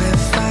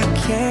if I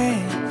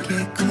can't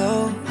get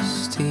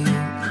close to you,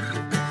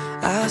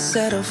 I'll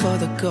settle for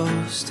the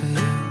ghost of you.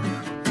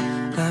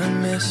 I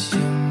miss you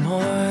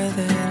more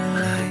than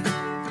life.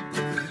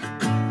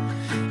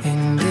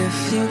 And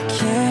if you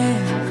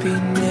can't be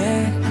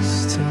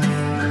next to me,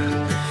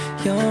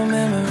 your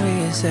memory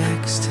is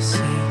ecstasy.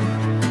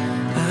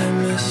 I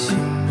miss you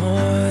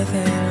more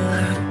than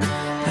life.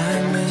 I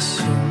miss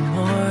you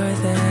more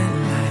than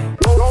life.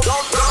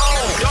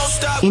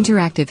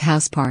 Interactive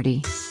House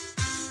Party.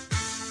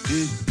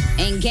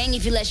 Ain't gang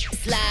if you let shit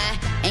slide.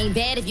 Ain't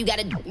bad if you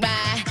gotta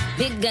ride.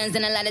 Big guns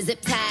and a lot of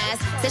zip ties.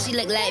 Said she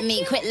look like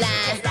me, quit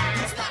lying.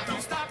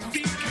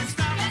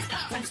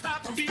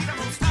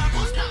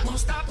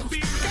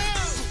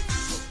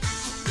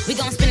 We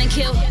gon' spin and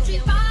kill.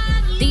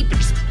 Deep.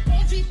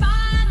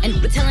 And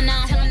we're telling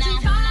now.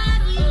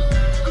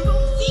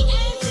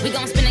 We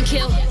gon' spin and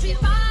kill.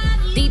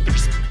 Deep.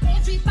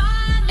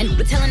 And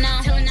we're telling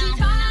now.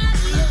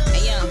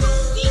 Hey yo.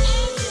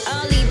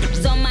 All these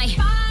bitches on my.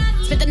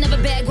 Spent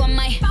another bag on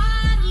my.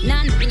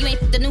 Nah, you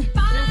ain't the new.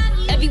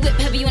 Every whip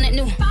heavy on that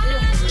new.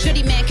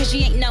 Shorty mad cause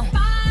she ain't no.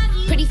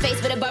 Pretty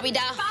face with a Barbie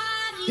doll.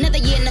 Another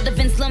year, another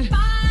Vince Lum.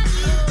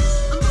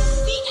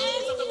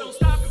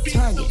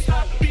 Target.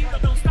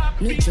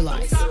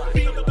 Neutralize.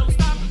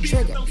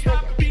 Trigger.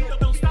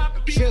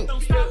 Shoot.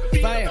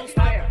 Fire.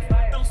 Fire.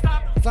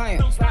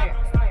 Fire.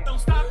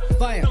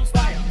 Fire.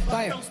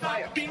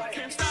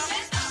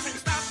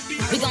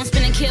 We gon'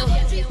 spin and kill.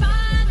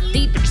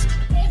 Deep.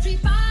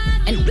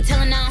 And we're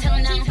telling now.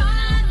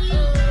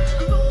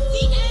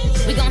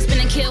 We gon' spin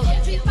and kill.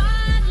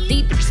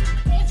 Deep.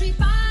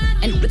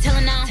 And we're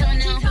telling now.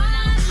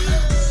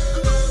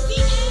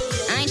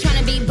 I ain't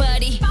tryna be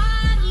buddy.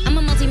 I'm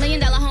a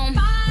multi-million-dollar home.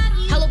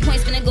 Hollow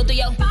points finna go through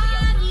yo.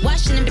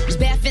 Washing them bitches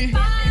bathing.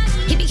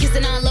 He be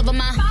kissing all over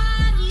my.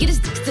 Get his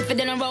dick to fit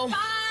in a row.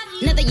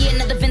 Another year,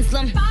 another Vince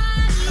Lum.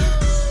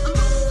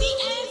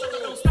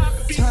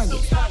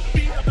 Target.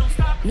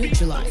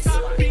 Neutralize.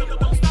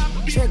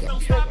 Trigger.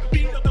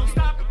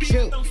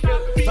 Shoot.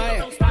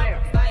 Fire. Fire.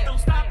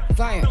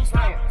 Fire.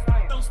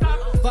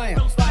 Fire.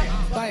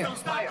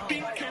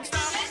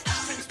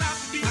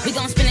 We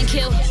gon' spin and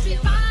kill.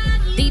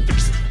 Deep.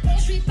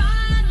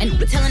 And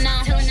we're telling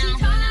now.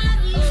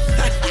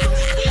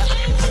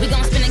 We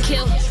gon' spin and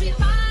kill.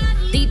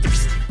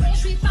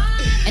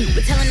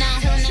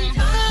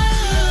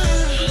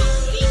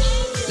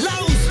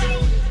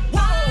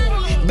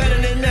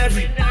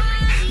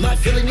 My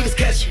Philly niggas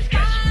catch it.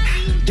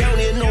 Down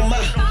here, no my.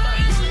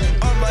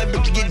 All my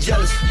bitches get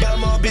jealous. Buy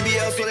them all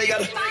BBL, so they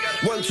gotta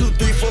 1, 2,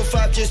 3, 4,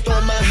 5, just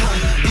on my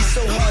high. Be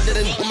so hard that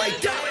I might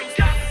die.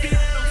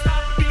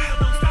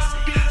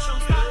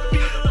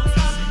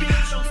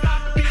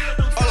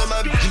 All of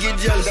my bitches get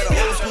jealous. Got an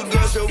old school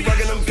girl still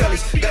rocking them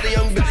bellies. Got a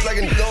young bitch like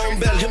a long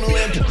belly.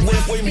 Himalayan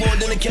worth way more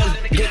than a Kelly.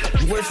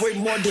 Worth way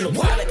more than a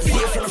wallet. See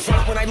it from the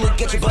front when I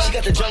look at your butt. She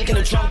got the junk in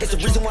the trunk. That's the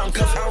reason why I'm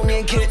cuffed. I don't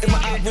even care if my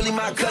eye really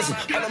my cousin.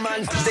 All of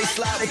mine, they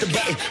slide with the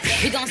button.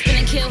 We gon' spin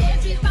and kill.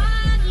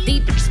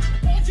 Deep.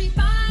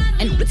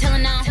 And we're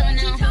telling now.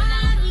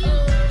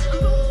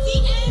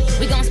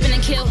 We gon' spin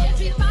and kill.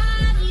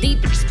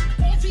 Deep.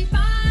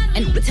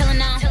 And we're telling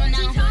now.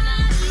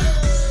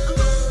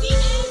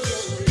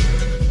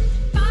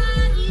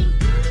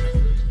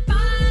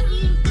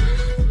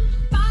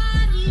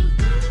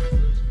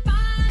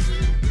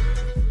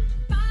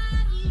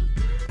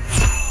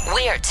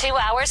 We are 2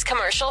 hours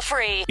commercial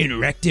free.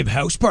 Interactive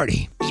House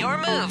Party. Your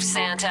move,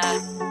 Santa.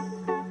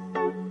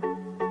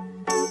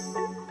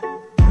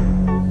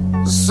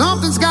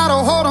 Something's got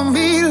a hold on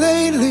me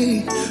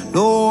lately.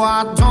 No,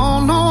 I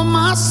don't know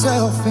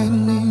myself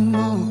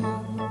anymore.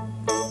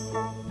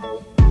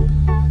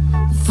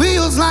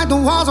 Feels like the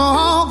walls are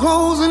all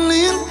closing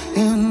in,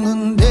 and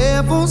the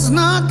devil's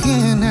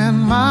knocking at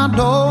my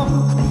door.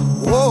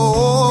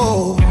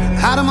 Whoa,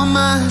 out of my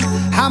mind.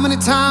 How many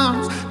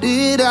times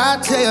did I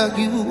tell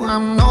you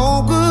I'm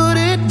no good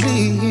at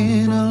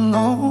being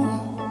alone?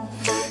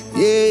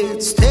 Yeah,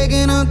 it's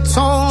taking a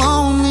toll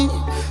on me.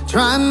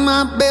 Trying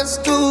my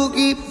best to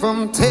keep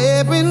from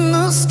tearing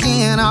the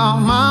skin off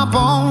my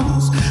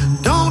bones.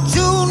 Don't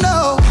you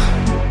know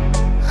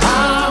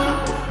I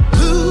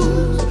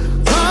lose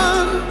control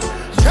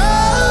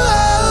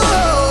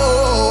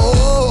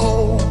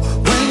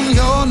when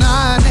you're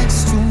not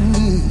next to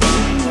me?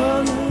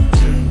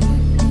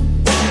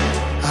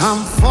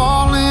 I'm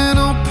falling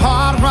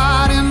apart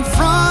right in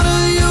front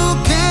of you.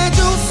 Can't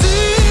you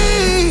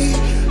see?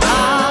 I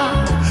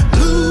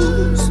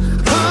lose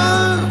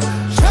control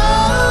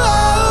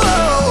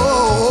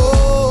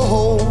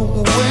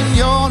when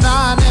you're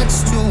not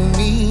next to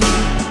me.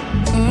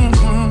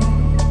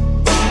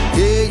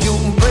 Yeah,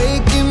 you're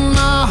breaking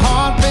my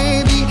heart,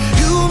 baby.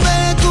 You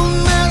make a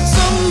mess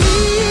of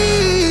me.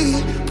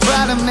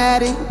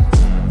 Problematic.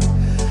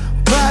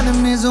 Problem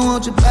is I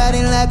want your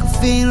body like a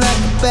fiend, like a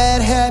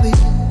bad habit.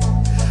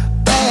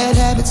 Bad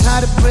habits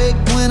hard to break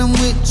when I'm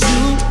with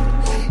you.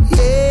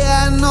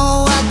 Yeah, I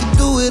know I can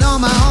do it on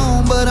my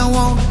own, but I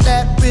want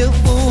that real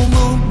full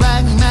moon,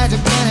 black magic,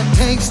 and it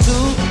takes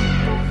two.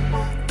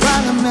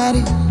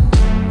 Problematic.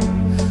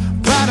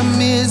 Problem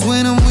is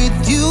when I'm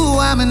with you,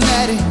 I'm an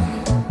addict,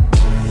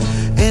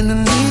 and I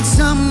need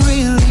some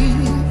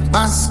relief.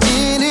 My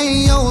skin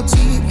and your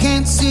teeth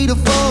can't see the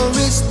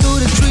forest through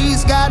the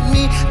trees. Got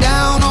me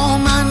down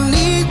on my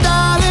knees,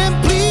 darling,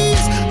 please.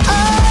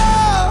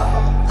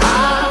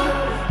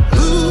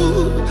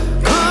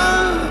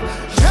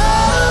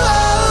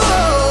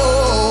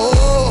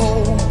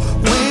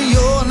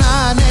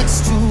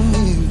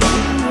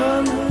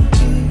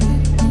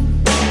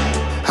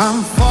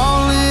 I'm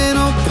falling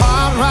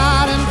apart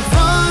right in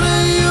front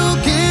of you.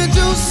 Can't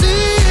you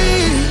see?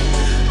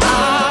 I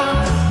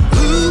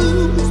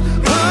lose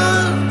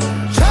control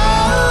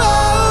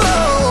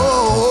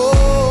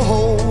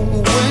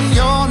when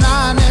you're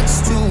not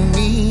next to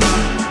me.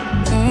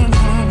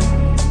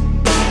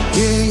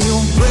 Yeah,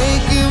 you're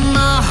breaking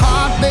my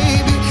heart,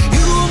 baby.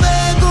 You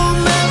make a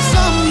mess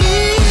of me.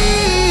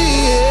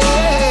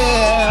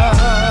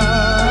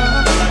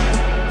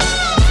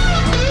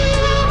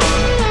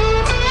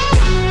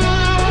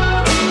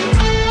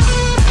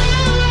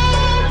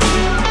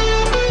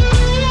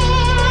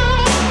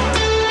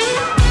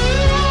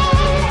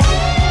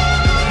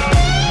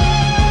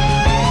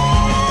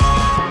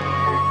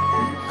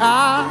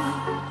 I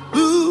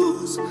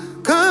lose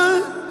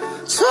control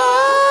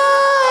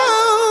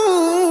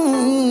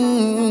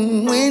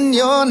when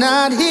you're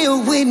not here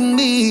with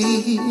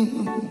me.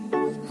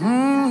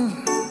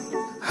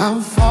 I'm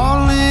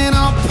falling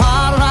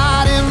apart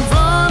right in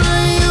front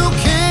of you.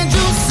 Can't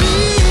you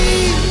see?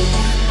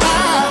 I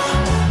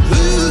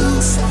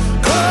lose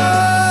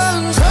control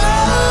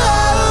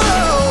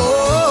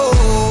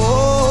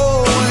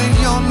when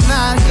you're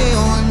not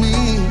here with me.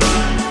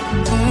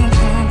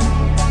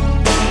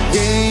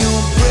 Yeah,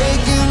 you're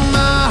breaking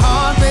my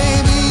heart,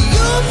 baby.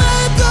 You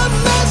make a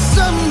mess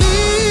of me.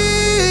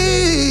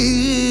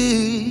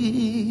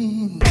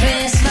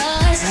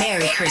 Christmas.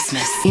 Merry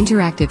Christmas.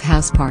 Interactive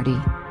House Party.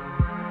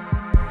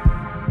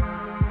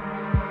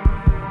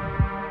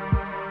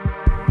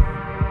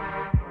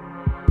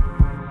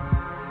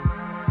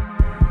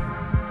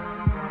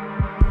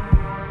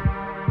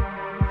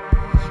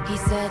 He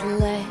said,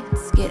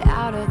 let's get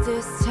out of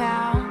this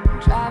town,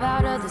 drive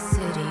out of the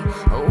city,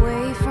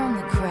 away from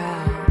the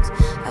crowds.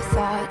 I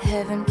thought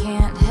heaven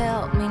can't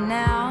help me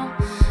now,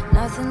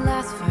 nothing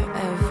lasts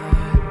forever.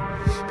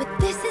 But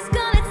this is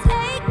gonna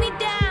take me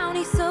down.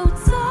 He's so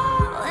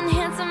tall and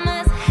handsome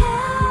as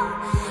hell.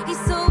 He's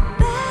so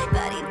bad,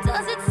 but he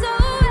does it so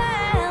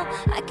well.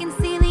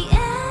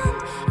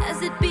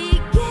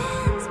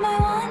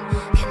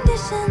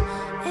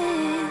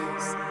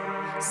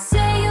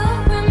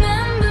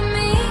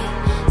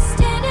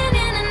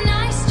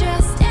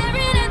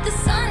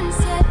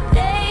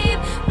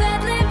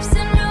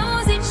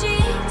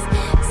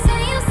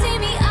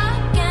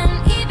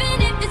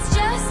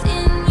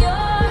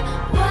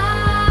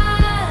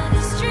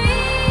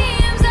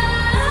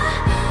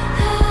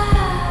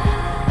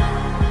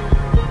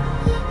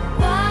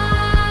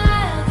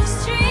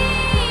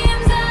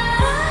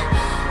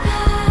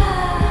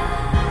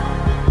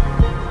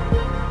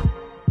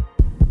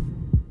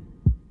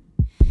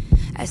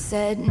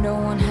 said no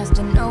one has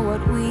to know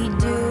what we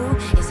do.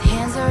 His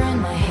hands are in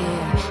my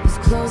hair, his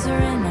clothes are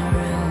in my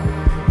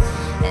room,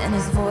 and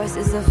his voice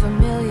is a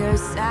familiar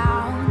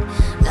sound.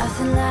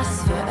 Nothing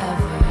lasts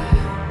forever,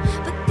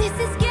 but this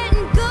is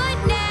getting good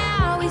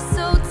now. He's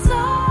so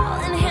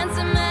tall and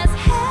handsome as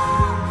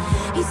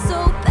hell. He's so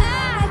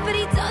bad, but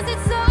he does it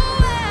so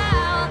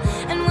well.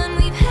 And when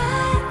we've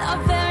had our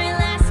very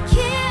last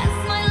kiss,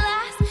 my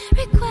last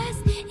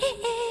request is,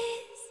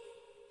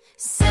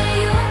 say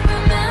you'll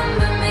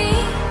remember me,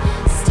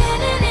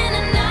 standing in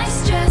a nice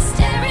dress,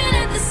 staring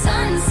at the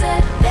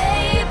sunset,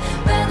 babe.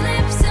 Red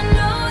lips and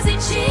rosy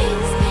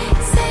cheeks.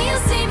 Say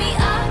you'll see me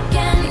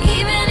again,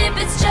 even if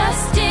it's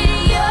just in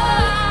your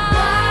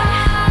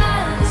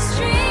wildest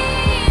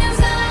dreams.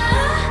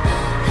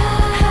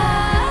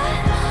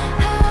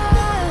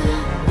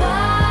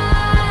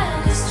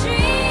 Wildest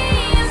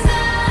dreams.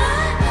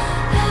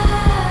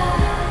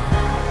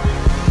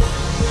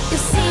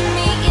 You'll see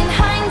me in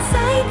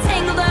hindsight,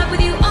 tangled up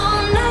with you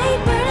all night,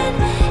 burning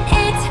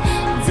it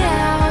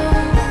down.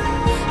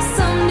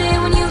 Someday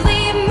when you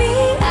leave me,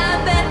 I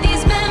bet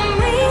these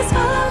memories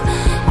follow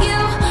you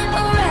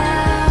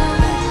around.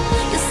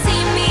 You'll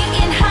see me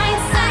in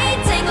hindsight,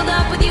 tangled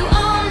up with you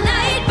all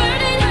night,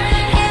 burning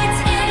it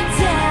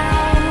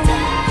down.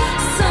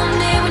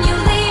 Someday when you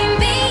leave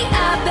me,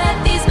 I bet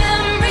these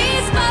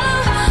memories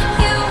follow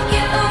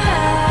you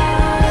around.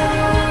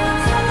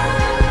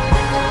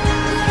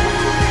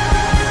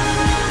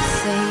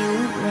 Say you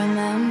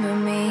remember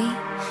me,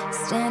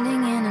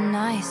 standing in a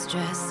nice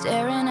dress,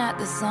 staring at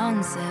the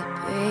sunset,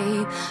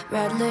 babe.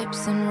 Red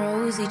lips and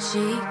rosy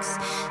cheeks.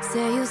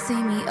 Say you'll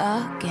see me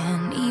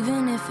again,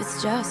 even if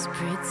it's just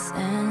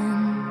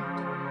pretend.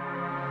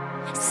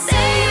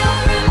 Say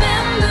you'll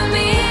remember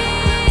me,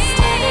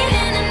 standing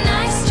in a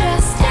nice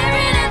dress,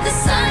 staring at the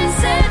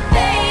sunset,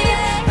 babe.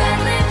 Red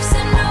lips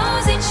and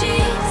rosy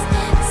cheeks.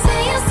 Say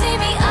you'll see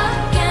me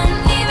again,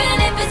 even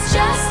if it's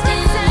just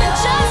pretend.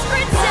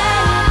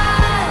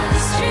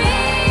 Wildest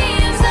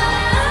dreams.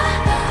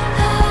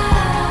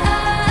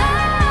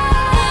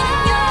 In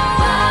your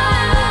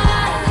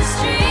wildest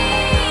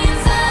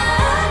dreams.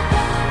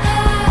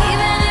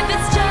 Even if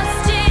it's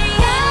just in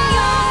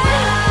your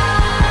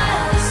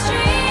wildest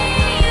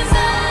dreams.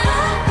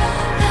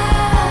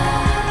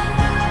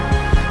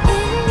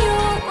 In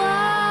your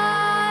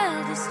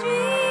wildest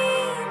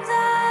dreams.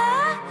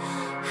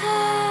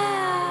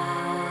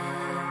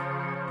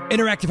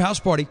 Interactive House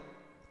Party.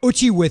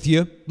 Eutche with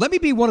you. Let me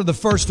be one of the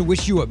first to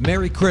wish you a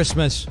Merry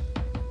Christmas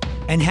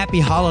and Happy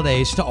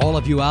Holidays to all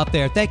of you out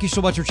there. Thank you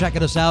so much for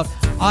checking us out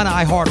on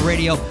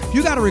iHeartRadio. If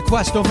you got a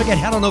request, don't forget,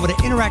 head on over to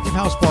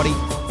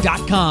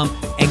interactivehouseparty.com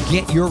and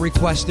get your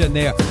request in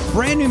there.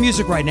 Brand new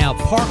music right now,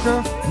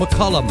 Parker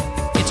McCullum.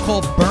 It's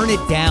called Burn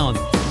It Down.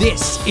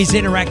 This is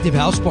Interactive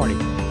House Party.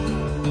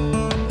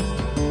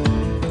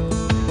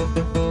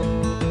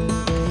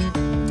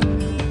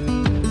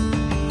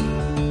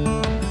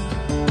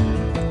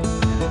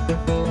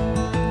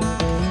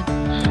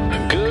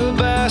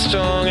 Goodbye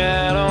strung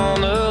out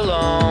on the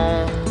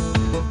lawn.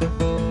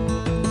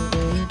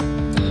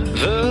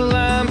 The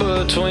line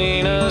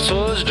between us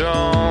was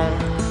drawn.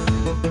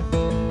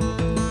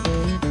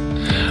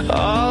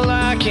 All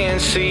I can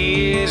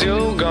see is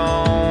you're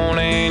gone,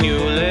 and you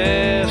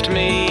left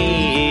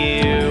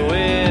me here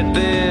with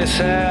this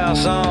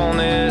house on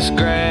this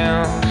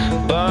ground.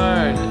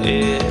 Burn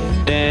it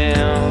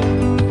down.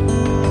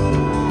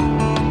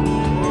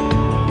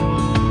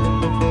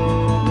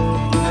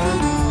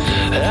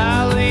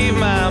 I leave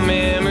my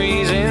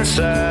memories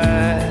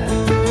inside,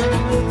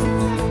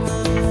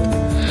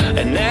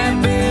 and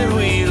that bed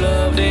we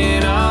loved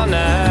in all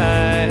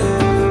night.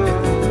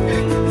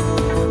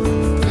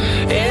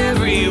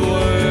 Every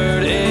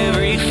word,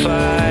 every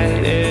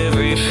fight,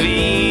 every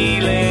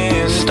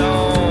feeling,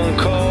 stone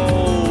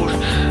cold,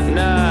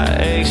 not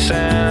a sound.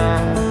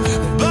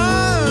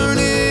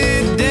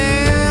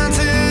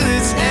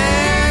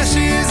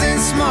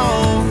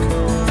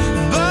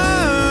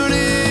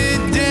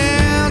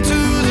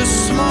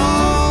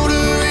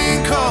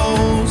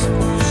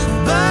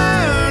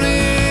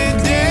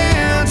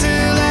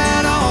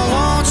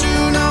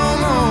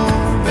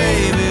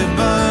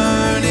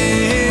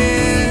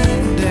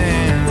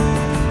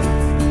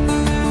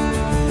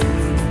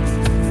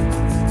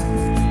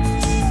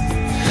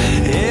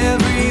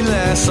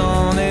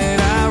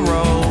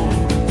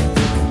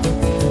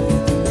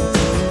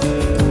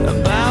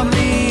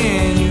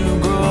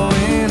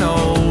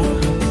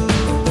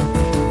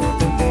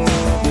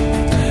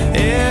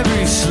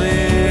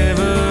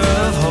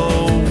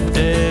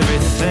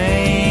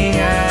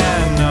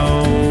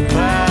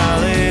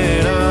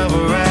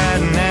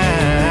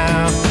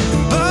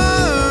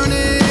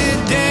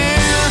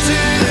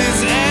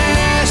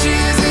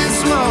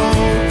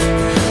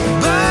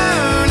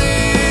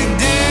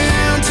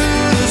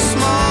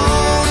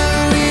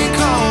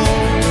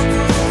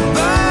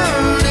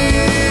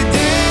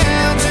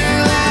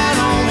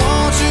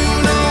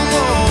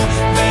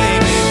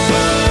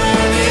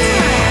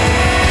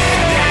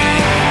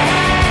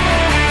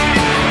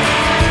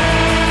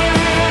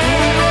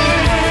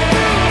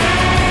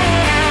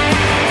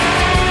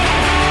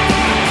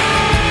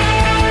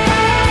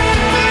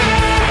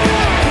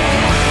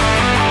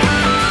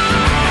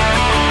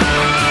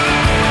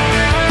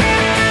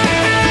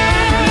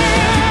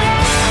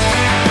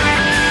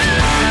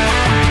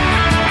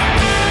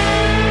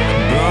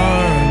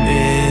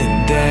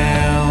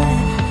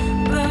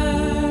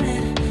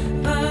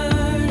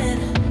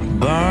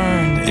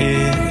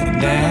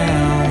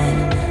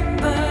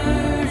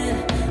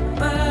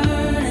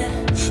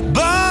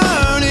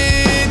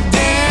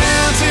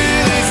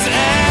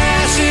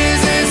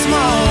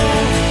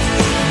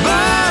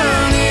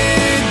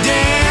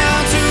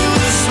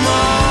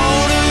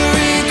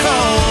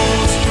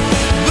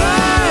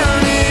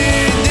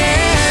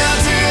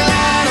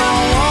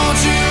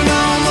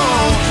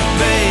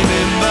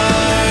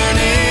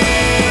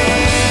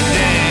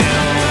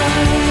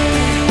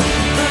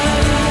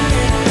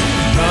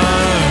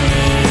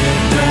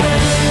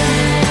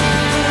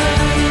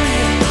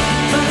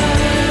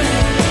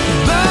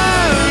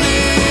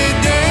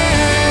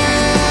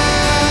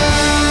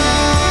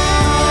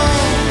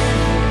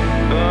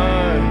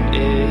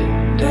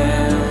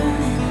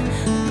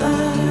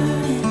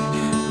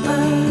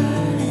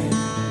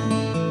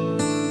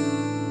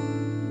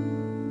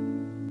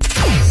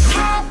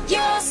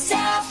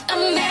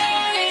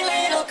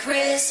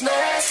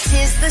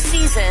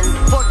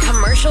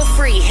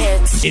 commercial-free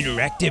hits.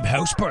 Interactive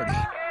House Party.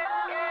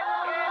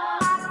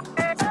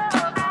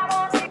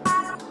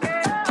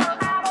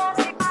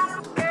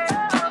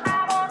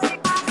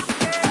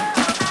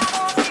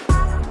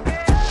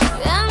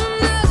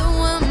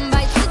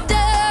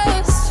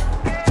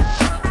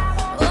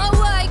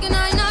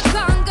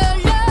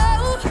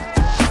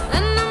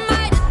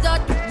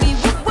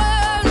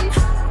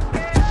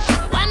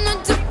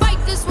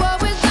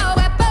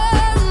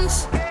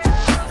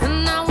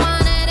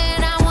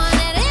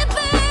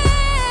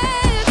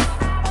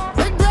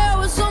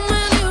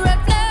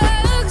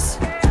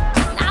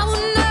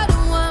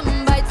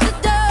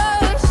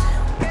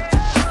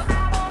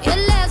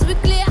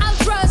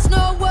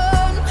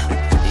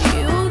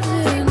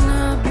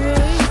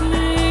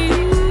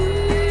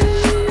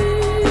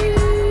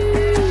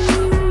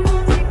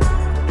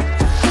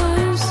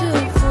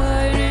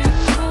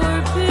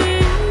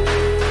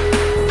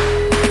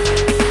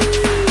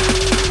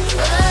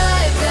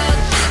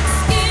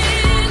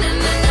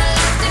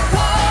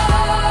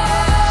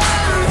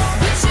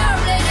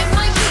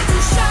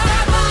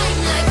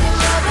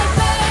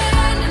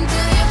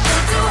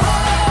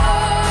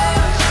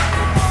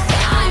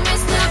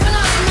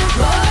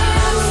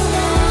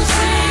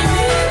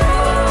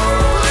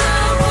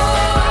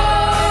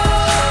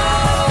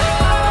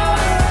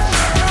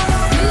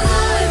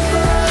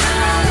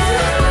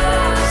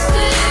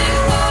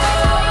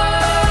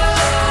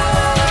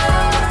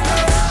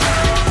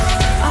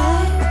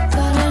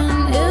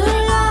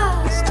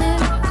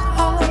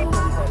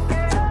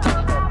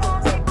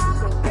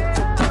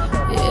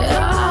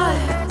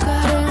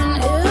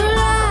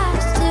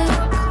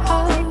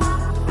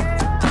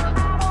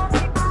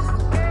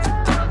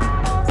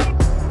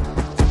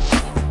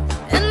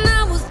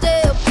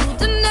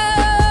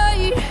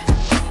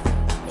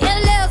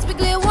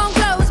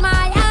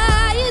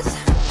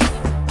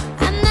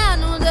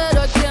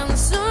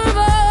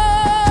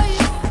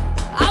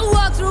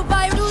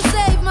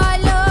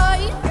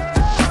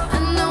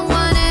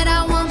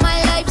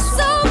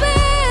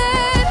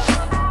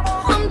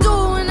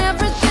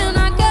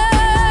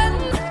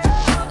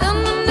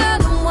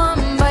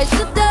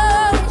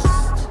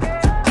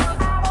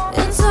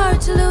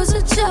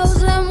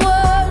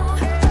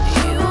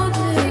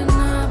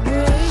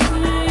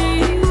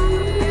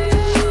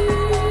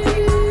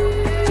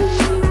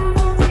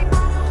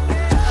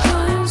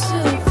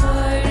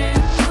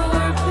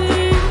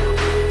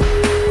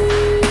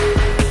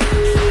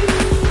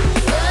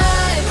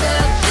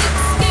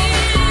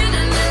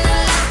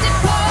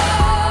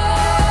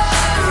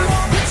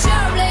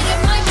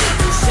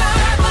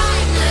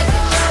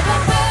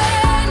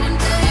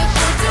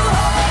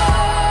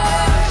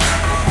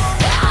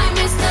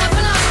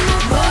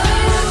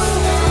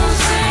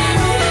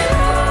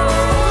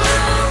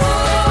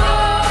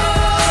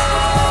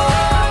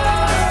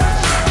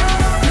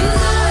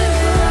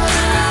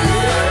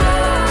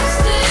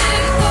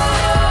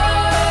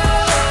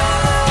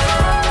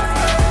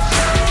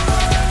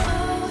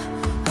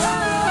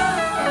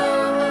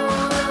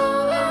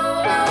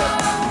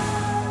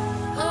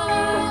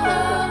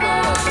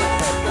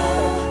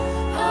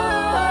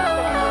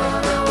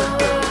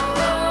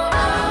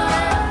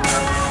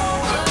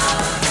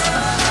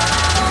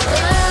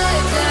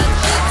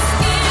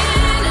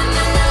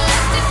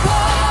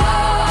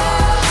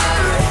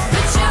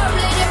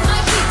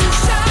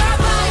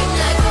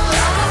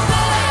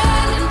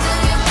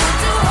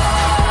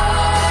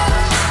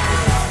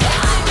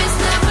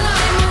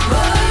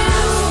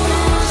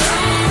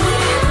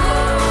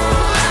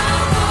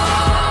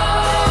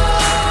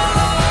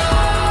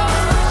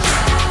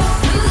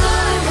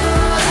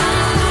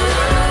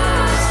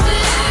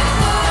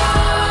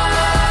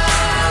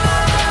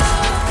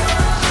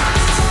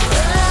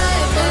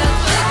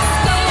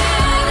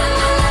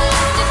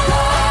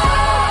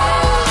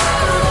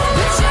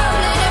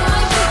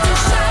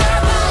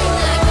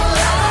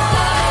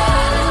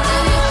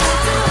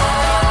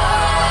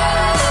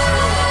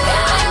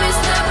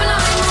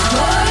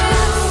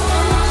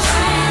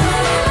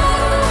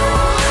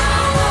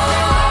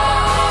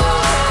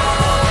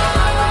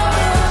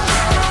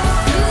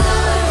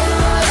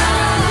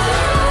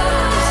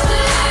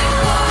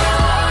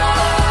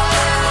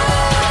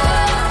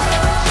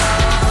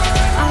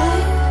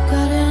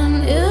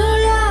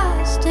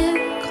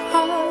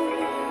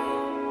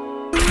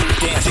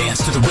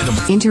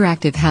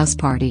 Interactive House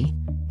Party.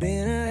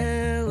 Been a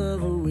hell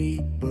of a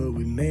week, but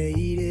we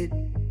made it.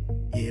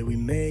 Yeah, we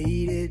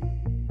made it.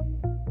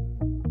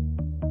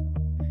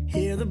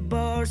 Hear the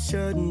bar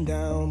shutting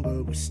down,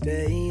 but we're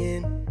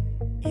staying.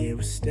 Yeah,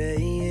 we're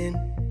staying.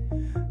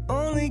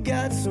 Only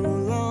got so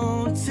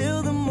long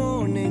till the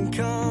morning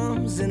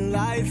comes, and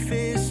life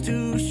is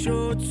too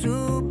short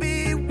to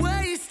be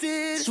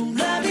wasted. So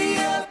light me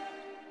up,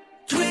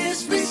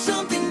 twist me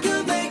something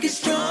good, make it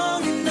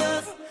strong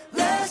enough,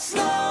 last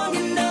long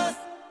enough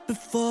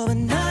before the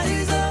night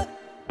is up.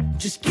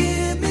 Just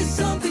give me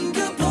something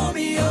good, pour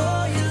me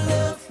all your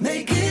love,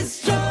 make it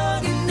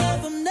strong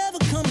enough. I'm never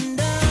coming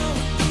down.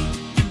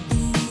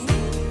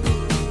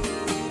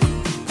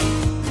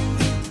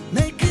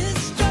 Make it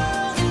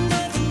strong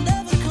enough. I'm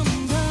never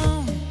coming down.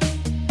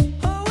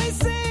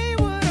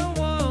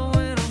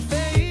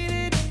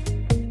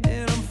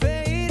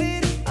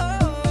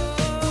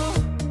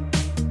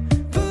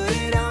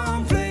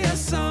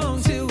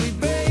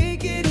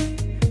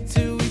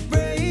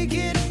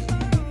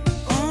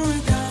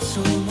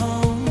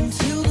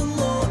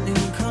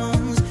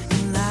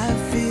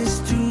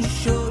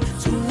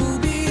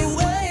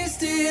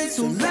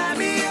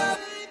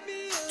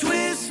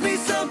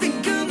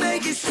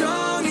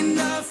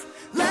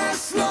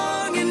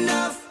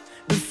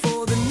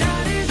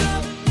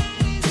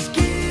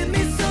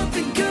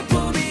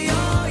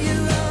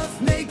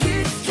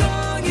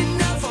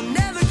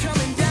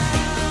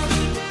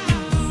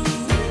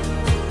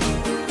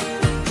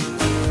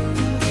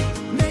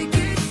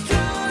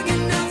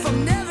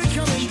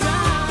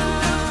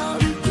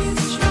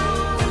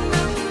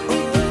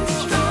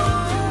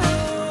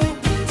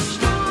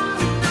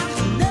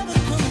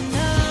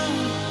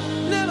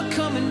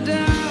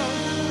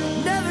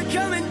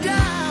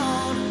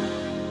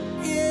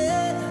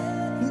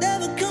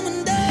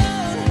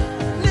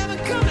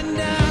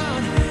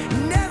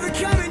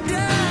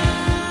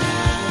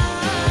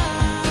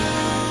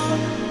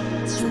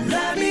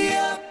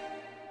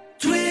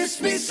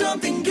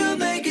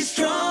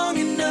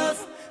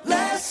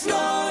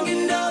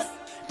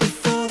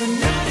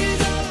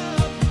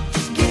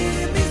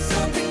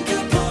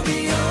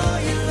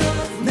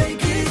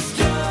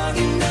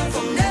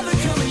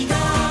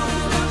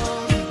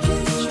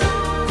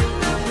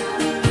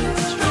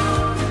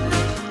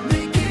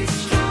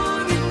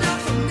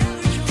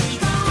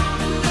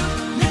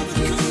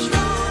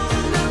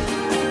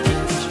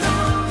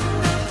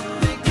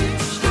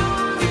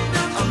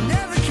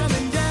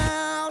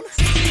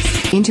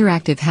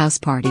 Interactive House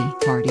Party.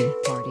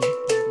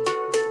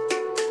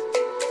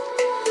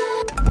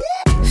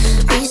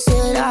 He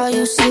said, are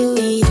you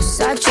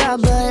serious? I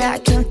tried, but I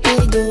can't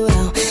figure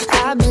out.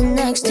 I've been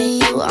next to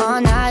you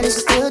all night and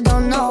still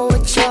don't know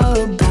what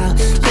you're about.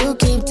 You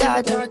keep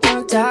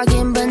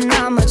talking, but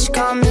not much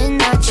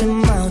coming out your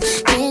mouth.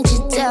 Can't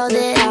you tell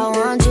that I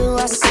want you?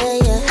 I say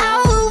it.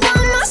 I would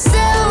want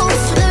myself.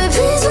 Baby,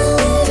 please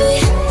believe me.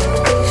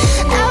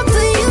 I'll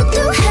put you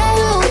through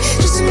hell.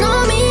 Just know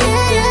me,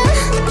 yeah.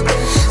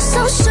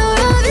 So sure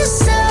of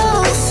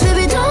yourself.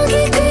 Baby, don't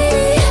get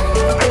greedy.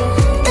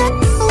 That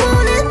you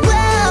want it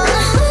well.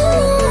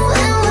 Ooh,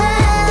 and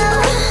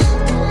well.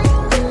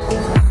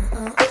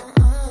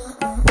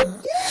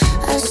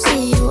 I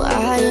see you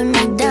eyeing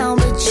me down,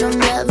 but you'll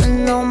never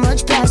know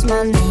much past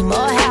my name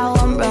or how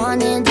I'm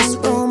running this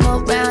room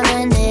around,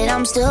 and that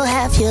I'm still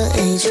half your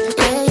age.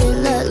 Yeah, you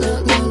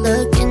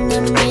looking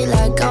at me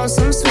like I'm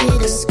some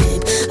sweet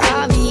escape.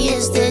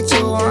 Obvious that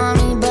you want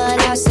me, but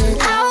I said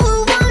I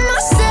would want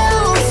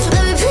myself.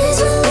 Baby, please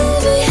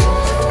believe me.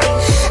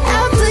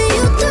 I'll put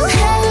you through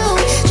hell.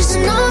 Just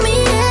know me,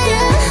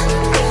 yeah.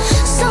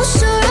 So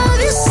sure of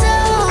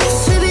yourself.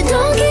 Baby,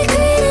 don't get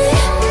greedy.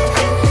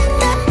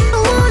 That you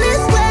want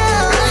it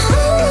well.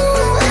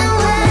 Ooh, and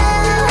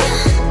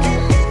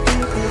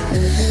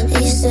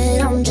well. He said,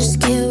 I'm just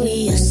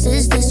curious.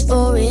 Is this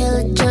for real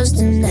or just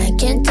an act?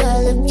 Can't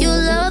tell if you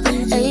love or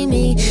hate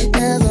me.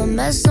 Never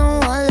met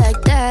someone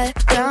like that.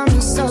 Got me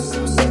so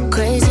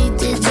crazy.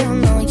 Did you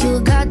know you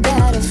got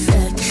that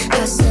effect?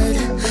 I said,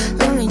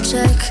 let me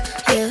check,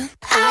 yeah.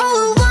 I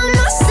would want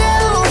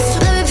myself.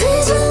 Baby,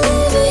 please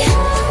believe me.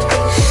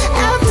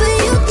 I'll put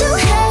you through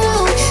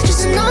hell.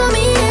 Just know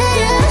me,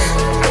 yeah.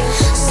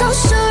 So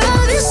sure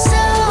of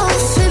yourself.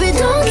 Baby,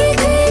 don't get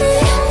greedy.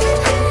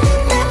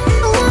 That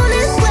you want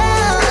it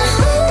well.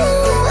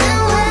 Ooh,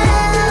 and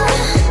well.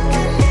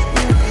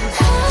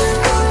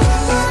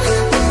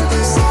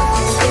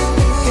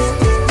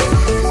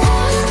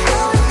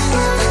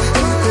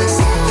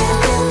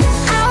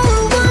 I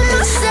would want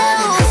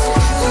myself.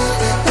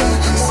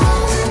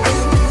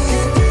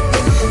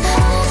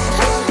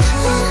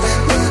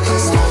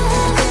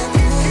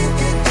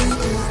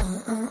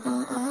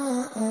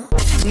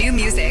 New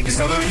music.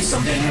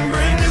 Something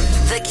brand new.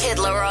 The Kid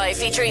Laroi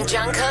featuring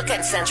Jungkook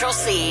and Central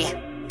C.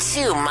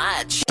 Too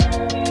much.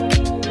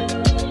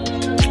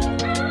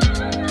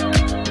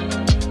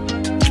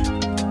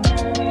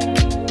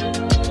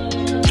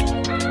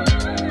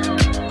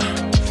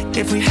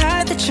 If we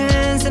had the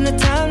chance and the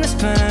time to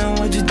spend,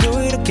 would you do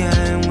it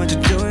again? Would you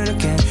do it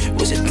again?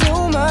 Was it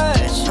too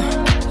much?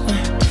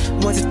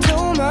 Was it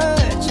too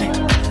much?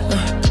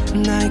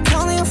 Now you're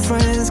calling your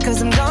friends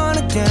cause I'm gone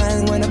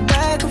again. When I'm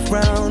back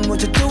around,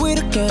 would you do it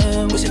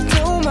again? Was it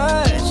too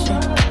much?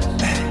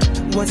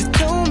 Was it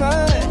too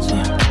much?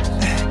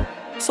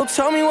 So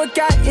tell me what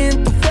got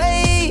in the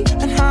way,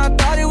 and how I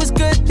thought it was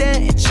good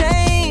then it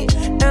changed.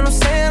 And I'm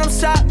saying I'm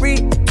sorry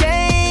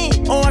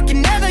again. Oh, I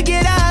can never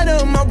get out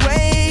of my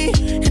way.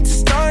 It's a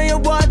story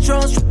of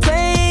wardrobes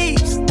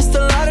replaced. It's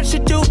the lot that you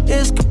do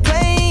is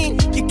complain.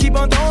 You keep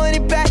on throwing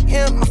it back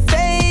in my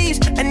face,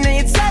 and then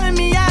you're telling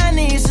me I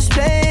need some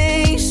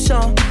space. So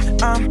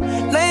I'm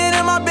laying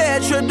in my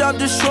bed, tripped off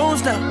the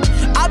shrooms now.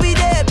 I'll be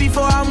dead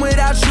before I'm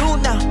without you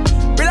now.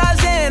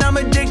 Realizing I'm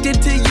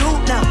addicted to you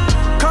now.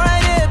 Come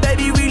right here,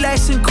 baby,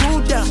 relax and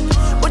cool down.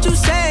 What you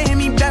saying? Hit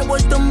me back,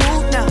 what's the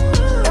move now?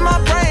 In my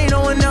brain,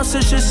 no one else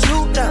is just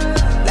you now.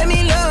 Let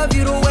me love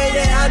you the way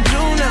that I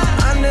do now.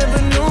 I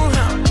never knew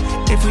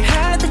how. If we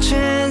had the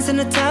chance and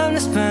the time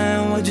to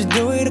spend, would you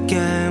do it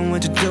again?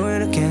 Would you do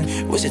it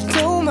again? Was it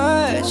too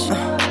much?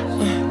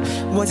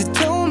 Was it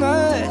too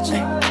much?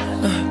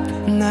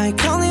 Now you're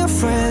calling your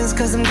friends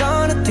cause I'm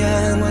gone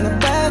again. When I'm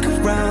back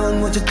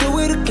around, would you do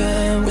it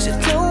again? Was it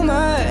too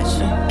much?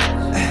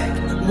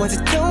 Was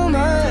it too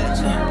much?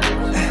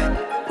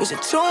 Was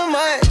it too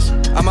much?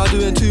 Am I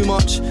doing too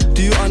much?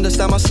 Do you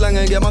understand my slang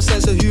and get my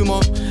sense of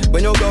humor?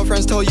 When your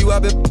girlfriends tell you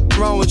I've been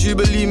around, would you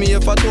believe me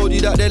if I told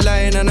you that they're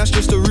lying and that's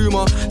just a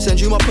rumour? Send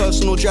you my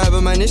personal driver,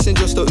 man, this ain't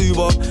just a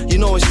Uber. You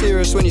know it's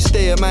serious when you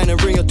stay at mine and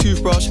bring a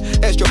toothbrush.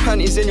 Extra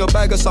panties in your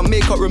bag or some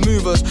makeup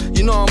removers.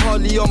 You know I'm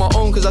hardly on my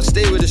own cause I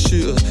stay with the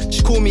shooters.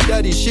 She call me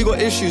daddy, she got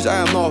issues, I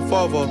am not a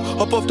father.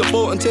 Hop off the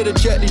boat and take the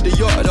jet, leave the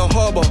yacht at the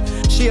harbour.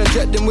 She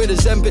injecting with a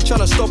Zempic,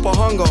 tryna stop her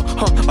hunger.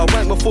 I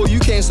went before you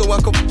came so I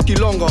could f*** you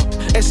longer.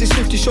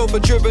 S650 chauffeur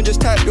driven,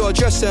 just type your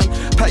address in.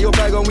 Pack your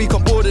bag on, we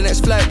can board the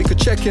next flight, we could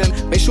check in.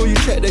 Make sure you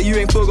check that you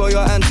ain't forgot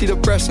your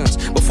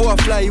antidepressants before I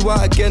fly you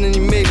out again and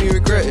you made me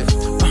regret it.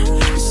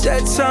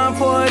 Set time,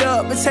 pour it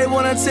up, and take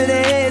one up to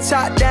the head,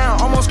 top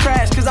down, almost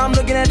crashed, cause I'm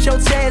looking at your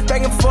tans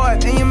back and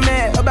forth, and you're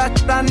mad about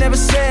that I never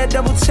said,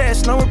 double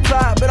test, no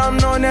reply, but I'm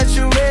knowing that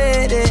you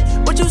read it.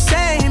 What you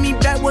saying, hit me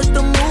back, what's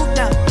the move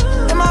now?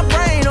 In my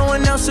brain, no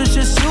one else is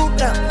just you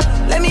now.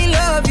 Let me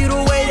love you the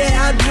way that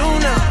I do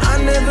now, I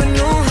never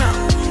knew how.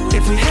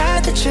 If we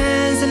had the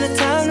chance and the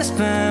time to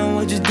spend,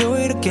 would you do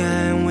it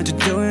again, would you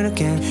do it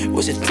again?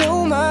 Was it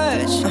too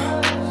much?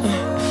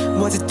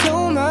 Was it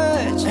too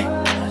much?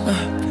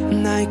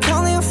 Now you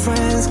calling your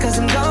friends cause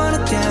I'm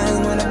gone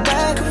again. When I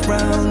back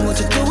around, would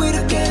you do it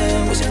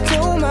again? Was it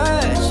too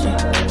much?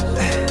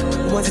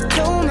 Was it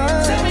too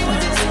much? Tell me,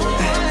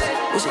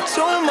 was it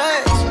too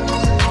much?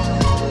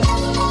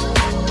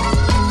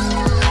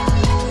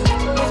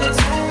 Was it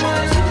too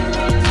much?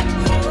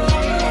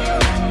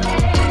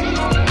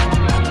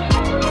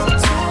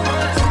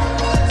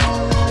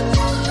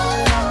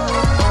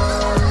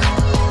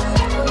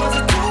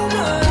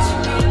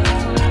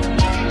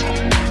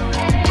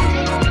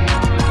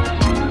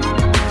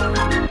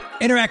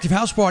 Interactive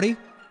House Party.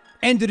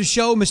 End of the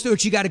show. Mr.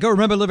 Uchi got to go.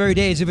 Remember, live every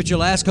day as if it's your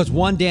last, because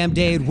one damn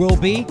day it will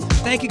be.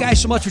 Thank you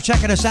guys so much for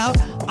checking us out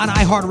on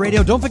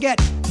iHeartRadio. Don't forget,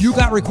 you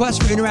got requests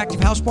for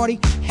Interactive House Party?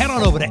 Head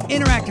on over to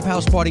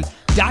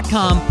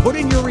interactivehouseparty.com. Put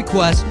in your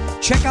request.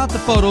 Check out the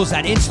photos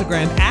at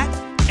Instagram at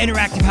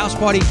Interactive House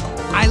Party.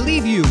 I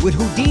leave you with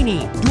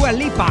Houdini, Dua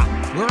Lipa.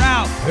 We're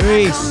out.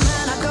 Peace.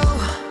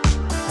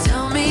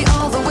 Tell me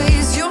all the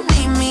ways you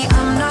need me.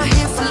 I'm not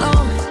here for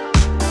long.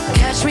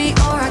 Catch me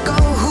or I go.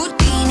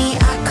 Houdini,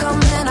 I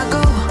come and I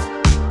go.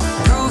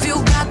 Prove you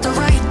got the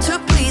right to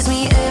please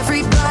me.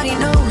 Everybody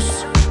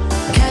knows.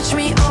 Catch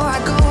me or I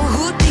go.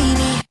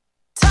 Houdini.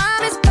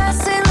 Time is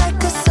passing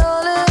like a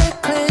solar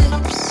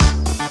eclipse.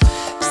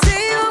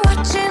 See you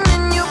watching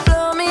and you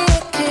blow me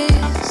a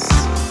kiss.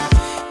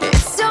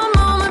 It's your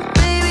moment,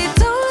 baby,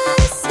 don't let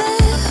it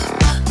slip.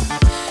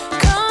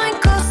 Coming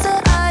closer,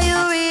 are you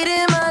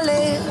reading my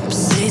lips?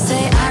 They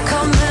say I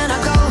come and I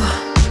go.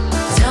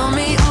 Tell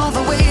me all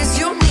the ways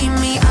you need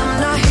me. I'm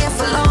not here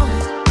for long.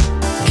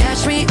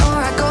 Catch me or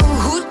I go.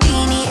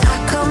 Houdini, I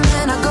come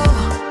and I go.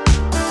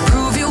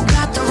 Prove you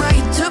got the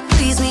right to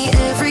please me.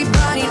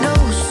 Everybody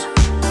knows.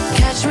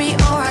 Catch me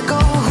or I go.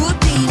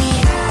 Houdini.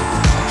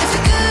 If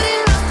you're good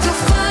enough,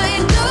 you'll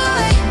find a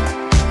way.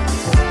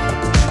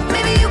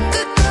 Maybe you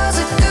could cause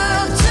a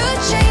girl to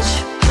change.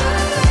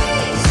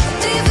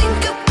 Do you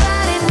think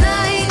about it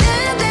night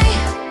and day?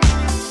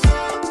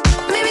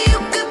 Maybe you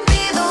could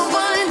be the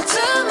one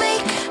to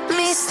make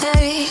me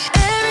stay.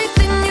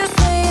 Everything you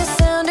say is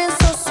sounding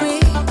so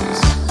sweet,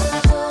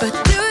 but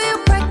do you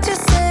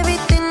practice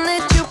everything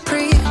that you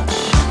preach?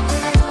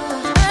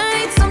 I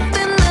need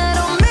something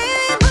that'll make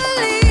me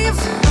believe.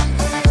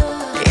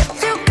 If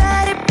you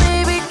got it,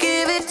 baby,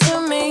 give it to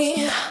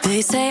me.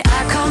 They say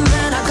I come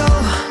and I go.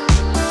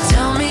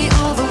 Tell me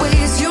all the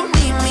ways you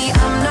need me.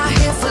 I'm not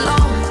here for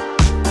long.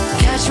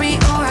 Catch me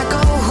or I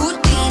go.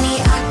 Houdini,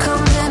 I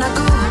come and I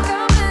go.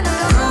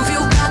 Prove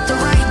you got the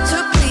right to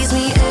please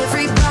me.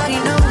 Everybody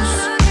knows.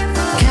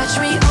 Catch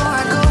me or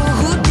I go.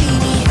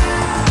 Houdini.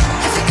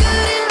 If you're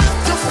good enough,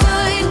 you'll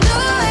find a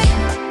way.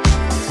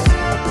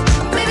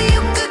 Maybe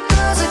you could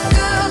cause a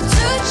girl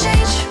to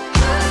change.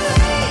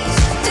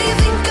 Do you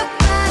think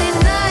about it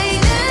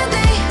night and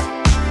day?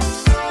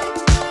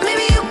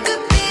 Maybe you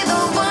could be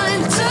the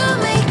one to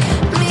make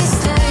me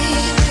stay.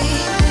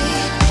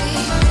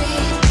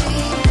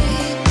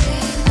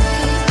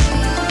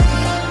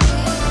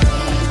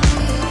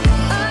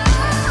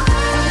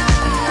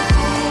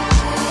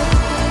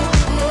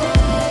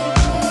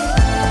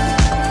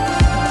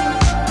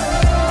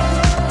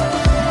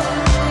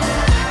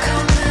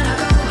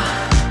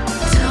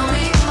 Tell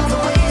me all the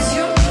ways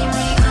you need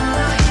me. I'm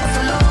not here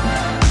for long.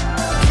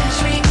 Catch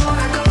me or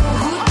I go.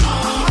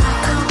 Houdini, I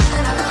come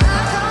and I go.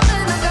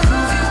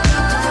 Prove you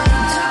got the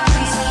right to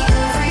please me.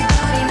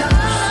 Everybody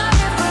knows.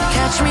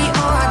 Catch me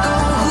or I go.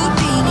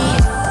 Houdini.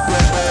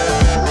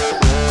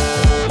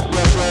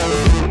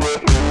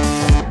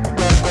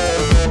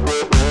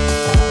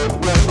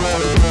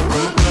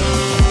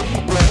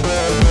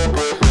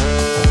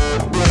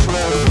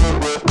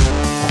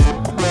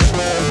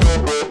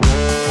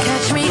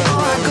 Catch me or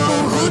I go.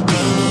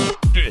 Houdini.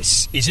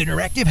 This is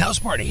Interactive House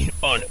Party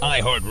on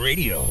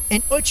iHeartRadio,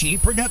 an Uchi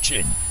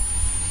production.